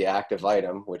grabs the active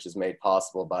item, which is made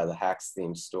possible by the HAX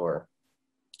theme store.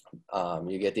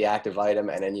 You get the active item,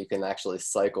 and then you can actually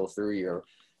cycle through your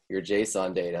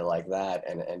JSON data like that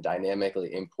and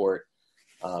dynamically import,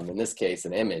 in this case,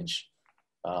 an image,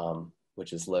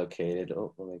 which is located.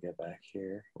 Oh, let me get back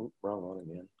here. Oh, wrong one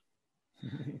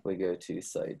again. We go to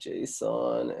site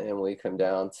JSON, and we come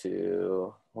down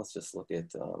to, let's just look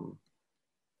at,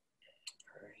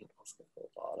 let's go to the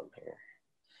bottom here.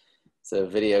 So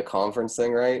video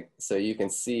conferencing, right? So you can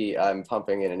see I'm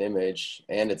pumping in an image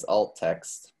and it's alt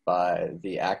text by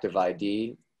the active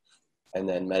ID and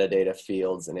then metadata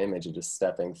fields and image and just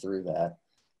stepping through that.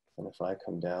 And if I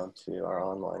come down to our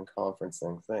online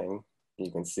conferencing thing,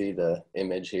 you can see the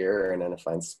image here. And then if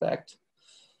I inspect,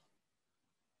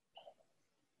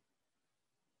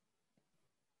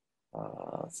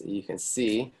 so you can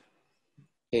see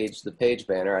the page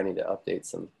banner. I need to update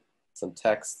some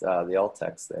text, the alt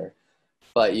text there.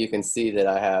 But you can see that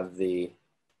I have the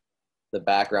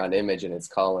background image and it's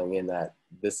calling in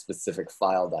this specific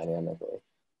file dynamically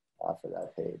for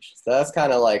that page. So that's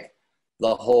kind of like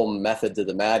the whole method to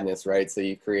the madness, right? So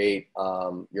you create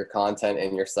your content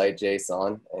in your site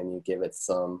JSON and you give it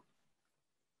some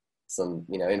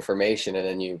information, and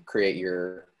then you create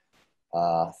your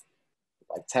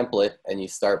like template and you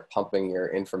start pumping your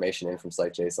information in from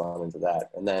site JSON into that.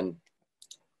 And then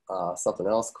something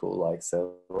else cool. Like,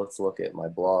 so let's look at my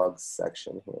blogs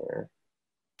section here.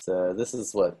 So this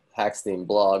is what HAX theme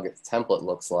blog template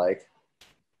looks like.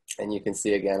 And you can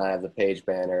see, again, I have the page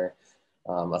banner,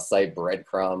 a site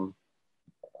breadcrumb.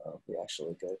 We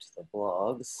actually go to the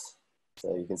blogs.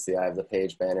 So you can see I have the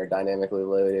page banner dynamically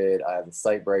loaded. I have the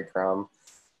site breadcrumb.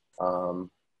 And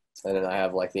then I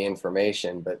have like the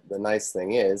information. But the nice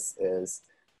thing is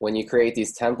when you create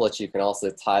these templates, you can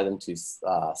also tie them to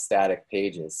static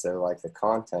pages. So like the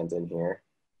content in here,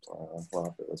 well,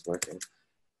 if it was working.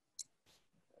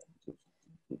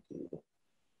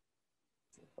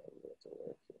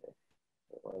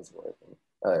 Working.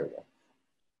 Oh, there we go.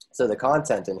 So the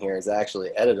content in here is actually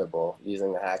editable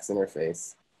using the HAX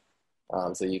interface.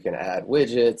 So you can add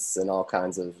widgets and all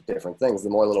kinds of different things. The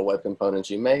more little web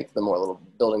components you make, the more little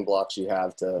building blocks you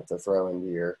have to throw into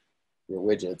your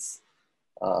widgets.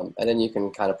 And then you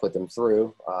can kind of put them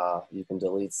through. You can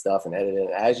delete stuff and edit it.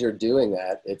 And as you're doing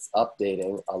that, it's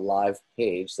updating a live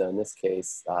page. So in this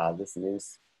case, this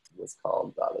news was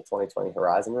called the 2020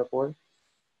 Horizon Report.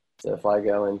 So if I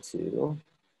go into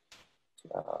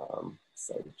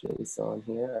site JSON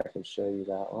here, I can show you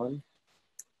that one.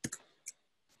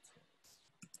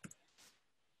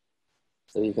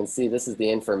 So you can see this is the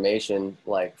information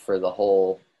like for the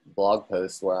whole blog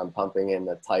post where I'm pumping in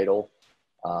the title,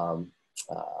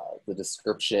 the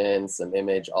description, some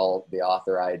image, all the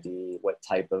author ID, what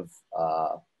type of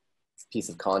piece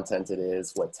of content it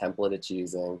is, what template it's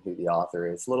using, who the author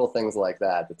is, little things like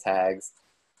that, the tags.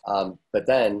 But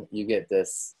then you get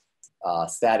this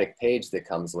static page that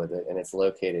comes with it, and it's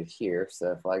located here.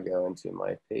 So if I go into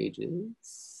my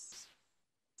pages,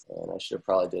 and I should have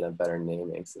probably did a better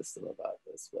naming system about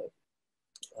this, but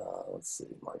let's see,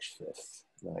 March 5th.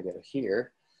 Then I go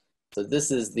here. So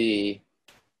this is the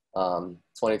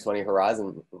 2020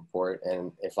 Horizon Report,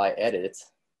 and if I edit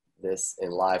this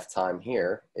in live time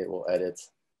here, it will edit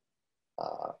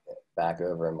back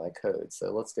over in my code.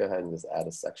 So let's go ahead and just add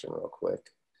a section real quick.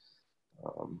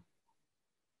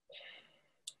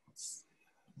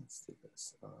 Let's do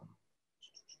this.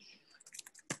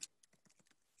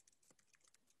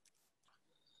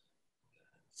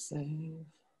 Save.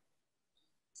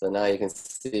 So now you can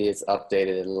see it's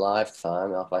updated in live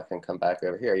time. Now if I can come back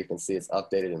over here, you can see it's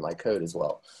updated in my code as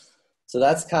well. So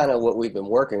that's kind of what we've been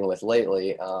working with lately.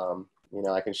 You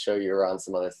know, I can show you around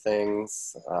some other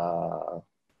things.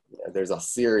 There's a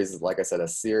series, like I said, a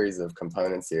series of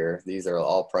components here. These are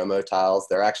all promo tiles.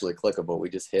 They're actually clickable. We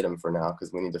just hid them for now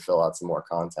because we need to fill out some more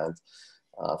content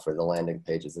for the landing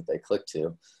pages that they click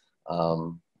to.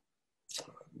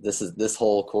 This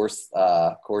whole course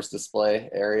display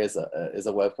area is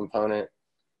a web component.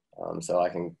 So I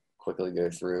can quickly go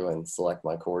through and select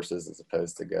my courses as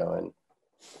opposed to going,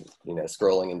 you know,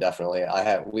 scrolling indefinitely.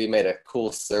 We made a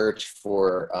cool search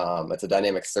for, it's a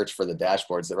dynamic search for the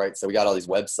dashboards, right? So we got all these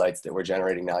websites that we're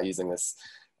generating now using this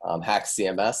HAX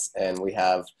CMS, and we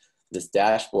have this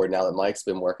dashboard now that Mike's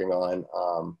been working on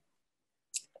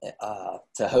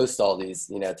to host all these,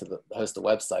 you know, host the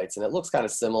websites. And it looks kind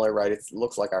of similar, right? It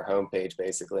looks like our homepage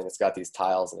basically, and it's got these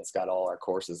tiles and it's got all our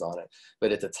courses on it.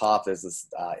 But at the top, there's this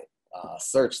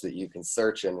search that you can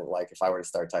search, and like if I were to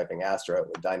start typing Astro, it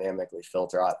would dynamically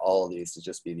filter out all of these to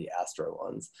just be the Astro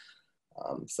ones.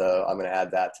 So I'm going to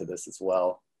add that to this as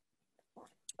well.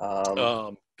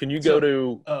 Can you go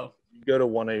to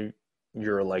one of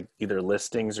your like either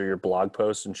listings or your blog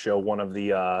posts and show one of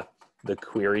the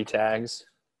query tags?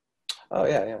 Oh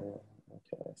yeah.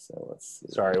 Okay, so let's see.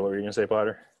 Sorry, what were you going to say,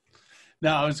 Potter?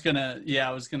 No, I was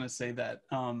gonna say that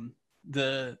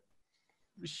the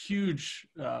huge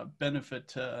benefit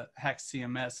to HAX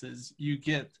CMS is you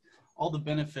get all the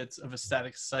benefits of a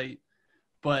static site,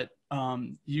 but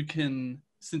you can,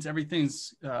 since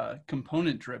everything's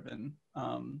component driven,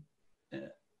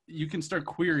 you can start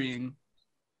querying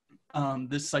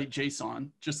this site JSON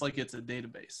just like it's a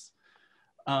database.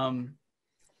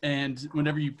 And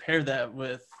whenever you pair that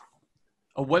with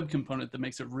a web component that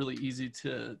makes it really easy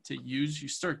to use, you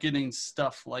start getting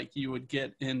stuff like you would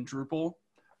get in Drupal,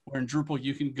 where in Drupal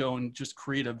you can go and just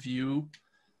create a view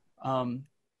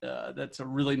that's a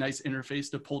really nice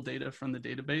interface to pull data from the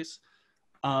database.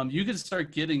 You can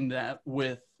start getting that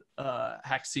with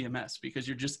HAX CMS because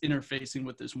you're just interfacing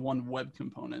with this one web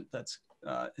component that's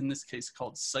in this case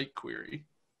called site query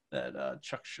that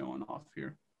Chuck's showing off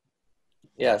here.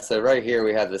 Yeah, so right here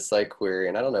we have the site query,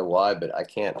 and I don't know why, but I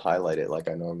can't highlight it like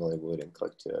I normally would and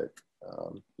click to it.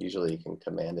 Usually you can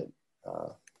command it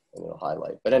and it'll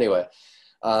highlight. But anyway,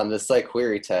 the site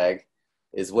query tag,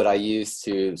 is what I use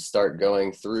to start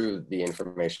going through the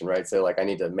information, right? So like I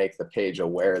need to make the page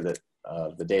aware that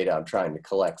the data I'm trying to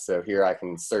collect. So here I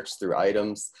can search through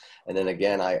items, and then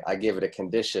again, I give it a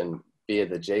condition via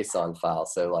the JSON file.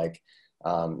 So like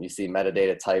you see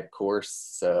metadata type course.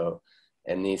 So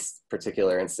in this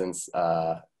particular instance,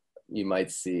 you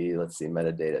might see, let's see,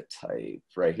 metadata type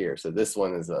right here. So this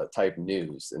one is a type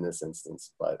news in this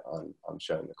instance, but I'm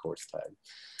showing the course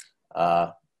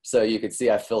type. So you can see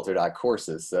I filtered out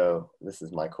courses. So this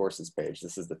is my courses page.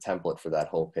 This is the template for that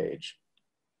whole page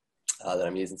that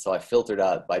I'm using. So I filtered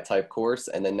out by type course,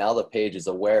 and then now the page is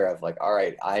aware of like, all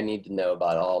right, I need to know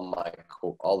about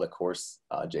all the course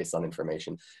JSON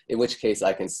information, in which case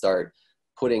I can start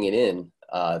putting it in.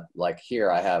 Like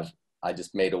here I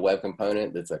just made a web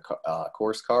component that's a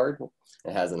course card.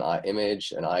 It has an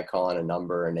image, an icon, a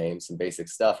number, a name, some basic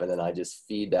stuff. And then I just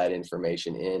feed that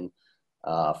information in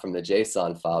from the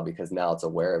JSON file, because now it's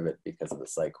aware of it because of the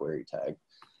site query tag.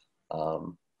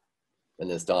 And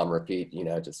this DOM repeat,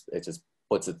 it just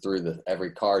puts it through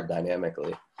every card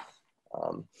dynamically.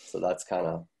 So that's kind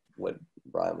of what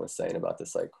Brian was saying about the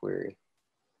site query.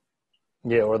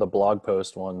 Yeah, or the blog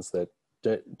post ones that,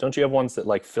 don't you have ones that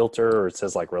like filter, or it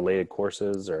says like related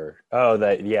courses, or,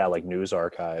 like news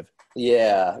archive?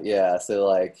 Yeah. So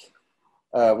like,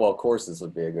 well, courses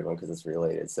would be a good one because it's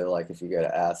related. So like if you go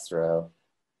to Astro,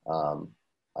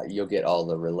 you'll get all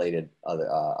the related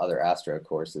other Astro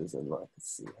courses, and let's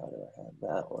see, how do I have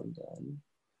that one done?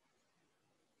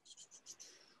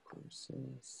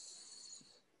 Courses.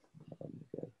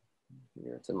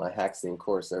 Here, it's in my HAX theme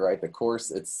course. So right, the course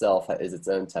itself is its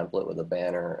own template with a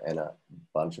banner and a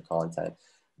bunch of content.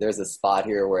 There's a spot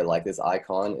here where like this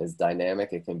icon is dynamic.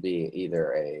 It can be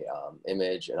either a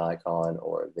image, an icon,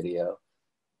 or a video.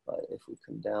 But if we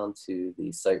come down to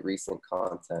the site recent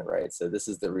content, right? So this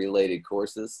is the related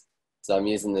courses. So I'm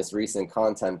using this recent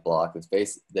content block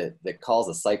that calls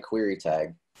a site query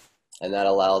tag, and that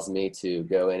allows me to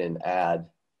go in and add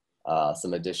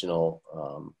some additional,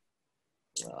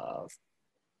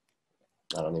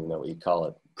 I don't even know what you call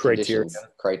it.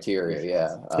 Criteria,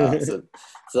 yeah.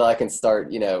 So I can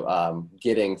start,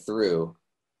 getting through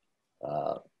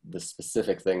the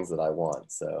specific things that I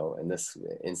want. So in this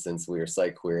instance, we are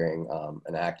site querying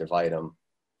an active item.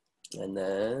 And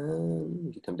then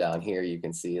if you come down here, you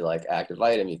can see like active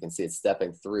item, you can see it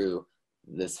stepping through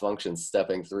this function,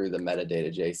 stepping through the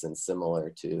metadata JSON,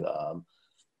 similar to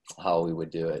how we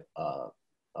would do it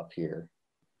up here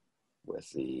with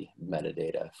the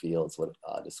metadata fields with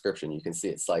description. You can see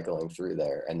it cycling through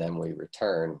there, and then we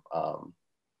return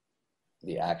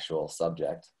the actual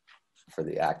subject for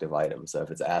the active item. So if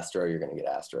it's Astro, you're going to get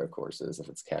Astro courses. If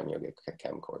it's Chem, you'll get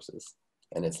Chem courses.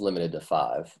 And it's limited to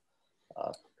 5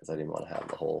 because I didn't want to have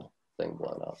the whole thing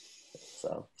blown up.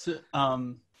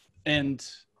 And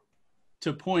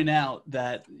to point out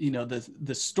that,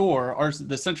 the store,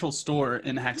 the central store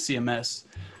in HAX CMS,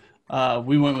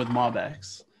 we went with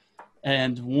MobX.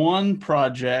 And one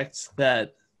project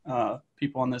that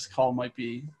people on this call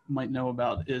might know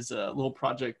about is a little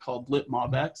project called Lit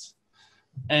MobX.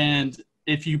 And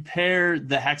if you pair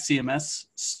the HAX CMS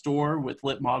store with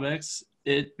Lit MobX,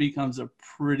 it becomes a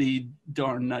pretty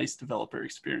darn nice developer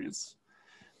experience,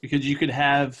 because you could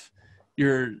have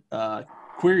your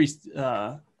queries,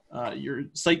 your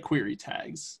site query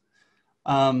tags,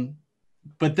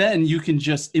 but then you can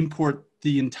just import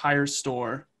the entire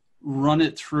store, run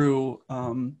it through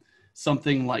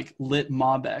something like Lit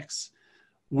MobX,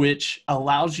 which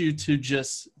allows you to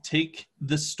just take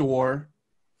the store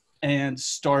and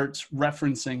start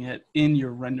referencing it in your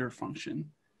render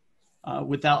function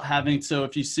without having. So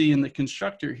if you see in the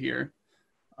constructor here,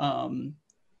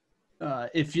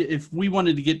 if we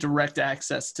wanted to get direct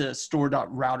access to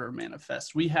store.router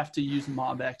manifest, we have to use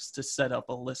MobX to set up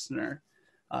a listener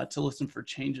to listen for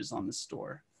changes on the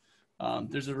store.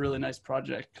 There's a really nice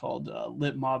project called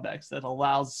Lit MobX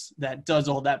that does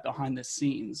all that behind the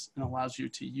scenes and allows you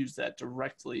to use that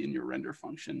directly in your render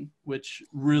function, which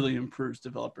really improves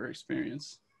developer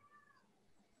experience.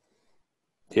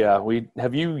 Yeah,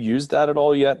 have you used that at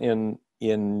all yet in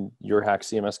your HAX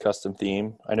CMS custom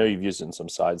theme? I know you've used it in some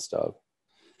side stuff.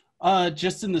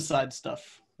 Just in the side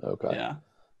stuff. Okay.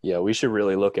 Yeah, we should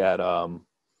really look at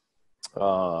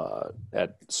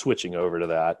switching over to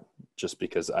that, just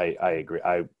because I agree.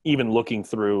 Even looking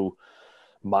through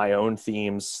my own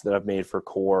themes that I've made for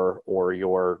core or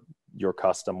your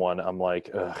custom one, I'm like,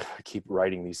 ugh, I keep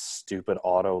writing these stupid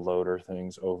auto loader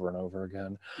things over and over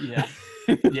again.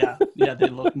 Yeah, they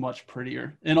look much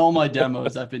prettier. In all my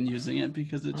demos, I've been using it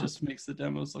because it just makes the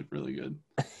demos look really good.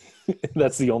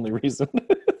 That's the only reason.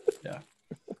 Yeah.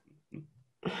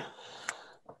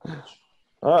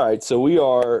 All right, so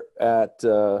we're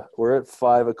at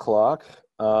 5 o'clock.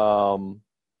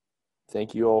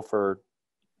 Thank you all for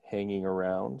hanging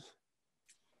around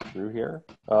through here.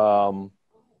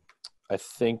 I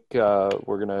think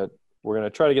we're gonna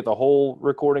try to get the whole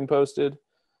recording posted,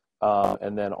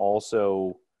 and then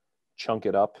also chunk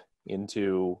it up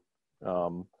into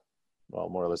well,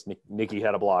 more or less. Nikki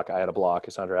had a block, I had a block,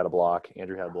 Cassandra had a block,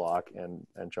 Andrew had a block, and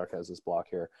Chuck has this block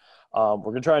here. We're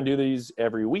gonna try and do these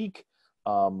every week.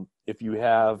 If you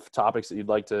have topics that you'd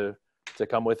like to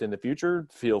come with in the future,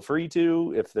 feel free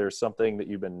to. If there's something that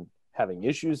you've been having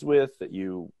issues with that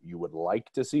you would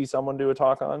like to see someone do a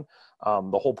talk on,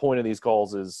 the whole point of these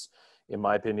calls is, in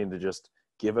my opinion, to just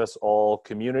give us all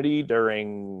community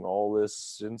during all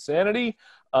this insanity,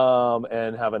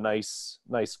 and have a nice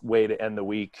way to end the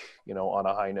week, on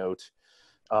a high note.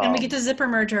 And we get to zipper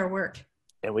merge our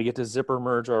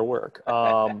work.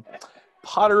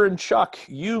 Potter and Chuck,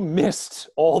 you missed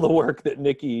all the work that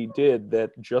Nikki did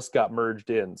that just got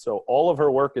merged in. So all of her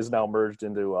work is now merged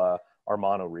into our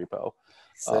mono repo.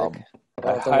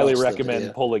 I highly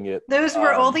recommend pulling it. Those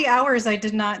were all the hours I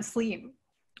did not sleep.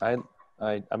 I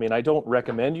mean, I don't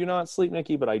recommend you not sleep,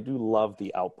 Nikki, but I do love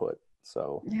the output.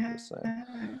 So, just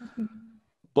saying.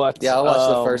 But yeah, I'll watch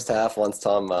the first half once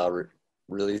Tom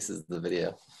releases the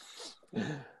video.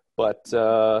 But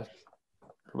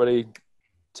everybody,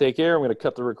 take care. I'm going to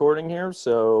cut the recording here.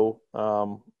 So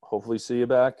hopefully see you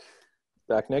back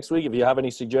next week. If you have any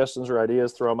suggestions or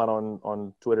ideas, throw them out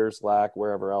on Twitter, Slack,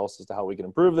 wherever else, as to how we can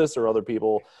improve this, or other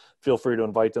people, feel free to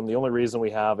invite them. The only reason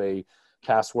we have a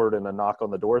password and a knock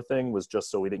on the door thing was just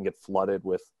so we didn't get flooded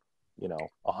with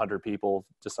 100 people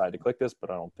decide to click this, but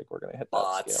I don't think we're going to hit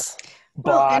that scale.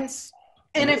 Bots.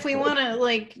 And if we want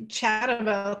to chat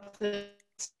about the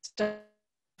stuff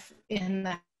in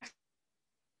the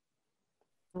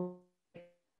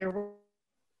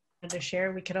to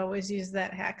share, we could always use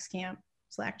that HAX Camp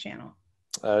Slack channel.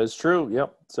 It's true.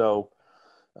 Yep. So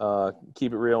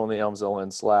keep it real in the Elmzilla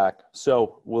and Slack.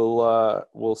 So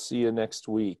we'll see you next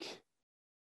week.